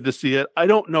excited to see it. I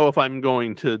don't know if I'm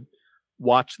going to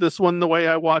watch this one the way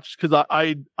I watched, because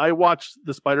I watched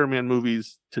the Spider-Man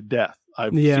movies to death.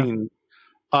 I've seen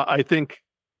I think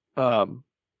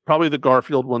probably the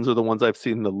Garfield ones are the ones I've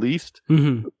seen the least.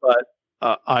 But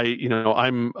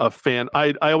I'm a fan.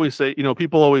 I always say,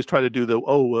 people always try to do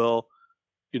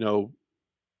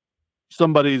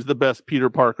somebody's the best Peter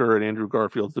Parker and Andrew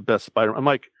Garfield's the best Spider-Man. I'm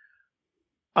like,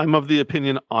 I'm of the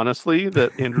opinion, honestly,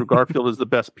 that Andrew Garfield is the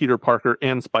best Peter Parker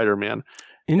and Spider-Man.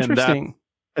 Interesting.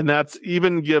 And that's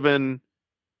even given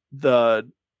that's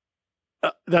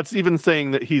even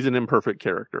saying that he's an imperfect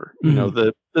character.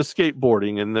 The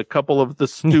skateboarding and the couple of the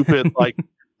stupid, like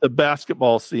the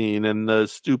basketball scene and the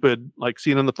stupid, like,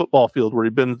 scene on the football field where he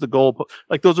bends the goal.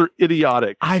 Like, those are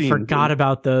idiotic scenes. Forgot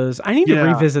about those. I need to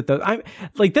revisit those.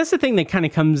 That's the thing that kind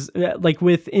of comes like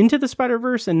with Into the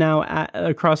Spider-Verse and now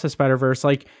Across the Spider-Verse.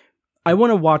 Like, I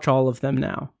want to watch all of them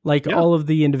now, like all of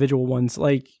the individual ones.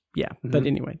 Like, but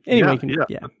anyway,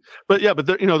 but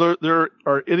there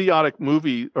are idiotic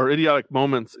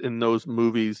moments in those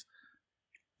movies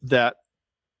that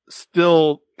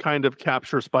still kind of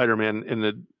capture Spider-Man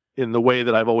in the way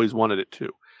that I've always wanted it to.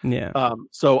 Yeah.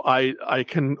 So I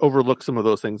can overlook some of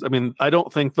those things. I mean, I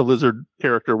don't think the Lizard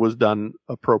character was done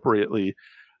appropriately.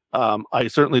 I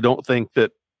certainly don't think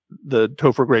that the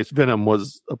Topher Grace Venom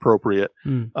was appropriate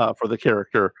for the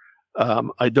character.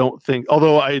 I don't think,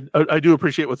 although I do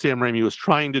appreciate what Sam Raimi was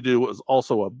trying to do, was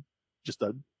also just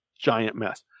a giant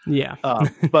mess. Yeah.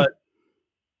 But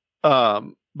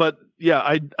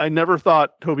yeah, I never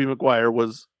thought Tobey Maguire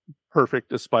was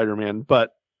perfect as Spider-Man.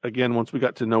 But again, once we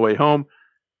got to No Way Home,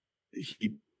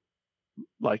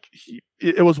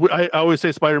 I always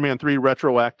say Spider-Man 3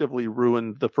 retroactively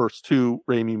ruined the first 2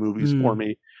 Raimi movies for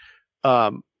me.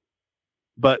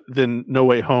 But then No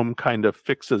Way Home kind of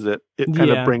fixes it. It kind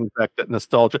of brings back that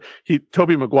nostalgia.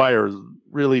 Tobey Maguire is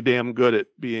really damn good at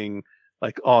being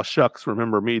like, "Oh shucks,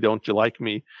 remember me? Don't you like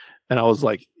me?" And I was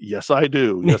like, "Yes, I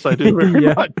do. Yes, I do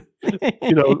very much."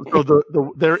 So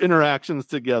their interactions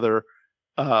together,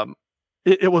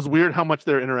 it was weird how much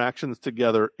their interactions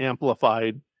together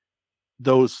amplified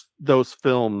those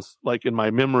films, like in my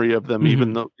memory of them,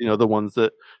 even though the ones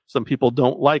that some people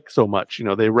don't like so much,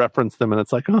 they reference them and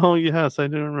it's like, oh yes, I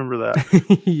do remember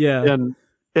that.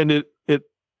 And it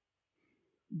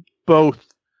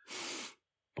both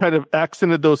kind of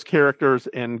accented those characters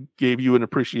and gave you an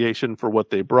appreciation for what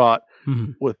they brought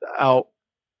without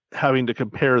having to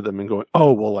compare them and going,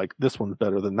 oh well, like this one's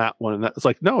better than that one, and that. It's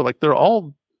like, no, like they're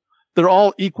all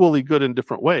equally good in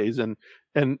different ways. And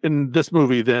in this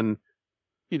movie then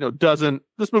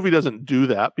this movie doesn't do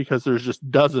that, because there's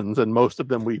just dozens, and most of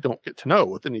them we don't get to know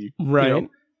with any,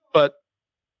 but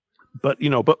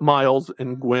Miles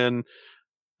and Gwen,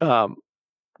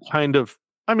 kind of,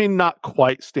 I mean, not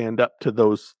quite stand up to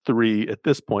those 3 at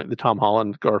this point, the Tom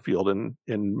Holland, Garfield, and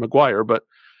Maguire, but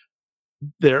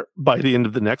they're, by the end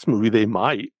of the next movie, they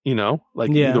might,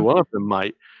 either one of them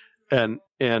might. And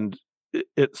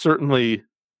it certainly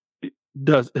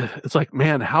does. It's like,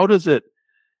 man, how do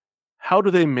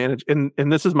they manage? And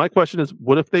this is my question is,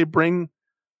 what if they bring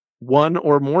one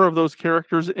or more of those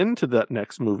characters into that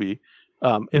next movie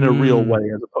in a real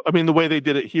way? I mean, the way they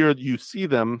did it here, you see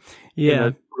them. Yeah.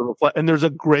 And there's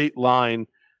a great line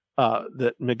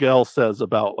that Miguel says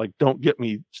about, like, don't get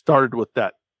me started with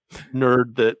that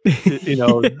nerd that,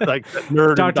 like that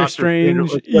nerd Doctor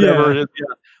Strange, whatever it is.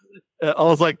 Yeah. I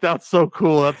was like, that's so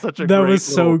cool. That's such a that was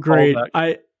so great.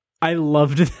 I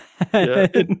loved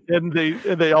that. And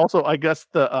they also, I guess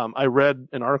I read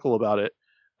an article about it.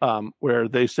 where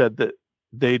they said that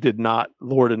they did not,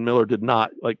 Lord and Miller did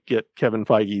not like get Kevin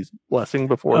Feige's blessing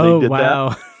before they did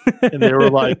that. And they were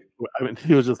like, I mean,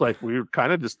 he was just like, we were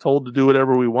kind of just told to do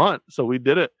whatever we want, so we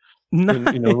did it. Nice.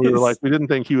 And, you know, we were like, we didn't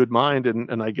think he would mind,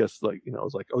 and I guess like, you know, I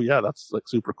was like, oh yeah, that's like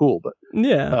super cool. But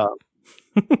yeah,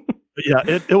 but yeah,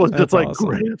 it was just like awesome.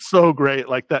 great. It's so great,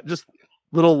 like that, just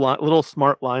little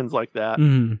smart lines like that.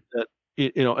 That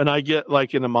you know, and I get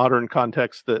like in a modern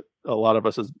context that a lot of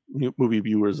us as movie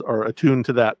viewers are attuned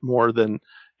to that more than,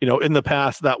 you know, in the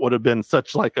past that would have been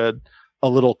such like a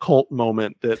little cult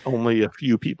moment that only a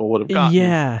few people would have gotten.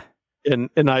 Yeah, and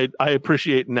I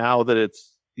appreciate now that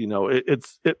it's, you know,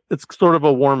 it's sort of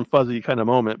a warm fuzzy kind of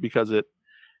moment, because it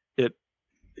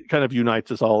kind of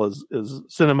unites us all as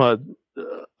cinema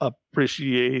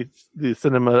appreciates the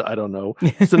cinema. I don't know,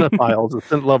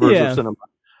 cinephiles, lovers of cinema.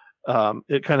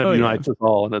 It kind of unites us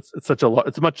all, and it's such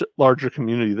it's a much larger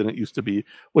community than it used to be.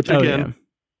 Which again,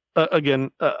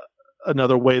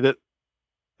 another way that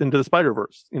Into the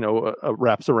Spider-Verse, you know,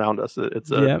 wraps around us.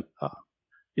 It's you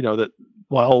know, that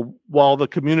while the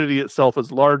community itself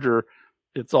is larger,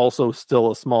 it's also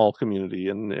still a small community,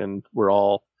 and we're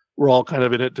all kind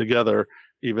of in it together,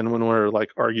 even when we're like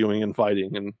arguing and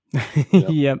fighting and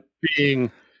you know,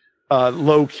 being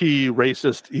low key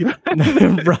racist, even.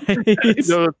 Right. You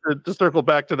know, to circle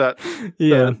back to that,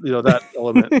 you know, that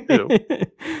element too.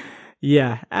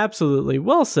 Yeah, absolutely.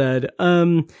 Well said.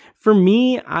 For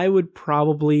me, I would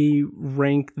probably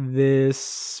rank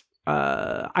this.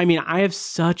 I mean, I have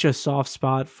such a soft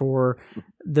spot for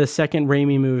the second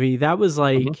Raimi movie. That was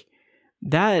like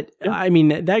that. Yeah. I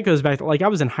mean, that goes back to, like, I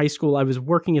was in high school. I was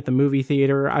working at the movie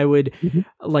theater. I would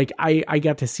like, I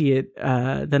got to see it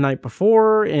the night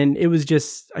before, and it was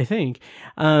just, I think,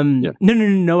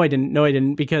 no, I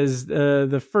didn't, because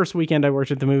the first weekend I worked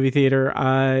at the movie theater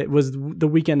was the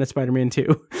weekend of Spider-Man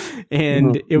 2,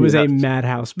 and it was a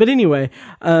madhouse. But anyway,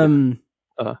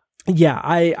 yeah,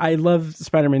 I love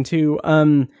Spider-Man 2.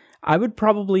 I would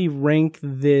probably rank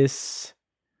this.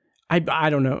 I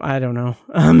don't know.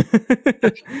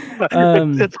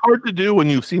 It's hard to do when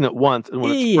you've seen it once and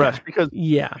when it's fresh, because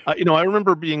you know, I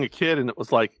remember being a kid and it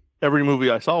was like every movie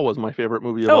I saw was my favorite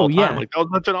movie of all time. Like, that was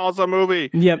such an awesome movie.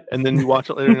 Yep. And then you watch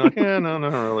it later and you're like, no, not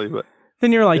really. But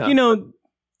then you're like, you know,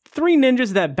 Three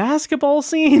Ninjas, that basketball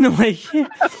scene, like,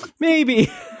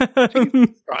 maybe. Yeah,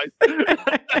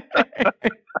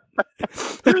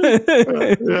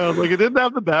 like, it didn't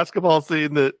have the basketball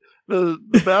scene that the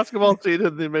basketball scene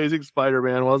in The Amazing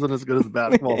Spider-Man wasn't as good as the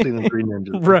basketball scene in Three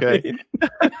Ninjas. Okay?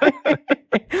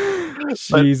 Right.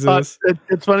 Jesus.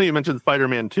 It's funny you mentioned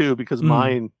Spider-Man 2, because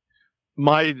my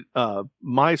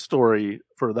story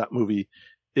for that movie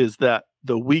is that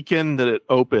the weekend that it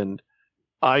opened,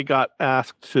 I got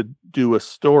asked to do a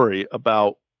story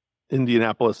about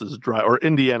Indiana's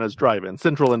drive-in,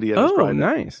 Central Indiana's drive-in.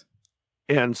 Oh, nice.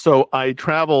 And so I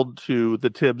traveled to the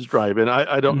Tibbs drive-in.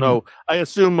 I don't know. I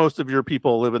assume most of your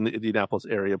people live in the Indianapolis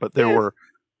area, but there were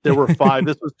 5.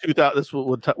 This was 2000.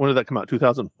 When did that come out?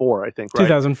 2004, I think. Right?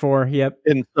 2004. Yep.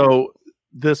 And so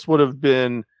this would have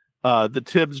been the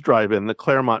Tibbs drive-in, the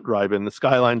Claremont drive-in, the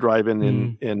Skyline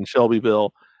drive-in in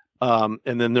Shelbyville, and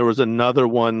then there was another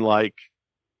one, like,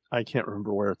 I can't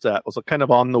remember where it's at. It was kind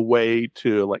of on the way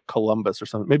to like Columbus or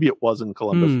something. Maybe it was in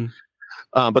Columbus.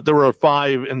 But there were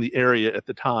 5 in the area at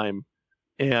the time.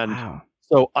 And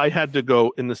so I had to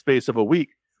go in the space of a week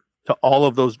to all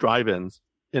of those drive-ins.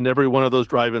 And every one of those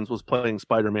drive-ins was playing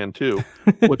Spider-Man 2,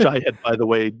 which I had, by the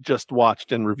way, just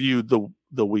watched and reviewed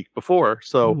the week before.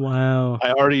 So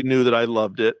I already knew that I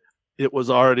loved it. It was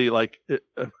already like, you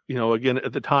know, again,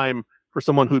 at the time, for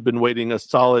someone who'd been waiting a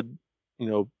solid, you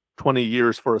know, 20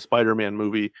 years for a Spider-Man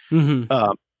movie,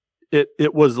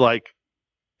 it was like,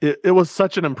 it was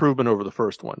such an improvement over the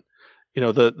first one. You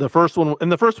know, the first one,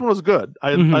 and the first one was good.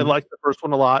 I liked the first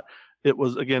one a lot. It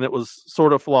was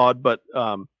sort of flawed, but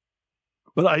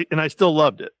I still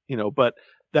loved it, you know, but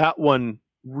that one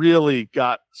really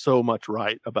got so much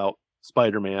right about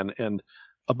Spider-Man and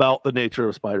about the nature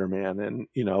of Spider-Man. And,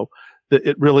 you know,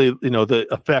 it really, you know, the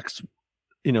effects,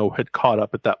 you know, had caught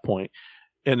up at that point.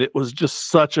 And it was just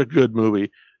such a good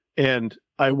movie. And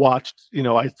I watched, you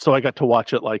know, I got to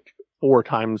watch it like 4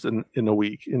 times in a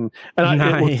week. And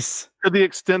it was to the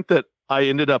extent that I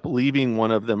ended up leaving one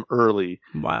of them early.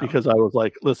 Because I was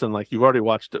like, listen, like, you've already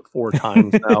watched it 4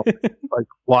 times now. Like,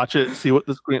 watch it, see what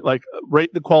the screen, like,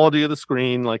 rate the quality of the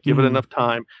screen, like, give it enough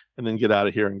time, and then get out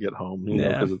of here and get home. You know,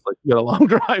 because it's like, you got a long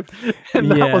drive.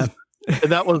 And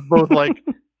that was both like,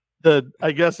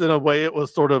 I guess in a way it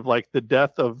was sort of like the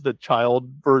death of the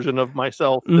child version of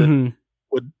myself that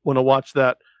would want to watch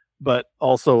that, but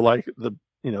also like the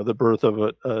the birth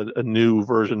of a new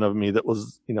version of me that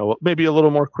was, maybe a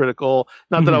little more critical.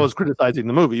 Not that I was criticizing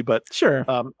the movie, but sure.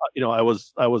 I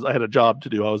had a job to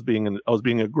do. I was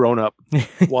being a grown up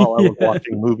while I was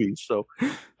watching movies. So,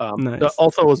 nice. that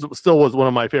also was one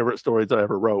of my favorite stories that I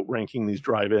ever wrote, ranking these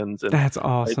drive-ins. And that's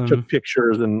awesome. I took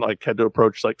pictures and like had to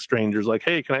approach like strangers, like,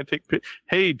 hey,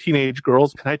 hey, teenage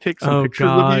girls, can I take some pictures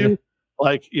of you?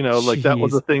 Like, like that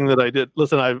was a thing that I did.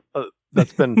 Listen,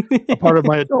 that's been a part of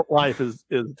my adult life is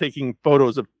taking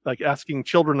photos of, like, asking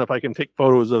children if I can take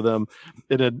photos of them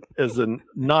as a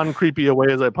non-creepy a way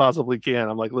as I possibly can.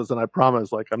 I'm like, listen, I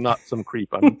promise, like, I'm not some creep.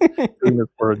 I'm doing this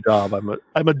for a job.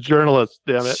 I'm a journalist,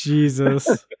 damn it.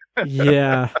 Jesus.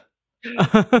 Yeah.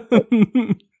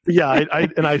 Yeah,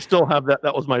 I still have that.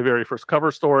 That was my very first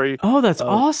cover story. Oh, that's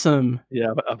awesome.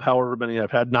 Yeah, of however many I've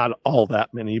had, not all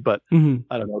that many, but I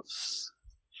don't know,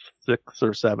 6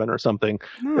 or 7 or something.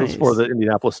 Nice. It was for the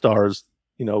Indianapolis Stars.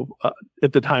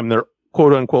 At the time, they're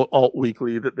quote unquote alt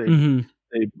weekly that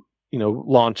they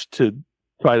launched to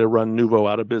try to run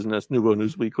Nuvo out of business, Nuvo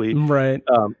News Weekly, right?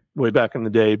 Way back in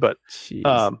the day, but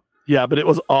yeah, but it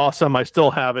was awesome. I still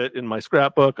have it in my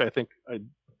scrapbook. I think I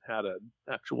had an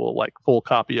actual like full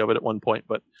copy of it at one point,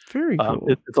 but very cool.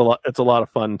 It's a lot of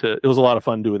fun it was a lot of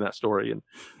fun doing that story, and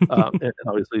and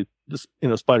obviously just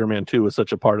Spider-Man 2 was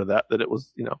such a part of that it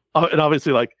was and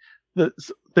obviously like the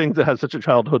things that had such a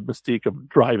childhood mystique of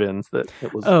drive-ins that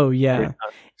it was. Oh yeah,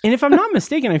 and if I'm not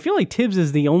mistaken, I feel like Tibbs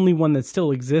is the only one that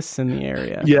still exists in the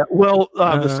area. Yeah, well,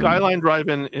 the Skyline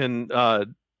Drive-In in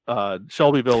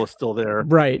Shelbyville is still there,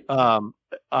 right?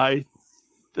 I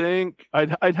think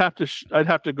I'd have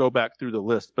to go back through the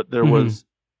list, but there was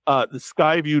the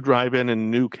Skyview Drive-In in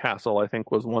Newcastle, I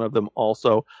think, was one of them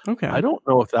also. Okay, I don't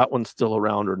know if that one's still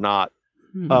around or not.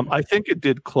 I think it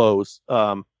did close,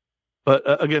 but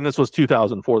again, this was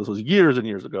 2004. This was years and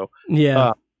years ago.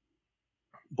 Yeah.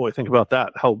 Boy, think about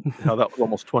that. How that was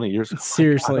almost 20 years ago.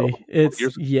 Seriously,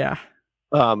 yeah.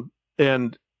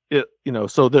 And it,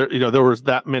 so there, there was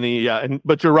that many. Yeah.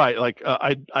 But you're right. Like,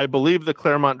 I believe the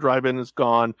Claremont Drive-In is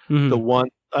gone. The one,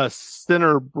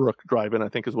 Centerbrook Drive-In, I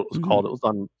think is what it was called. It was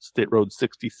on State Road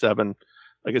 67.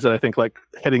 Like I said, I think like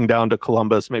heading down to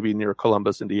Columbus, maybe near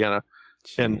Columbus, Indiana.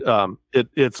 And,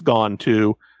 it's gone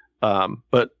too.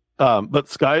 But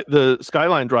the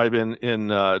Skyline Drive-In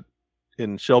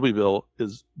in Shelbyville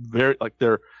is very, like,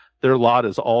 their lot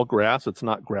is all grass. It's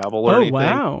not gravel or anything.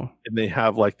 Wow. And they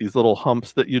have like these little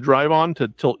humps that you drive on to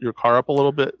tilt your car up a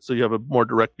little bit, so you have a more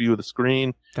direct view of the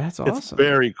screen. That's awesome. It's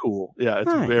very cool. Yeah,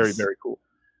 it's very, very cool.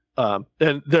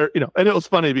 And there, and it was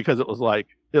funny because it was like,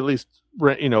 at least,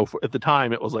 at the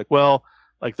time, it was like, well,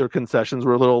 like their concessions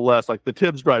were a little less. Like the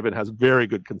Tibbs Drive-In has very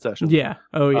good concessions. Yeah.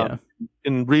 Oh yeah.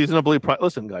 And reasonably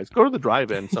listen, guys, go to the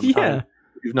drive-in sometime. Yeah.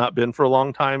 If you've not been for a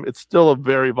long time, it's still a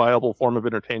very viable form of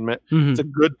entertainment. It's a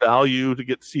good value to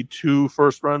get to see 2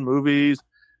 first-run movies.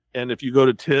 And if you go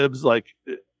to Tibbs, like,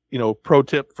 pro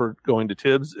tip for going to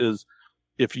Tibbs is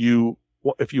if you've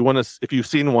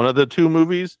seen one of the 2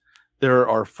 movies, there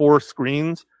are 4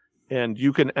 screens, and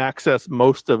you can access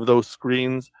most of those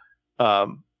screens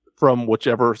from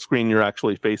whichever screen you're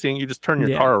actually facing. You just turn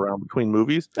your car around between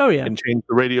movies. Oh yeah. And change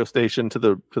the radio station to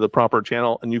the proper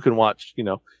channel, and you can watch,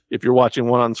 if you're watching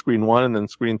one on screen 1 and then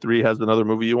screen 3 has another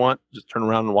movie you want, just turn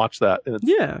around and watch that. And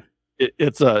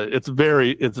it's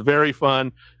very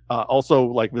fun. Also,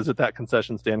 like, visit that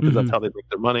concession stand because that's how they make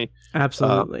their money.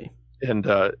 Absolutely. And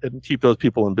keep those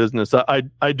people in business.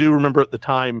 I do remember at the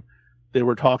time they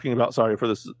were talking about, sorry for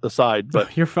this aside,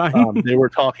 but you're fine. They were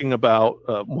talking about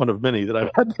one of many that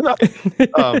I've had.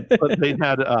 But they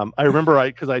had, I remember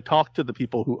because I talked to the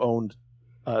people who owned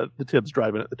the Tibbs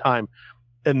Drive-In at the time,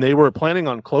 and they were planning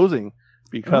on closing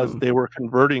because they were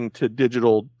converting to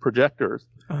digital projectors,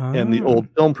 and the old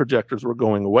film projectors were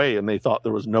going away, and they thought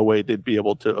there was no way they'd be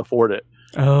able to afford it.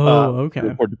 Okay.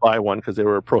 Afford to buy one because they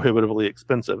were prohibitively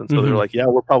expensive, and so they were like, "Yeah,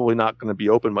 we're probably not going to be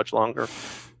open much longer."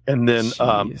 And then,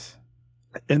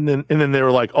 and then they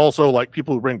were like, also, like,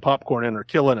 people who bring popcorn in are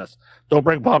killing us. Don't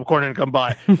bring popcorn in, come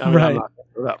by. I mean, I'm not going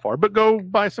to go that far, but go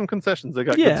buy some concessions. They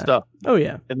got good stuff. Oh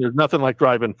yeah. And there's nothing like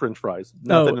drive-in French fries.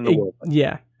 Nothing in the world.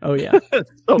 Yeah. Oh yeah.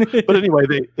 But anyway,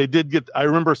 they did get. I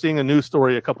remember seeing a news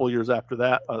story a couple of years after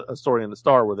that, a story in the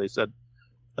Star where they said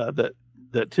that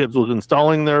Tibbs was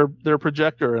installing their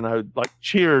projector, and I like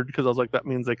cheered because I was like, that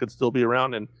means they could still be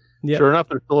around. And sure enough,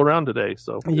 they're still around today.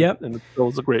 So and it still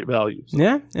was a great value. So.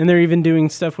 Yeah, and they're even doing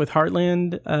stuff with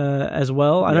Heartland as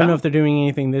well. I don't know if they're doing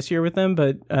anything this year with them,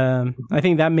 but I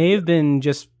think that may have been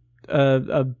just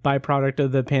a byproduct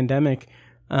of the pandemic.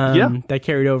 That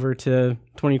carried over to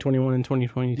 2021 and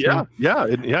 2022.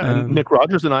 And Nick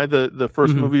Rogers and I, the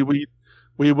first movie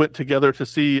we we went together to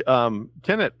see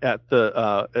Tenet at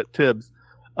the at Tibbs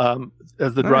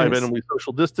as the drive-in, and we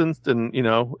social distanced, and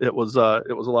it was a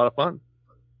lot of fun.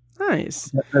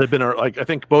 Nice. That had been I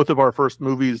think both of our first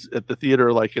movies at the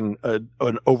theater, like in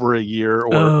over a year,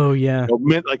 or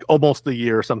like almost a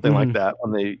year or something like that.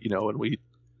 When they, and we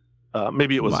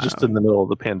maybe it was just in the middle of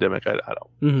the pandemic. I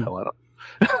don't. Hell, I don't.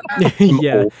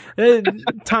 Yeah,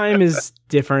 time is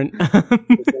different.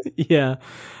 Yeah.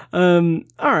 All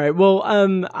right. Well,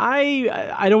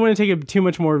 I don't want to take up too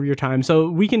much more of your time, so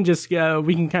we can just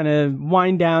we can kind of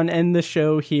wind down, end the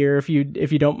show here if you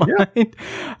don't mind.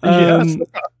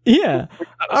 Yeah.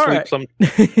 All right.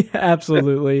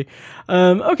 Absolutely.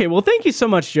 Okay. Well, thank you so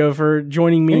much, Joe, for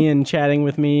joining me and chatting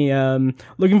with me.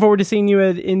 Looking forward to seeing you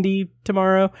at Indy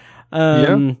tomorrow.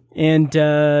 And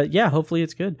hopefully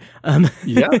it's good. We'll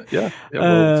see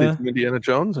some Indiana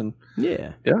Jones and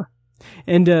yeah.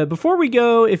 And before we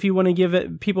go, if you want to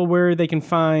give people where they can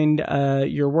find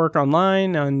your work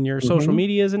online on your social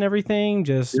medias and everything,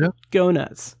 just go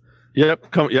nuts.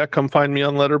 Yep. Come find me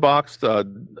on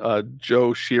Letterboxd.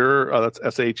 Joe Shearer. That's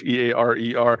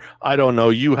Shearer. I don't know.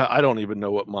 I don't even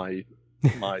know what my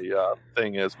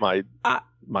thing is.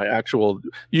 My actual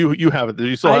you have it. Do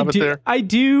you still have it there? I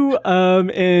do.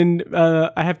 And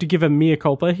I have to give a mea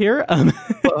culpa here.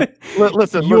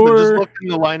 Listen. Just look in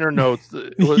the liner notes.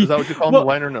 Is that what you call them, the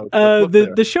liner notes?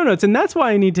 The show notes, and that's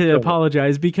why I need to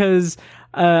apologize, because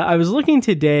I was looking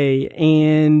today,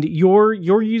 and your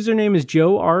username is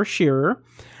Joe R. Shearer.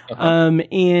 And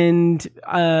in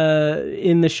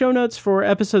the show notes for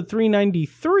episode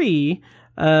 393,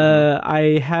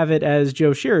 I have it as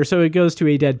Joe Shearer, so it goes to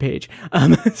a dead page.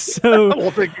 Well,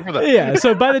 thank you for that. Yeah,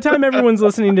 so by the time everyone's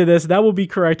listening to this, that will be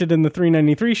corrected in the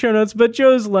 393 show notes, but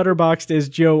Joe's Letterboxd is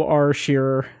Joe R.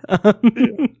 Shearer. So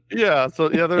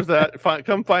there's that.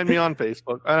 Come find me on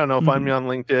Facebook. I don't know, find me on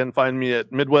LinkedIn, find me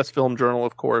at Midwest Film Journal,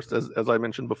 of course, as I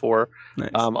mentioned before. Nice.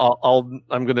 I'm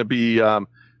going to be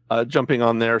jumping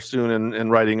on there soon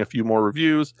and writing a few more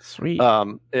reviews. Sweet.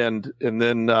 And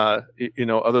then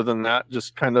other than that,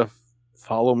 just kind of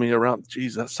follow me around.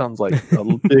 Jeez, that sounds like a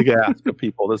big ask of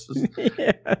people. This is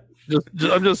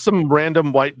I'm just some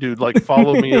random white dude. Like,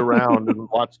 follow me around and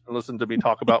watch and listen to me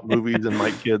talk about movies and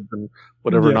my kids and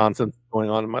whatever nonsense is going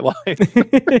on in my life.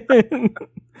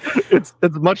 It's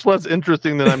much less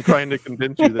interesting than I'm trying to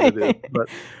convince you that it is. But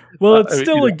it's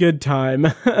still a good time.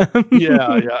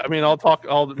 Yeah. I mean,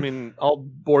 I'll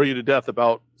bore you to death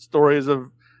about stories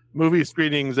of movie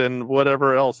screenings and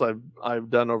whatever else I've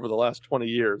done over the last 20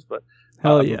 years. But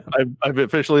hell yeah, I've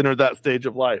officially entered that stage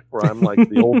of life where I'm like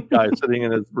the old guy sitting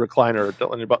in his recliner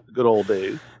telling you about the good old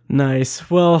days. Nice.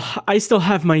 Well, I still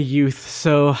have my youth,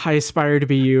 so I aspire to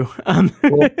be you.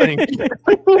 Well, thank you.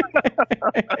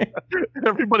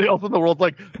 Everybody else in the world's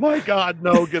like, my God,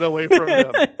 no, get away from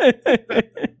him.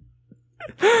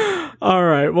 All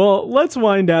right. Well, let's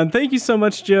wind down. Thank you so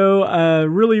much, Joe.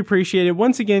 Really appreciate it.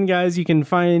 Once again, guys, you can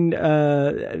find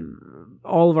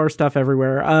all of our stuff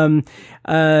everywhere.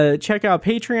 Check out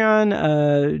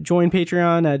Patreon, join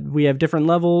Patreon. We have different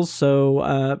levels. So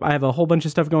I have a whole bunch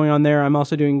of stuff going on there. I'm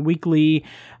also doing weekly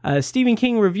Stephen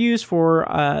King reviews for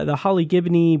the Holly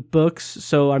Gibney books.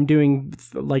 So I'm doing,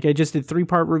 like, I just did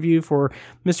 3-part review for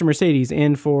Mr. Mercedes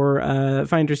and for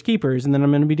Finders Keepers. And then I'm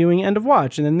going to be doing End of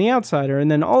Watch and then The Outsider. And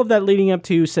then all of that leading up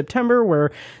to September, where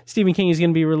Stephen King is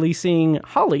going to be releasing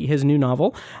Holly, his new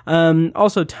novel.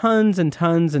 Also tons and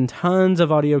tons and tons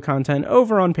of audio content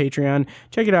over on Patreon.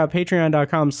 Check it out,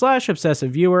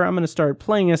 patreon.com/obsessiveviewer. I'm going to start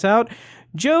playing us out.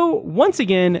 Joe, once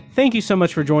again, thank you so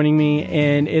much for joining me,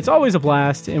 and it's always a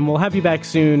blast, and we'll have you back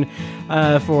soon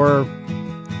for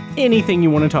anything you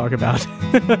want to talk about.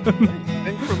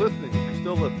 Thanks for listening. You're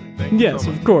still listening. Thank you. Yes,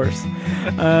 so much. Of course.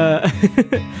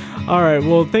 All right,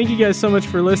 well, thank you guys so much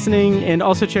for listening, and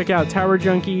also check out Tower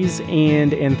Junkies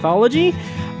and Anthology,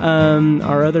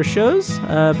 our other shows.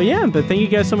 But thank you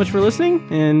guys so much for listening,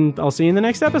 and I'll see you in the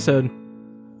next episode.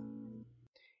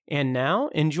 And now,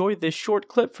 enjoy this short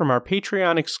clip from our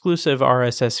Patreon exclusive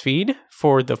RSS feed.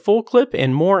 For the full clip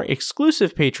and more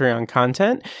exclusive Patreon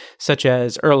content, such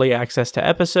as early access to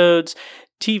episodes,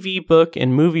 TV, book,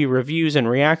 and movie reviews and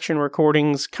reaction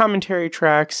recordings, commentary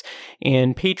tracks,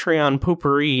 and Patreon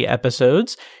potpourri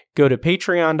episodes, go to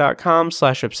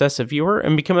patreon.com/obsessiveviewer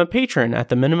and become a patron at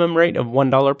the minimum rate of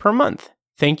 $1 per month.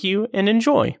 Thank you and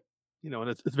enjoy. And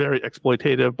it's very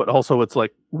exploitative, but also it's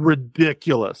like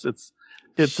ridiculous.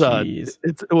 It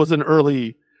was an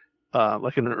early,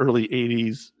 like an early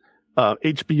 80s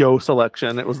HBO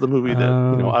selection. It was the movie that,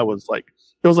 I was like,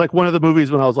 it was like one of the movies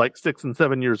when I was like 6 and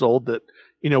 7 years old that,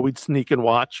 we'd sneak and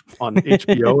watch on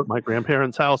HBO at my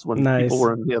grandparents' house when people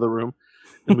were in the other room.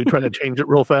 and we try to change it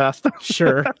real fast.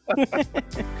 Sure.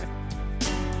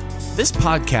 This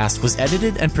podcast was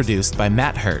edited and produced by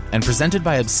Matt Hurt and presented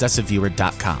by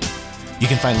ObsessiveViewer.com. You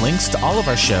can find links to all of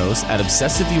our shows at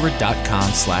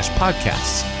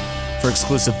ObsessiveViewer.com/podcasts. For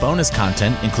exclusive bonus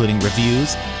content, including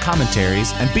reviews,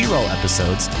 commentaries, and B-roll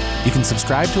episodes, you can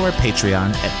subscribe to our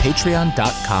Patreon at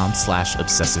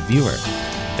patreon.com/ObsessiveViewer.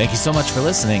 Thank you so much for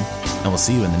listening, and we'll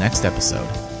see you in the next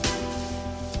episode.